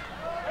Bollinger,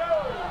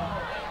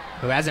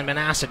 who hasn't been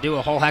asked to do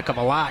a whole heck of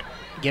a lot,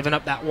 giving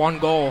up that one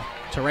goal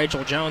to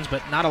Rachel Jones,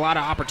 but not a lot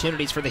of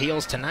opportunities for the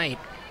Heels tonight.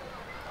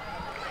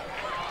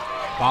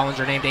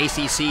 Bollinger named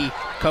ACC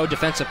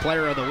Co-Defensive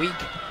Player of the Week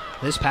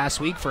this past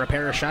week for a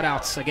pair of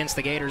shutouts against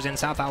the Gators in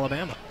South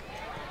Alabama.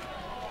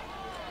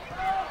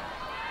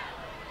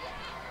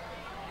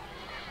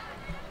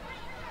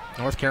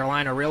 North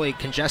Carolina really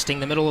congesting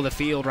the middle of the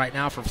field right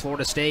now for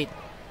Florida State,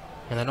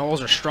 and the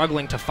Noles are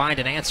struggling to find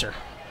an answer.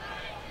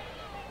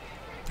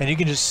 And you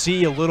can just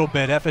see a little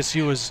bit,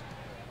 FSU has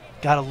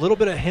got a little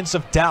bit of hints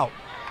of doubt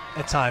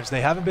at times.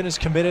 They haven't been as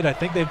committed. I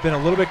think they've been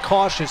a little bit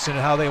cautious in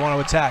how they want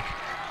to attack.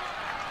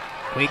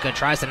 Cuica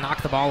tries to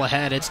knock the ball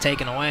ahead. It's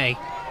taken away.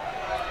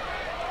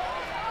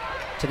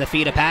 To the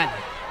feet of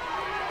Patton.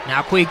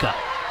 Now Cuica.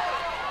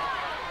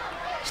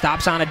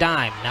 Stops on a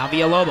dime. Now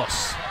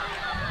Villalobos.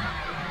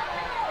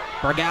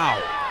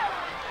 Bergau.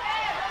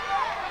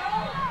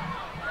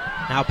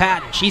 Now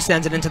Patton. She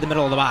sends it into the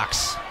middle of the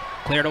box.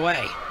 Cleared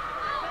away.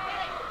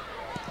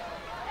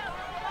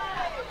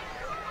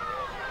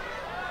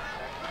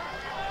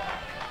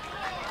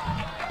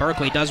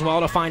 Berkeley does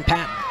well to find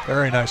Patton.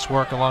 Very nice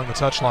work along the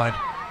touchline.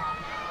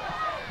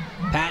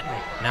 Patton.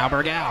 Now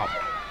Bergau.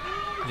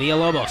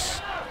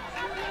 Villalobos.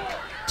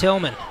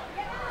 Tillman.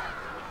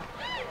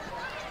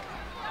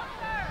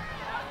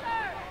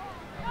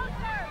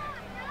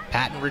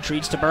 Patton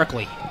retreats to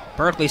Berkeley.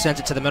 Berkeley sends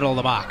it to the middle of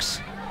the box.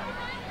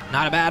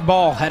 Not a bad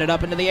ball, headed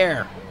up into the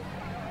air.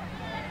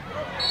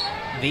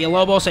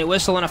 Villalobos, a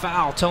whistle and a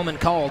foul. Tillman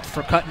called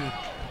for cutting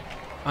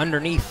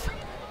underneath.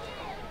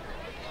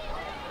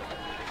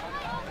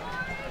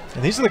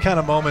 And these are the kind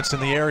of moments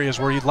in the areas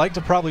where you'd like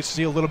to probably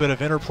see a little bit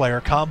of interplay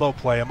or combo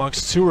play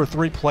amongst 2 or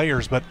 3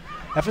 players, but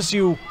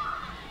FSU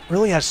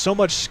really has so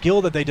much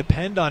skill that they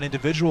depend on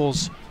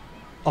individuals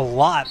a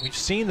lot. We've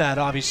seen that,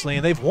 obviously,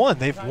 and they've won.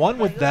 They've won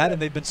with that,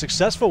 and they've been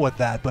successful with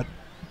that. But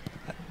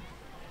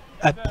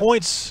at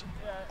points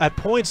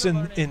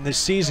in this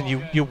season,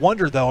 you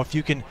wonder, though, if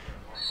you can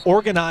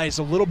organize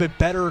a little bit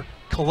better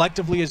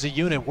collectively as a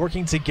unit,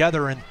 working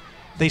together, and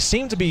they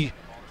seem to be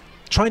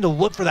trying to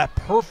look for that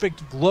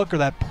perfect look or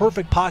that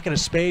perfect pocket of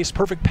space,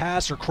 perfect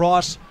pass or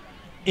cross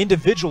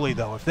individually,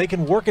 though. If they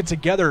can work it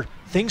together,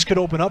 things could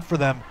open up for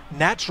them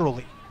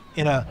naturally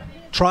in a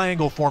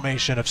triangle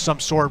formation of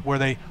some sort where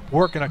they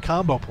work in a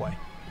combo play.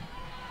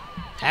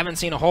 Haven't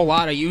seen a whole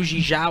lot of Yuji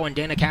Zhao and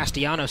Dana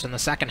Castellanos in the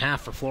second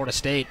half for Florida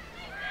State.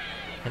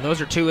 And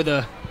those are 2 of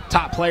the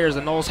top players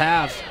the Noles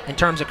have in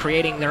terms of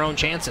creating their own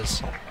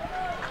chances.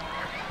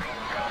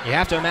 You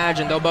have to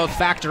imagine they'll both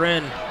factor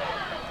in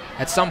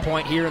at some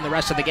point here in the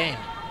rest of the game.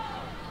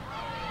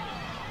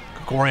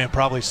 Gregorian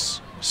probably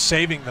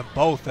saving them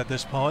both at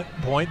this point.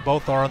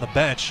 Both are on the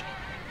bench.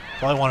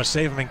 Probably want to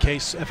save them in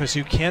case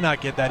FSU cannot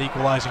get that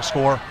equalizing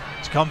score.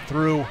 It's come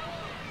through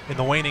in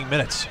the waning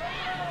minutes.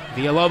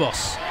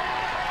 Villalobos.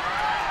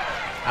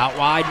 Out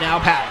wide now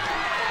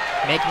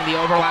Patton. Making the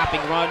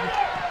overlapping run.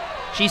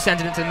 She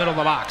sends it into the middle of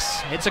the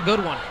box. It's a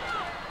good one.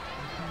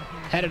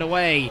 Headed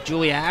away,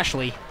 Julia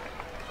Ashley.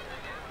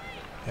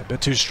 A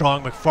bit too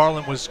strong.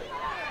 McFarland was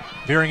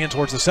veering in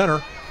towards the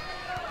center.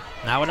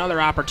 Now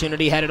another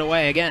opportunity headed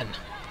away again.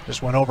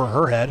 Just went over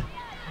her head.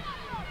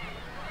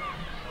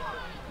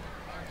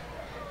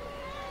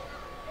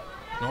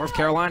 North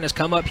Carolina's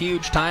come up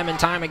huge time and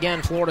time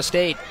again. Florida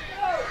State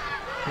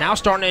now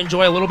starting to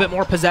enjoy a little bit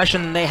more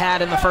possession than they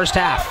had in the first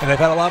half. And they've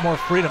had a lot more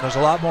freedom. There's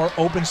a lot more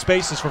open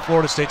spaces for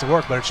Florida State to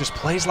work, but it's just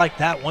plays like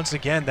that once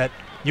again that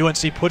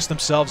UNC puts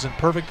themselves in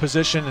perfect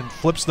position and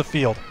flips the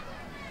field.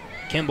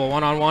 Kimball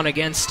one-on-one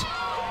against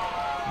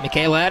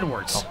Michaela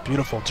Edwards. Oh,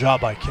 beautiful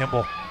job by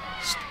Kimball.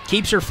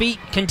 Keeps her feet,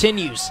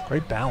 continues.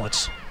 Great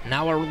balance.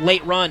 Now a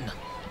late run.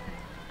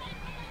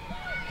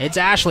 It's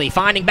Ashley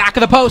finding back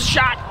of the post,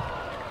 shot.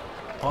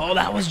 Oh,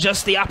 that was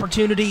just the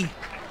opportunity.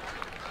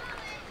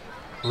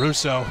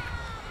 Russo.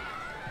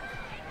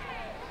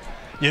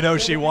 You know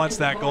she wants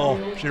that goal.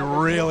 She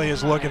really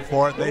is looking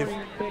for it. They've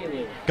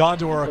gone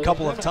to her a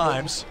couple of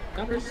times.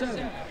 Number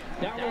 7,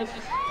 Dallas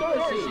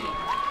Dorsey.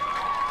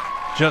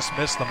 Just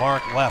missed the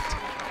mark left.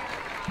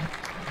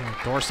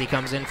 Dorsey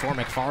comes in for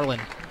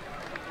McFarland.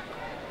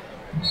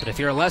 But if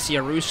you're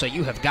Alessia Russo,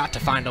 you have got to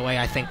find a way,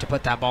 I think, to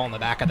put that ball in the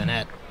back of the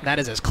net. That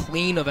is as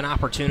clean of an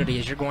opportunity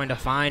as you're going to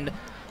find.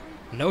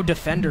 No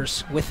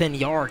defenders within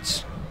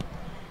yards.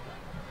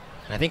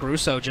 And I think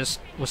Russo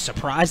just was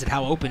surprised at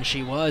how open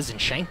she was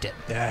and shanked it.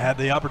 Yeah, had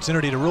the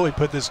opportunity to really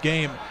put this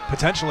game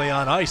potentially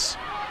on ice.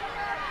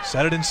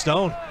 Set it in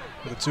stone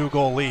with a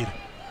 2-goal lead.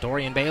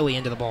 Dorian Bailey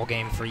into the ball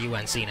game for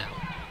UNC now.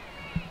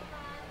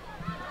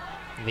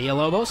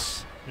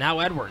 Villalobos, now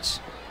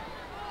Edwards.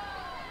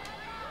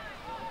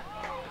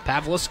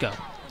 Pavlisko.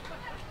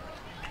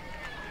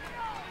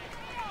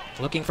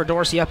 Looking for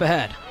Dorsey up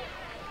ahead.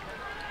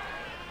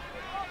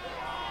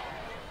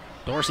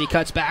 Dorsey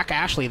cuts back,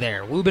 Ashley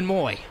there. Wubin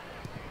Moy.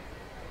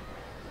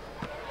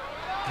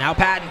 Now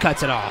Patton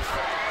cuts it off.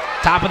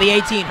 Top of the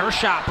 18, her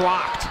shot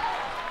blocked.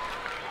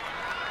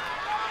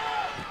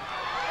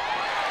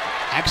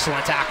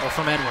 Excellent tackle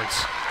from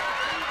Edwards.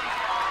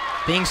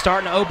 Things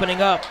starting to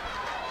opening up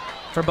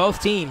for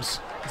both teams.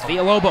 It's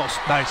Villalobos.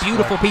 Nice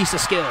beautiful flick. Piece of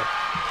skill.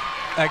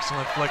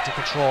 Excellent flick to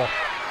control.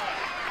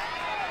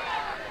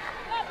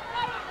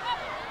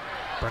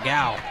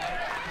 Bergau.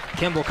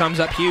 Kimball comes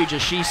up huge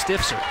as she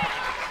stiffs her.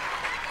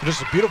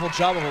 Just a beautiful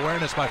job of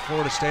awareness by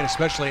Florida State,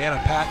 especially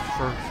Anna Patton,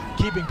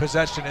 for keeping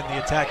possession in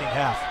the attacking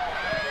half.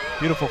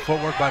 Beautiful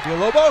footwork by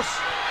Villalobos.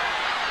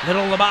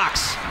 Middle of the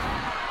box.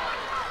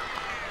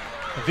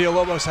 And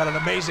Villalobos had an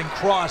amazing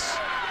cross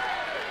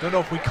Don't know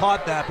if we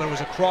caught that, but it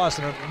was a cross,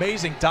 an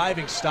amazing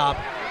diving stop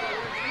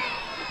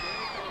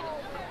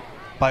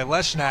by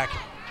Leshnak.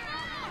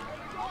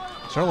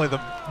 Certainly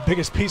the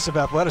biggest piece of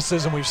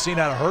athleticism we've seen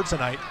out of her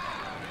tonight.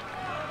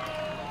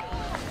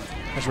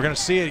 As we're going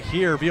to see it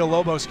here,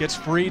 Villalobos gets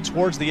free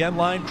towards the end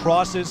line,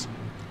 crosses.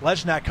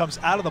 Leshnak comes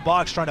out of the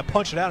box trying to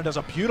punch it out and does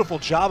a beautiful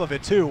job of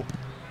it too.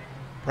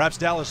 Perhaps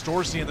Dallas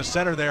Dorsey in the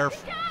center there,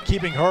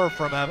 keeping her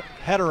from a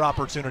header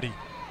opportunity.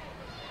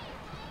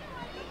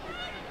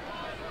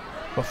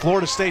 But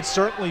Florida State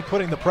certainly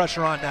putting the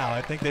pressure on now.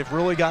 I think they've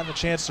really gotten a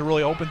chance to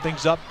really open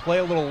things up, play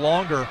a little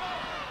longer.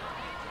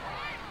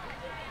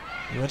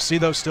 UNC,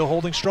 though, still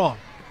holding strong.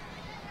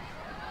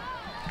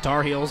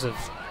 Tar Heels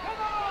have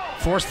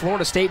forced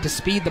Florida State to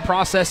speed the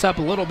process up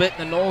a little bit,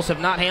 and the Noles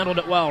have not handled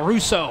it well.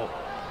 Russo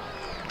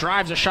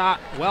drives a shot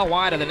well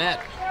wide of the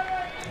net.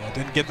 Yeah,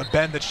 didn't get the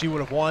bend that she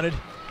would have wanted.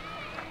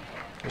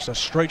 Just a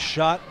straight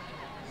shot,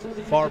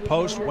 far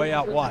post, way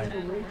out wide.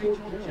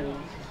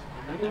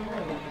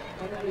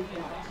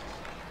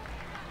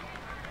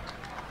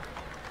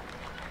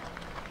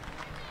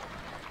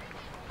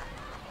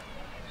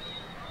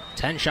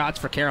 Ten shots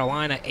for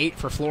Carolina, 8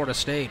 for Florida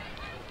State.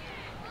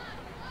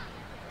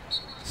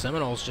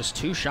 Seminoles just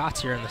 2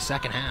 shots here in the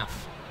second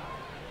half,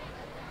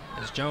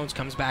 as Jones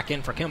comes back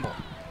in for Kimball.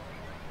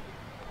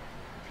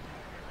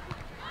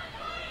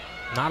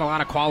 Not a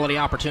lot of quality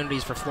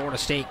opportunities for Florida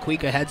State.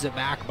 Kuika heads it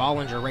back.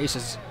 Bollinger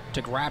races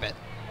to grab it.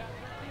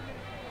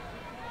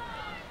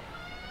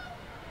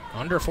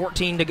 Under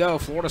 14 to go.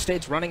 Florida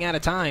State's running out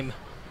of time.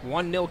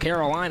 1-0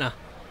 Carolina.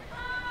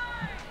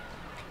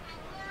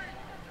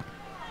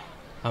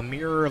 A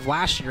mirror of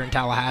last year in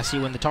Tallahassee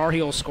when the Tar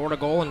Heels scored a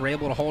goal and were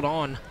able to hold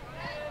on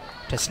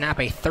to snap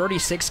a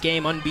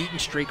 36-game unbeaten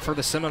streak for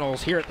the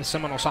Seminoles here at the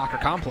Seminole Soccer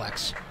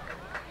Complex.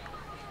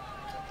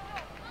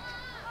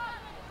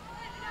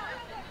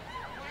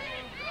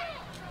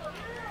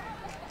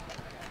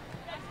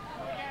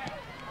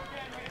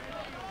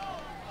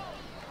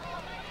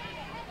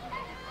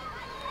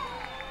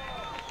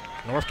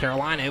 North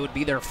Carolina, it would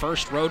be their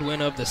first road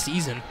win of the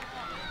season.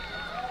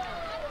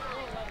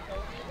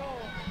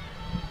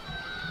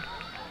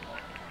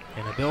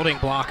 And a building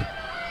block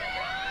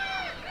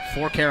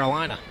for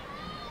Carolina.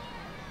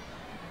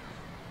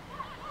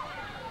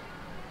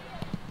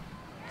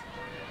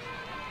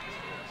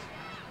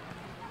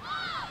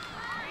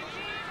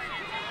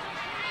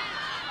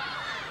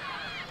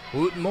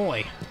 Wooten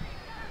Moy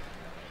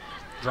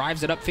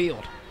drives it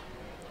upfield.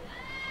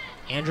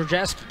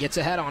 Andrzejewski gets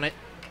ahead on it.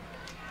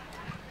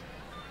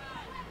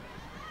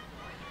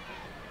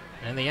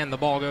 In the end, the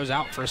ball goes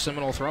out for a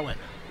Seminole throw-in.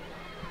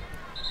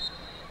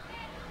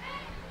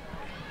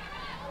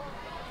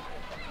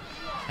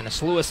 And a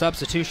slew of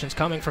substitutions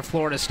coming for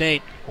Florida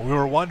State. Well, we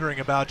were wondering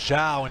about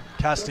Zhao and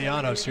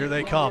Castellanos. Here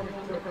they come.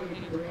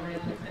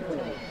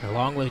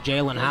 Along with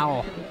Jalen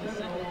Howell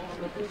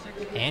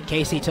and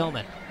Casey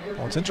Tillman.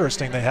 Well, it's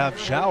interesting. They have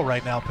Zhao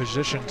right now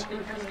positioned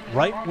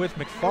right with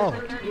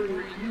McFarland.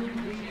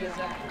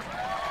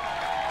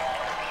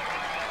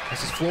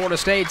 This is Florida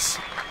State's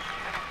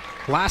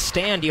last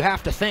stand, you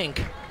have to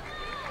think.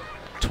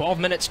 12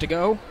 minutes to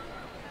go.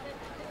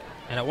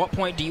 And at what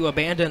point do you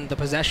abandon the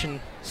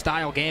possession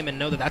style game and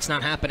know that that's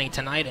not happening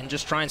tonight and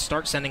just try and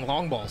start sending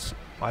long balls?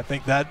 I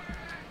think that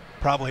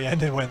probably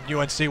ended when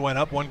UNC went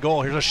up 1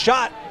 goal. Here's a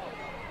shot.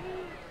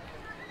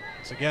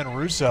 It's again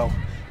Russo.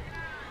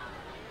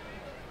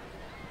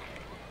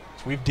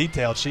 As we've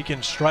detailed, she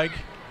can strike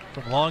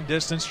from long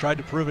distance, tried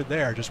to prove it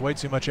there, just way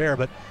too much air.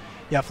 But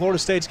yeah, Florida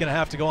State's going to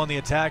have to go on the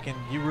attack, and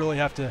you really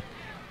have to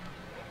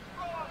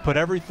put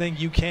everything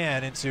you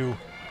can into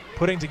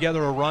putting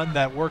together a run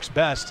that works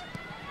best.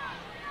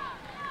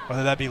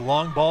 Whether that be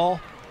long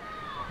ball,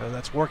 whether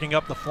that's working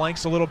up the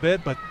flanks a little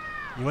bit, but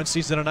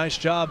UNC's done a nice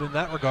job in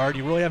that regard.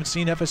 You really haven't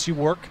seen FSU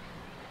work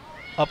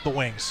up the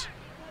wings.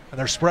 And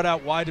they're spread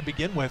out wide to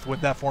begin with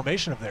that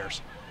formation of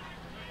theirs.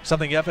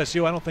 Something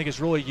FSU I don't think is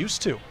really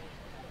used to,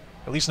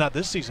 at least not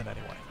this season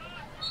anyway.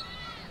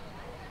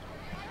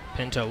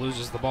 Pinto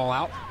loses the ball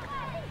out.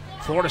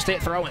 Florida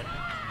State throw-in.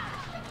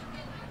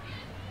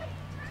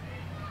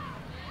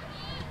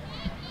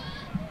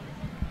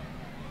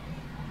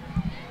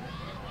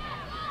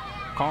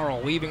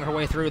 Carl weaving her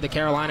way through the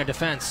Carolina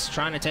defense,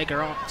 trying to take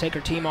her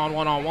team on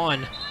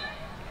one-on-one.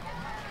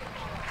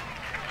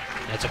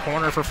 It's a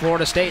corner for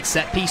Florida State,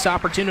 set piece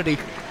opportunity.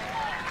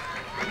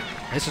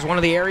 This is one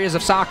of the areas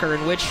of soccer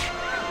in which,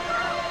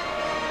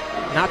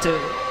 not to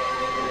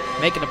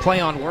make it a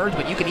play on words,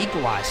 but you can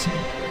equalize.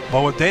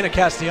 Well, with Dana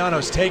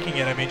Castellanos taking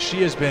it, I mean,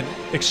 she has been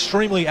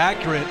extremely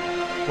accurate.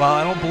 While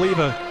I don't believe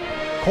a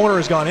corner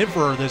has gone in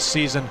for her this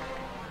season,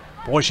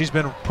 boy, she's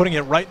been putting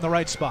it right in the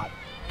right spot.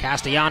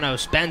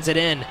 Castellanos bends it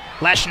in.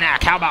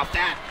 Leshnak, how about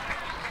that?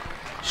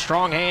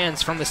 Strong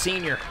hands from the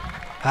senior.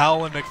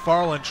 Howell and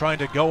McFarland trying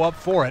to go up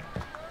for it.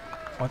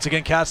 Once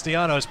again,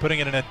 Castellanos putting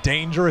it in a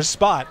dangerous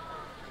spot.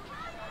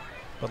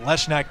 But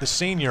Leshnak, the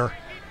senior,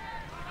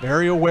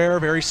 very aware,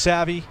 very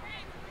savvy,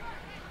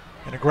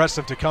 and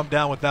aggressive to come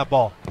down with that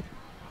ball.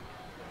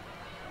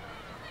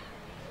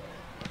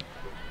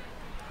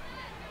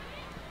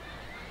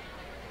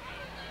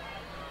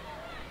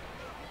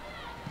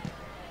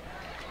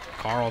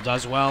 Carl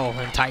does well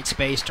in tight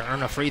space to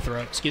earn a a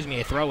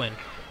throw-in.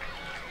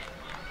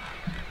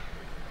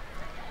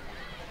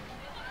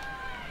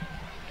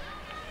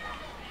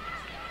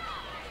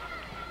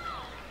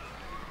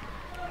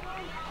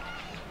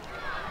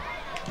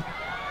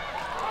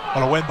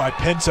 What a win by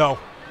Pinto.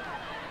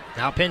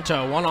 Now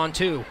Pinto,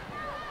 1-on-2.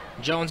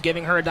 Jones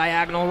giving her a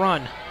diagonal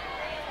run.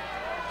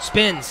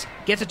 Spins,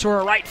 gets it to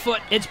her right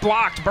foot. It's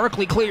blocked.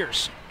 Berkeley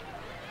clears.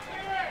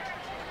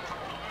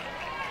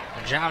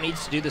 And Zhao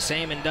needs to do the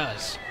same and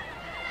does.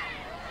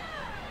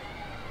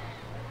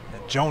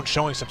 And Jones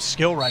showing some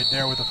skill right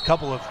there with a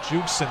couple of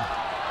jukes. And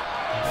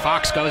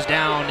Fox goes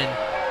down, and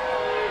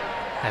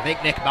I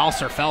think Nick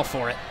Balser fell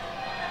for it.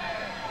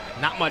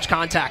 Not much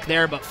contact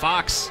there, but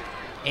Fox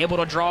able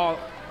to draw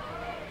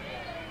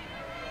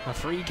a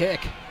free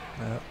kick.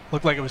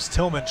 Looked like it was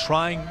Tillman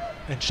trying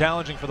and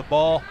challenging for the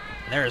ball.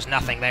 There is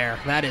nothing there.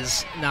 That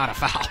is not a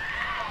foul.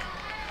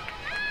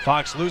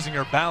 Fox losing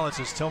her balance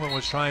as Tillman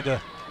was trying to...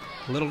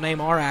 Little name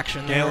R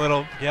action there. Yeah, a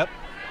little, yep.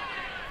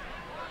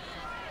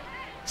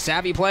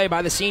 Savvy play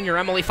by the senior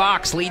Emily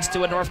Fox leads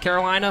to a North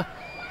Carolina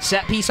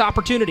set piece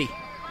opportunity.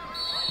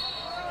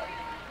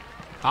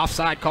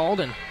 Offside called,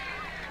 and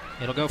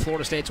it'll go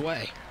Florida State's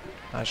way.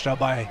 Nice job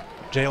by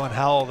Jalen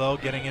Howell, though,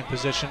 getting in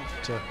position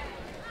to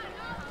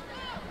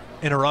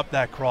interrupt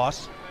that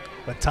cross.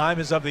 But time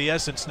is of the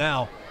essence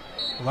now.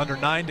 With under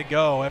 9 to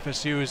go,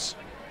 FSU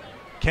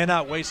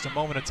cannot waste a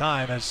moment of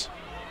time as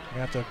we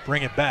have to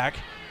bring it back.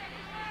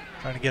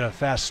 Trying to get a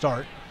fast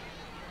start.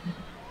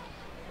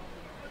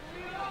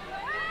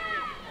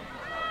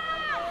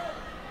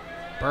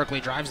 Berkeley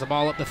drives the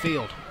ball up the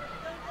field.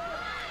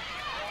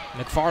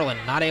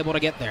 McFarland not able to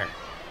get there.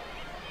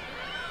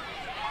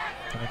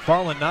 And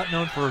McFarland not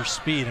known for her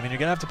speed. I mean, you're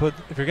going to have to put,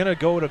 if you're going to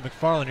go to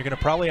McFarland, you're going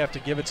to probably have to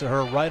give it to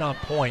her right on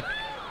point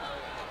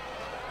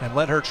and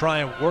let her try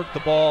and work the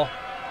ball,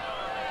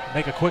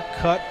 make a quick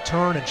cut,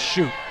 turn, and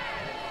shoot.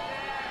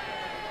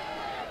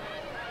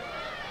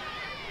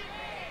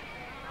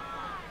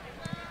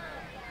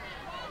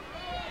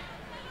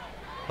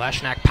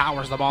 Leshnak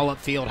powers the ball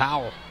upfield.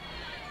 Howell.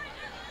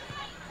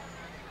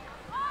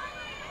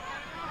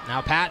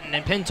 Now Patton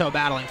and Pinto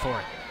battling for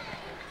it.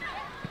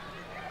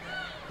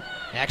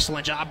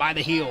 Excellent job by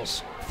the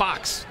heels.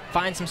 Fox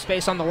finds some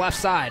space on the left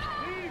side.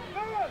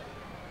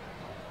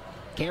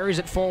 Carries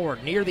it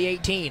forward near the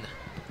 18.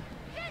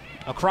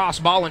 Across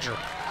Bollinger.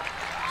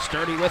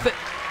 Sturdy with it.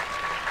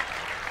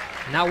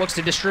 Now looks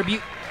to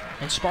distribute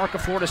and spark a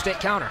Florida State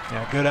counter.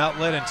 Yeah, good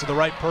outlet and to the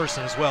right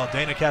person as well,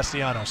 Dana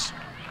Castellanos.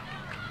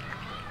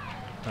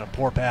 And a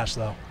poor pass,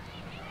 though.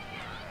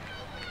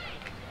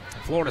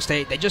 Florida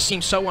State, they just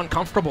seem so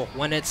uncomfortable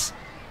when it's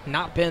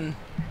not been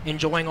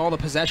enjoying all the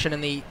possession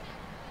in the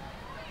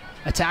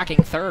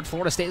attacking third.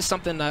 Florida State is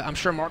something I'm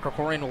sure Mark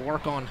Krikorian will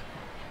work on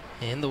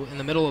in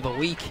the middle of the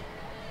week.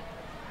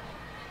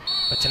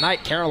 But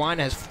tonight,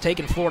 Carolina has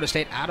taken Florida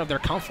State out of their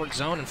comfort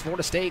zone, and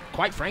Florida State,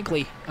 quite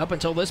frankly, up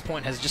until this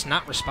point, has just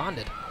not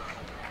responded.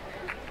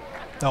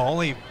 No,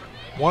 only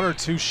 1 or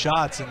 2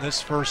 shots in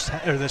this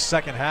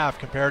second half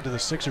compared to the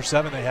 6 or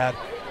 7 they had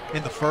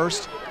in the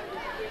first.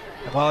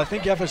 And while I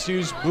think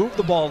FSU's moved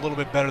the ball a little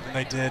bit better than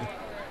they did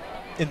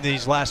in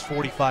these last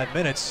 45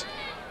 minutes,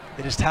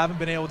 they just haven't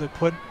been able to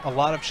put a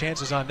lot of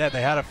chances on net.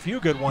 They had a few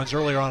good ones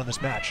earlier on in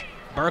this match.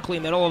 Berkeley,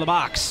 middle of the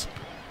box.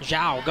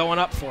 Zhao going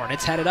up for it.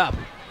 It's headed up.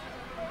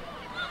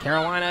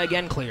 Carolina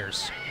again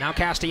clears. Now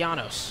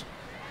Castellanos.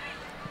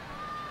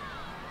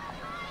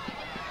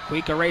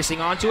 Cuica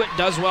racing onto it.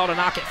 Does well to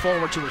knock it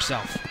forward to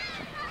herself.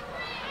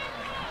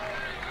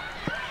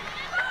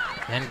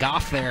 And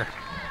Goff there.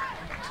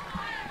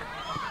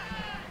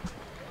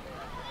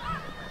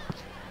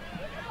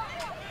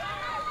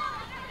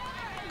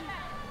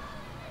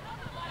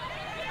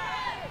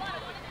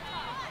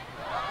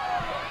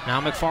 Now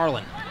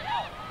McFarland.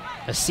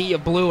 A sea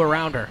of blue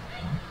around her.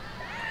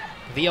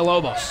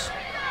 Villalobos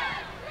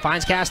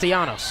finds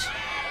Castellanos.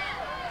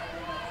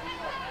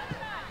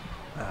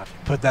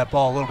 Put that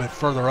ball a little bit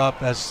further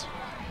up as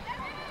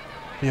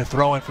be a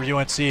throw in for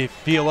UNC.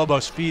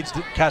 Villalobos feeds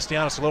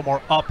Castellanos a little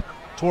more up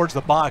towards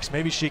the box.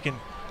 Maybe she can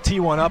tee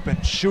one up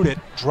and shoot it,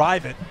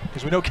 drive it,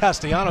 because we know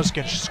Castellanos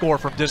can score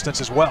from distance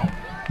as well.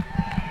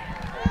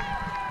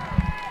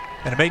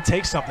 And it may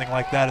take something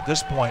like that at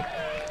this point.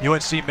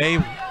 UNC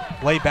may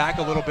lay back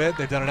a little bit.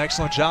 They've done an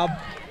excellent job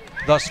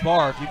thus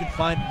far. If you can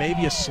find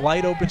maybe a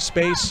slight open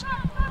space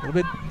a little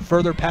bit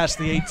further past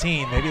the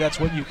 18, maybe that's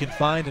what you can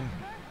find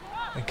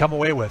and come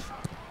away with.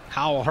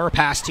 Howell, her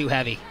pass too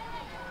heavy.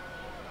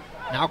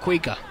 Now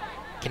Cuica.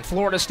 Can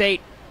Florida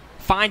State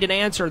find an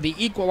answer? The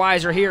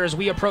equalizer here as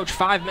we approach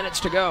 5 minutes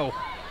to go.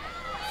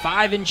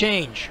 5 and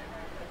change.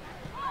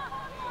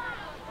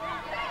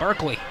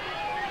 Berkeley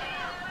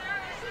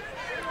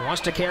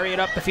wants to carry it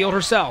up the field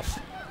herself.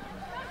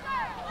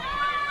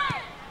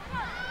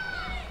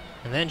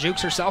 And then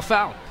jukes herself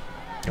out.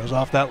 Goes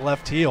off that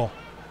left heel.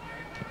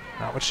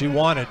 Not what she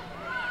wanted.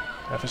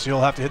 FSU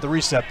will have to hit the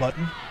reset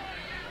button.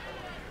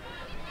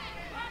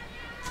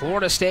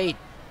 Florida State,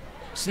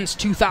 since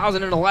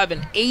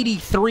 2011,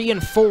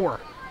 83-4.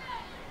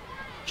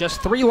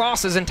 Just 3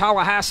 losses in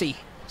Tallahassee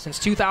since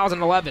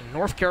 2011.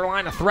 North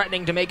Carolina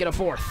threatening to make it a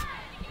 4th.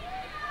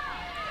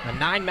 A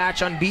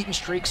 9-match unbeaten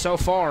streak so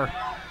far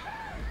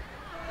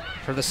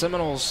for the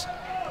Seminoles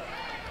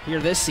here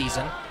this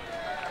season.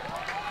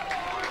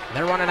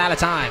 They're running out of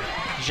time.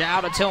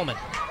 Zhao to Tillman.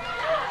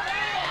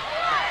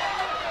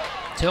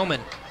 Tillman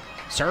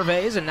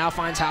surveys and now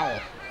finds Howell.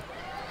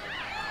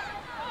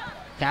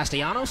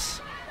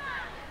 Castellanos.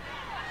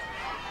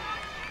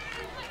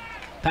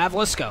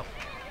 Pavlisco.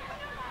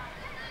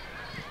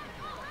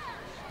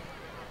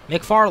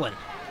 McFarland.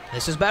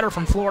 This is better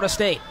from Florida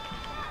State.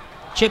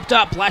 Chipped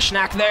up,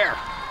 Leshnak there.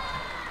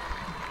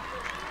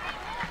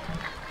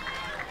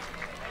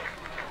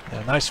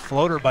 A nice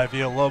floater by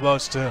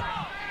Villalobos to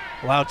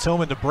allow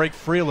Tillman to break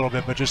free a little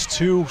bit, but just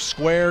too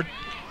squared,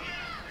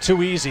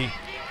 too easy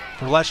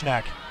for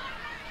Leshnak.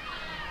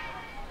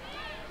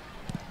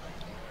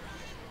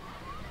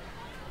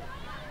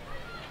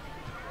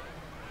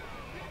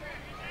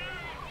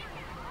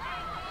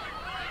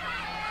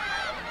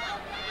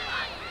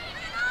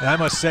 And I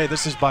must say,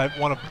 this is by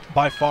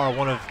far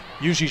one of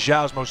Yuji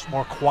Zhao's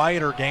more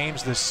quieter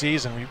games this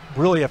season. We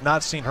really have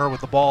not seen her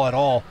with the ball at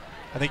all.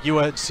 I think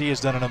UNC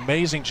has done an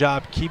amazing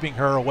job keeping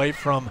her away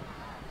from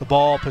the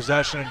ball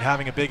possession and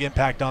having a big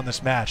impact on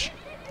this match.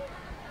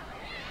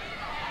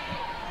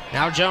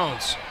 Now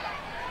Jones.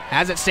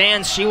 As it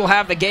stands, she will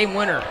have the game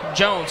winner.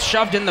 Jones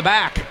shoved in the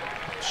back.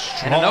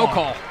 And a no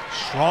call.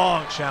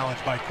 Strong challenge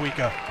by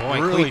Kuika.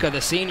 Boy, really, Kuika, the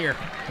senior.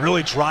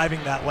 Really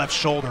driving that left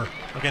shoulder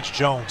against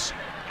Jones.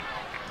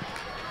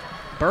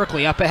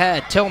 Berkeley up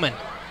ahead. Tillman.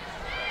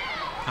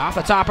 Off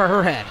the top of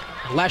her head.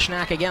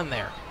 Leshnak again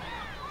there.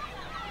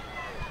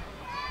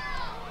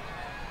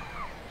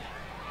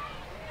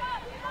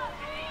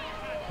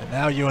 And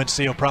now UNC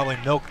will probably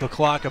milk the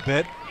clock a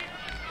bit.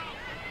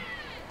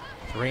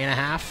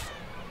 3.5.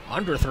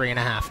 Under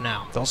 3.5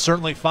 now. They'll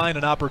certainly find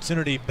an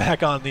opportunity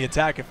back on the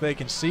attack if they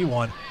can see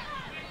one.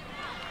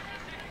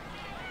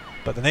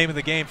 But the name of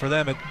the game for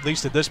them, at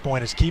least at this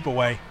point, is keep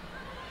away.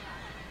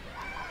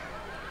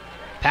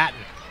 Patton.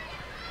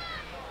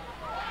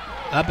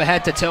 Up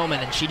ahead to Tillman,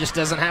 and she just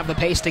doesn't have the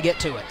pace to get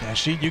to it.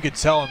 Yeah, you could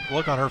tell,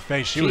 look on her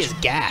face. She is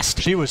gassed.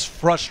 She was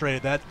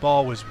frustrated. That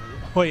ball was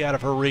way out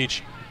of her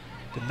reach.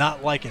 Did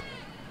not like it.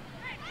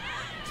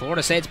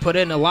 Florida State's put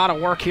in a lot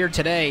of work here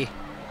today,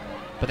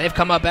 but they've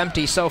come up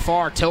empty so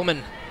far.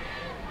 Tillman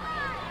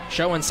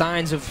showing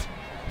signs of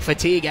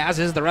fatigue, as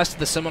is the rest of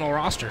the Seminole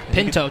roster.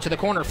 Pinto to the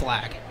corner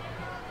flag.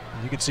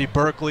 You can see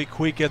Berkeley,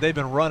 Kuika, they've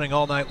been running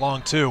all night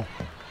long too.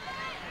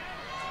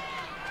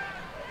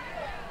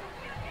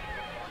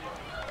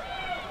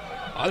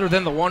 Other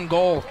than the 1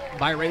 goal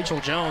by Rachel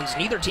Jones,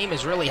 neither team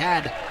has really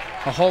had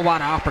a whole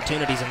lot of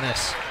opportunities in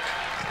this.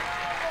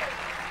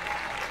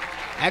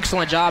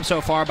 Excellent job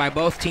so far by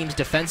both teams'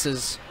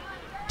 defenses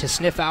to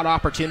sniff out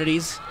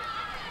opportunities.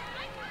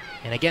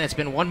 And again, it's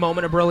been 1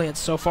 moment of brilliance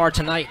so far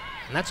tonight.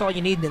 And that's all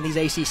you need in these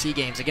ACC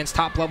games against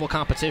top-level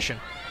competition.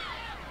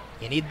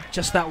 You need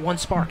just that one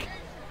spark.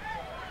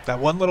 That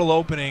one little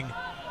opening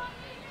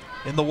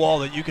in the wall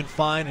that you can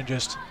find and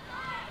just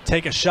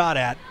take a shot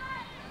at.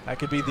 That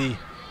could be the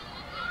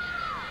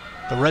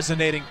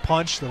resonating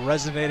punch, the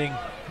resonating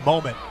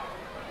moment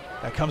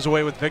that comes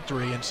away with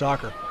victory in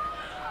soccer.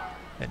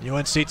 And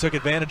UNC took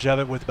advantage of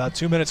it with about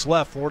 2 minutes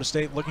left. Florida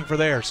State looking for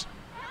theirs.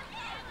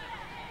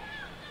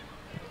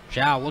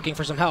 Zhao looking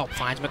for some help,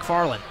 finds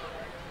McFarland.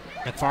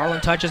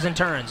 McFarland touches and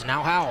turns,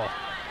 now Howell.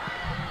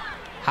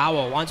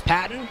 Howell wants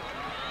Patton.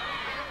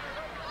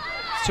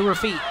 It's to her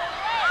feet.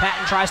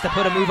 Patton tries to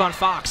put a move on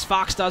Fox.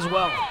 Fox does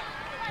well.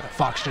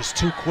 Fox just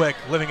too quick,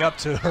 living up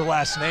to her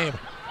last name.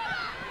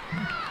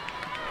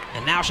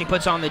 And now she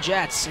puts on the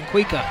Jets, and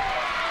Kuika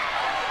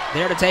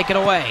there to take it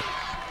away.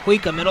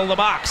 Kuika, middle of the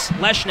box.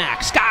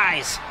 Leshnak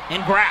skies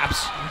and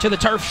grabs. And to the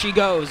turf she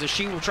goes as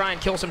she will try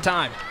and kill some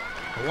time.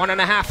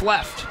 1.5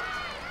 left.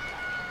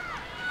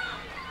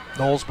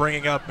 Knowles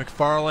bringing up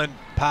McFarland,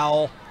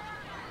 Powell,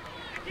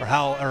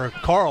 or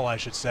Carl, I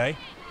should say,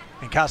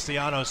 and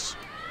Castellanos.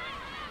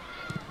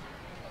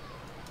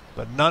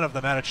 But none of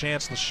them had a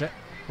chance.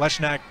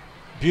 Leshnak,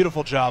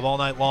 beautiful job all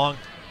night long,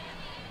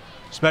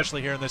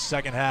 especially here in this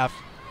second half.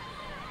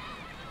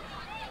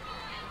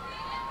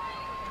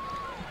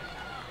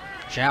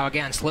 Zhao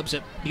again slips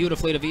it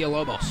beautifully to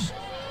Villalobos.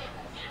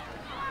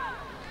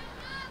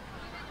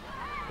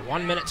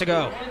 1 minute to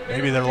go.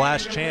 Maybe their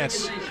last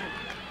chance.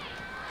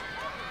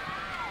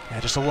 Yeah,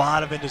 just a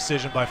lot of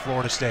indecision by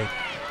Florida State.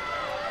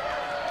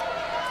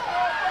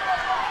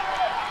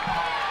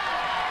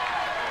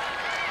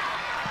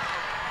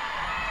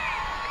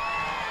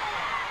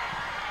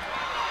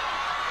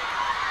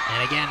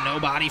 And again,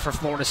 nobody for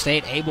Florida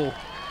State able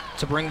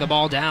to bring the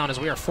ball down as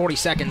we are 40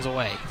 seconds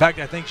away. In fact,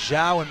 I think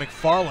Zhao and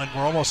McFarland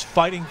were almost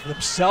fighting for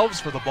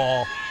themselves for the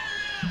ball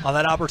on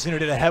that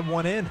opportunity to head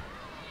one in.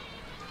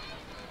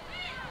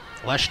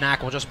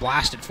 Leshnak will just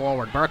blast it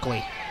forward.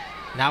 Berkeley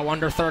now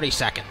under 30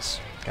 seconds.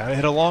 Gotta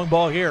hit a long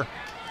ball here.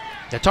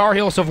 The Tar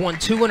Heels have won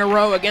 2 in a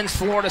row against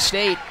Florida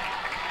State,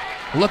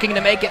 looking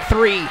to make it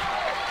 3.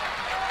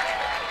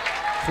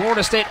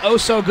 Florida State oh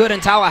so good in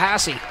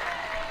Tallahassee.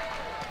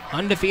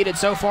 Undefeated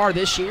so far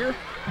this year,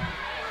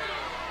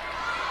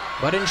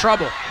 but in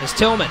trouble as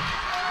Tillman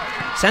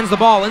sends the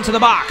ball into the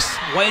box.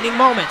 Waiting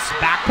moments,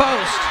 back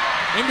post,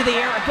 into the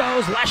air it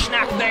goes.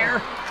 Leshnak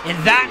there, and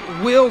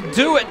that will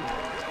do it.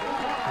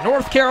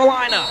 North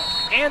Carolina,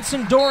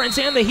 Anson Dorrance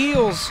and the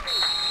Heels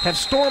have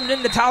stormed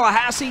into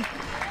Tallahassee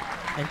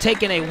and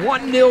taken a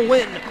 1-0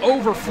 win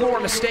over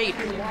Florida State.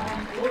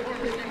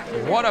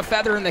 What a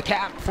feather in the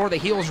cap for the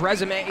Heels'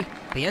 resume.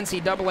 The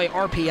NCAA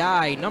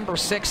RPI, number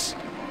 6,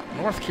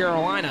 North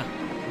Carolina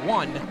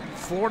 1,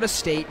 Florida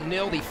State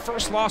 0. The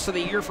first loss of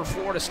the year for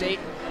Florida State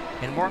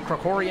and Mark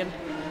Krikorian.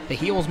 The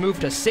Heels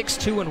moved to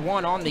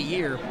 6-2-1 on the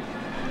year.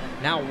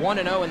 Now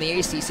 1-0 in the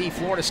ACC.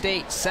 Florida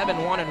State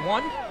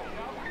 7-1-1.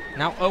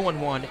 Now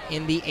 0-1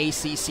 in the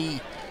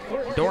ACC.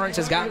 Dorrance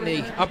has gotten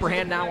the upper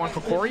hand now on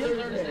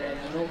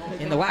Krikorian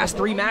in the last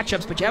 3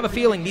 matchups, but you have a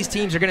feeling these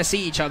teams are going to see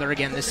each other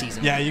again this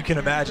season. Yeah, you can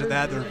imagine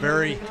that. They're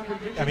very,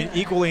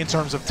 equally in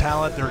terms of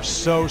talent. They're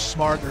so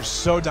smart. They're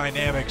so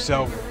dynamic.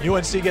 So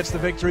UNC gets the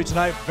victory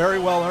tonight. Very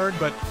well earned,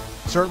 but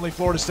certainly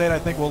Florida State, I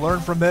think, will learn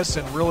from this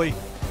and really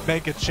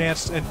make a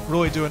chance and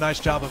really do a nice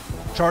job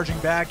of charging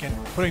back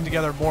and putting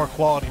together more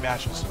quality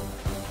matches.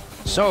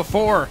 So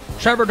for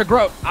Trevor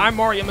DeGroat, I'm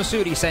Mario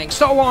Masudi saying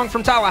so long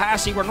from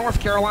Tallahassee, where North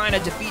Carolina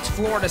defeats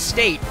Florida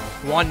State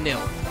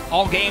 1-0.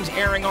 All games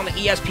airing on the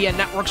ESPN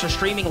networks are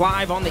streaming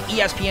live on the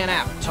ESPN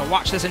app. To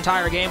watch this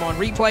entire game on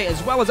replay,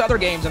 as well as other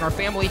games in our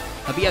family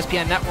of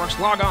ESPN networks,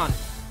 log on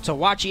to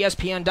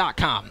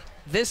watchespn.com.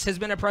 This has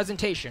been a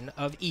presentation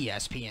of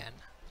ESPN.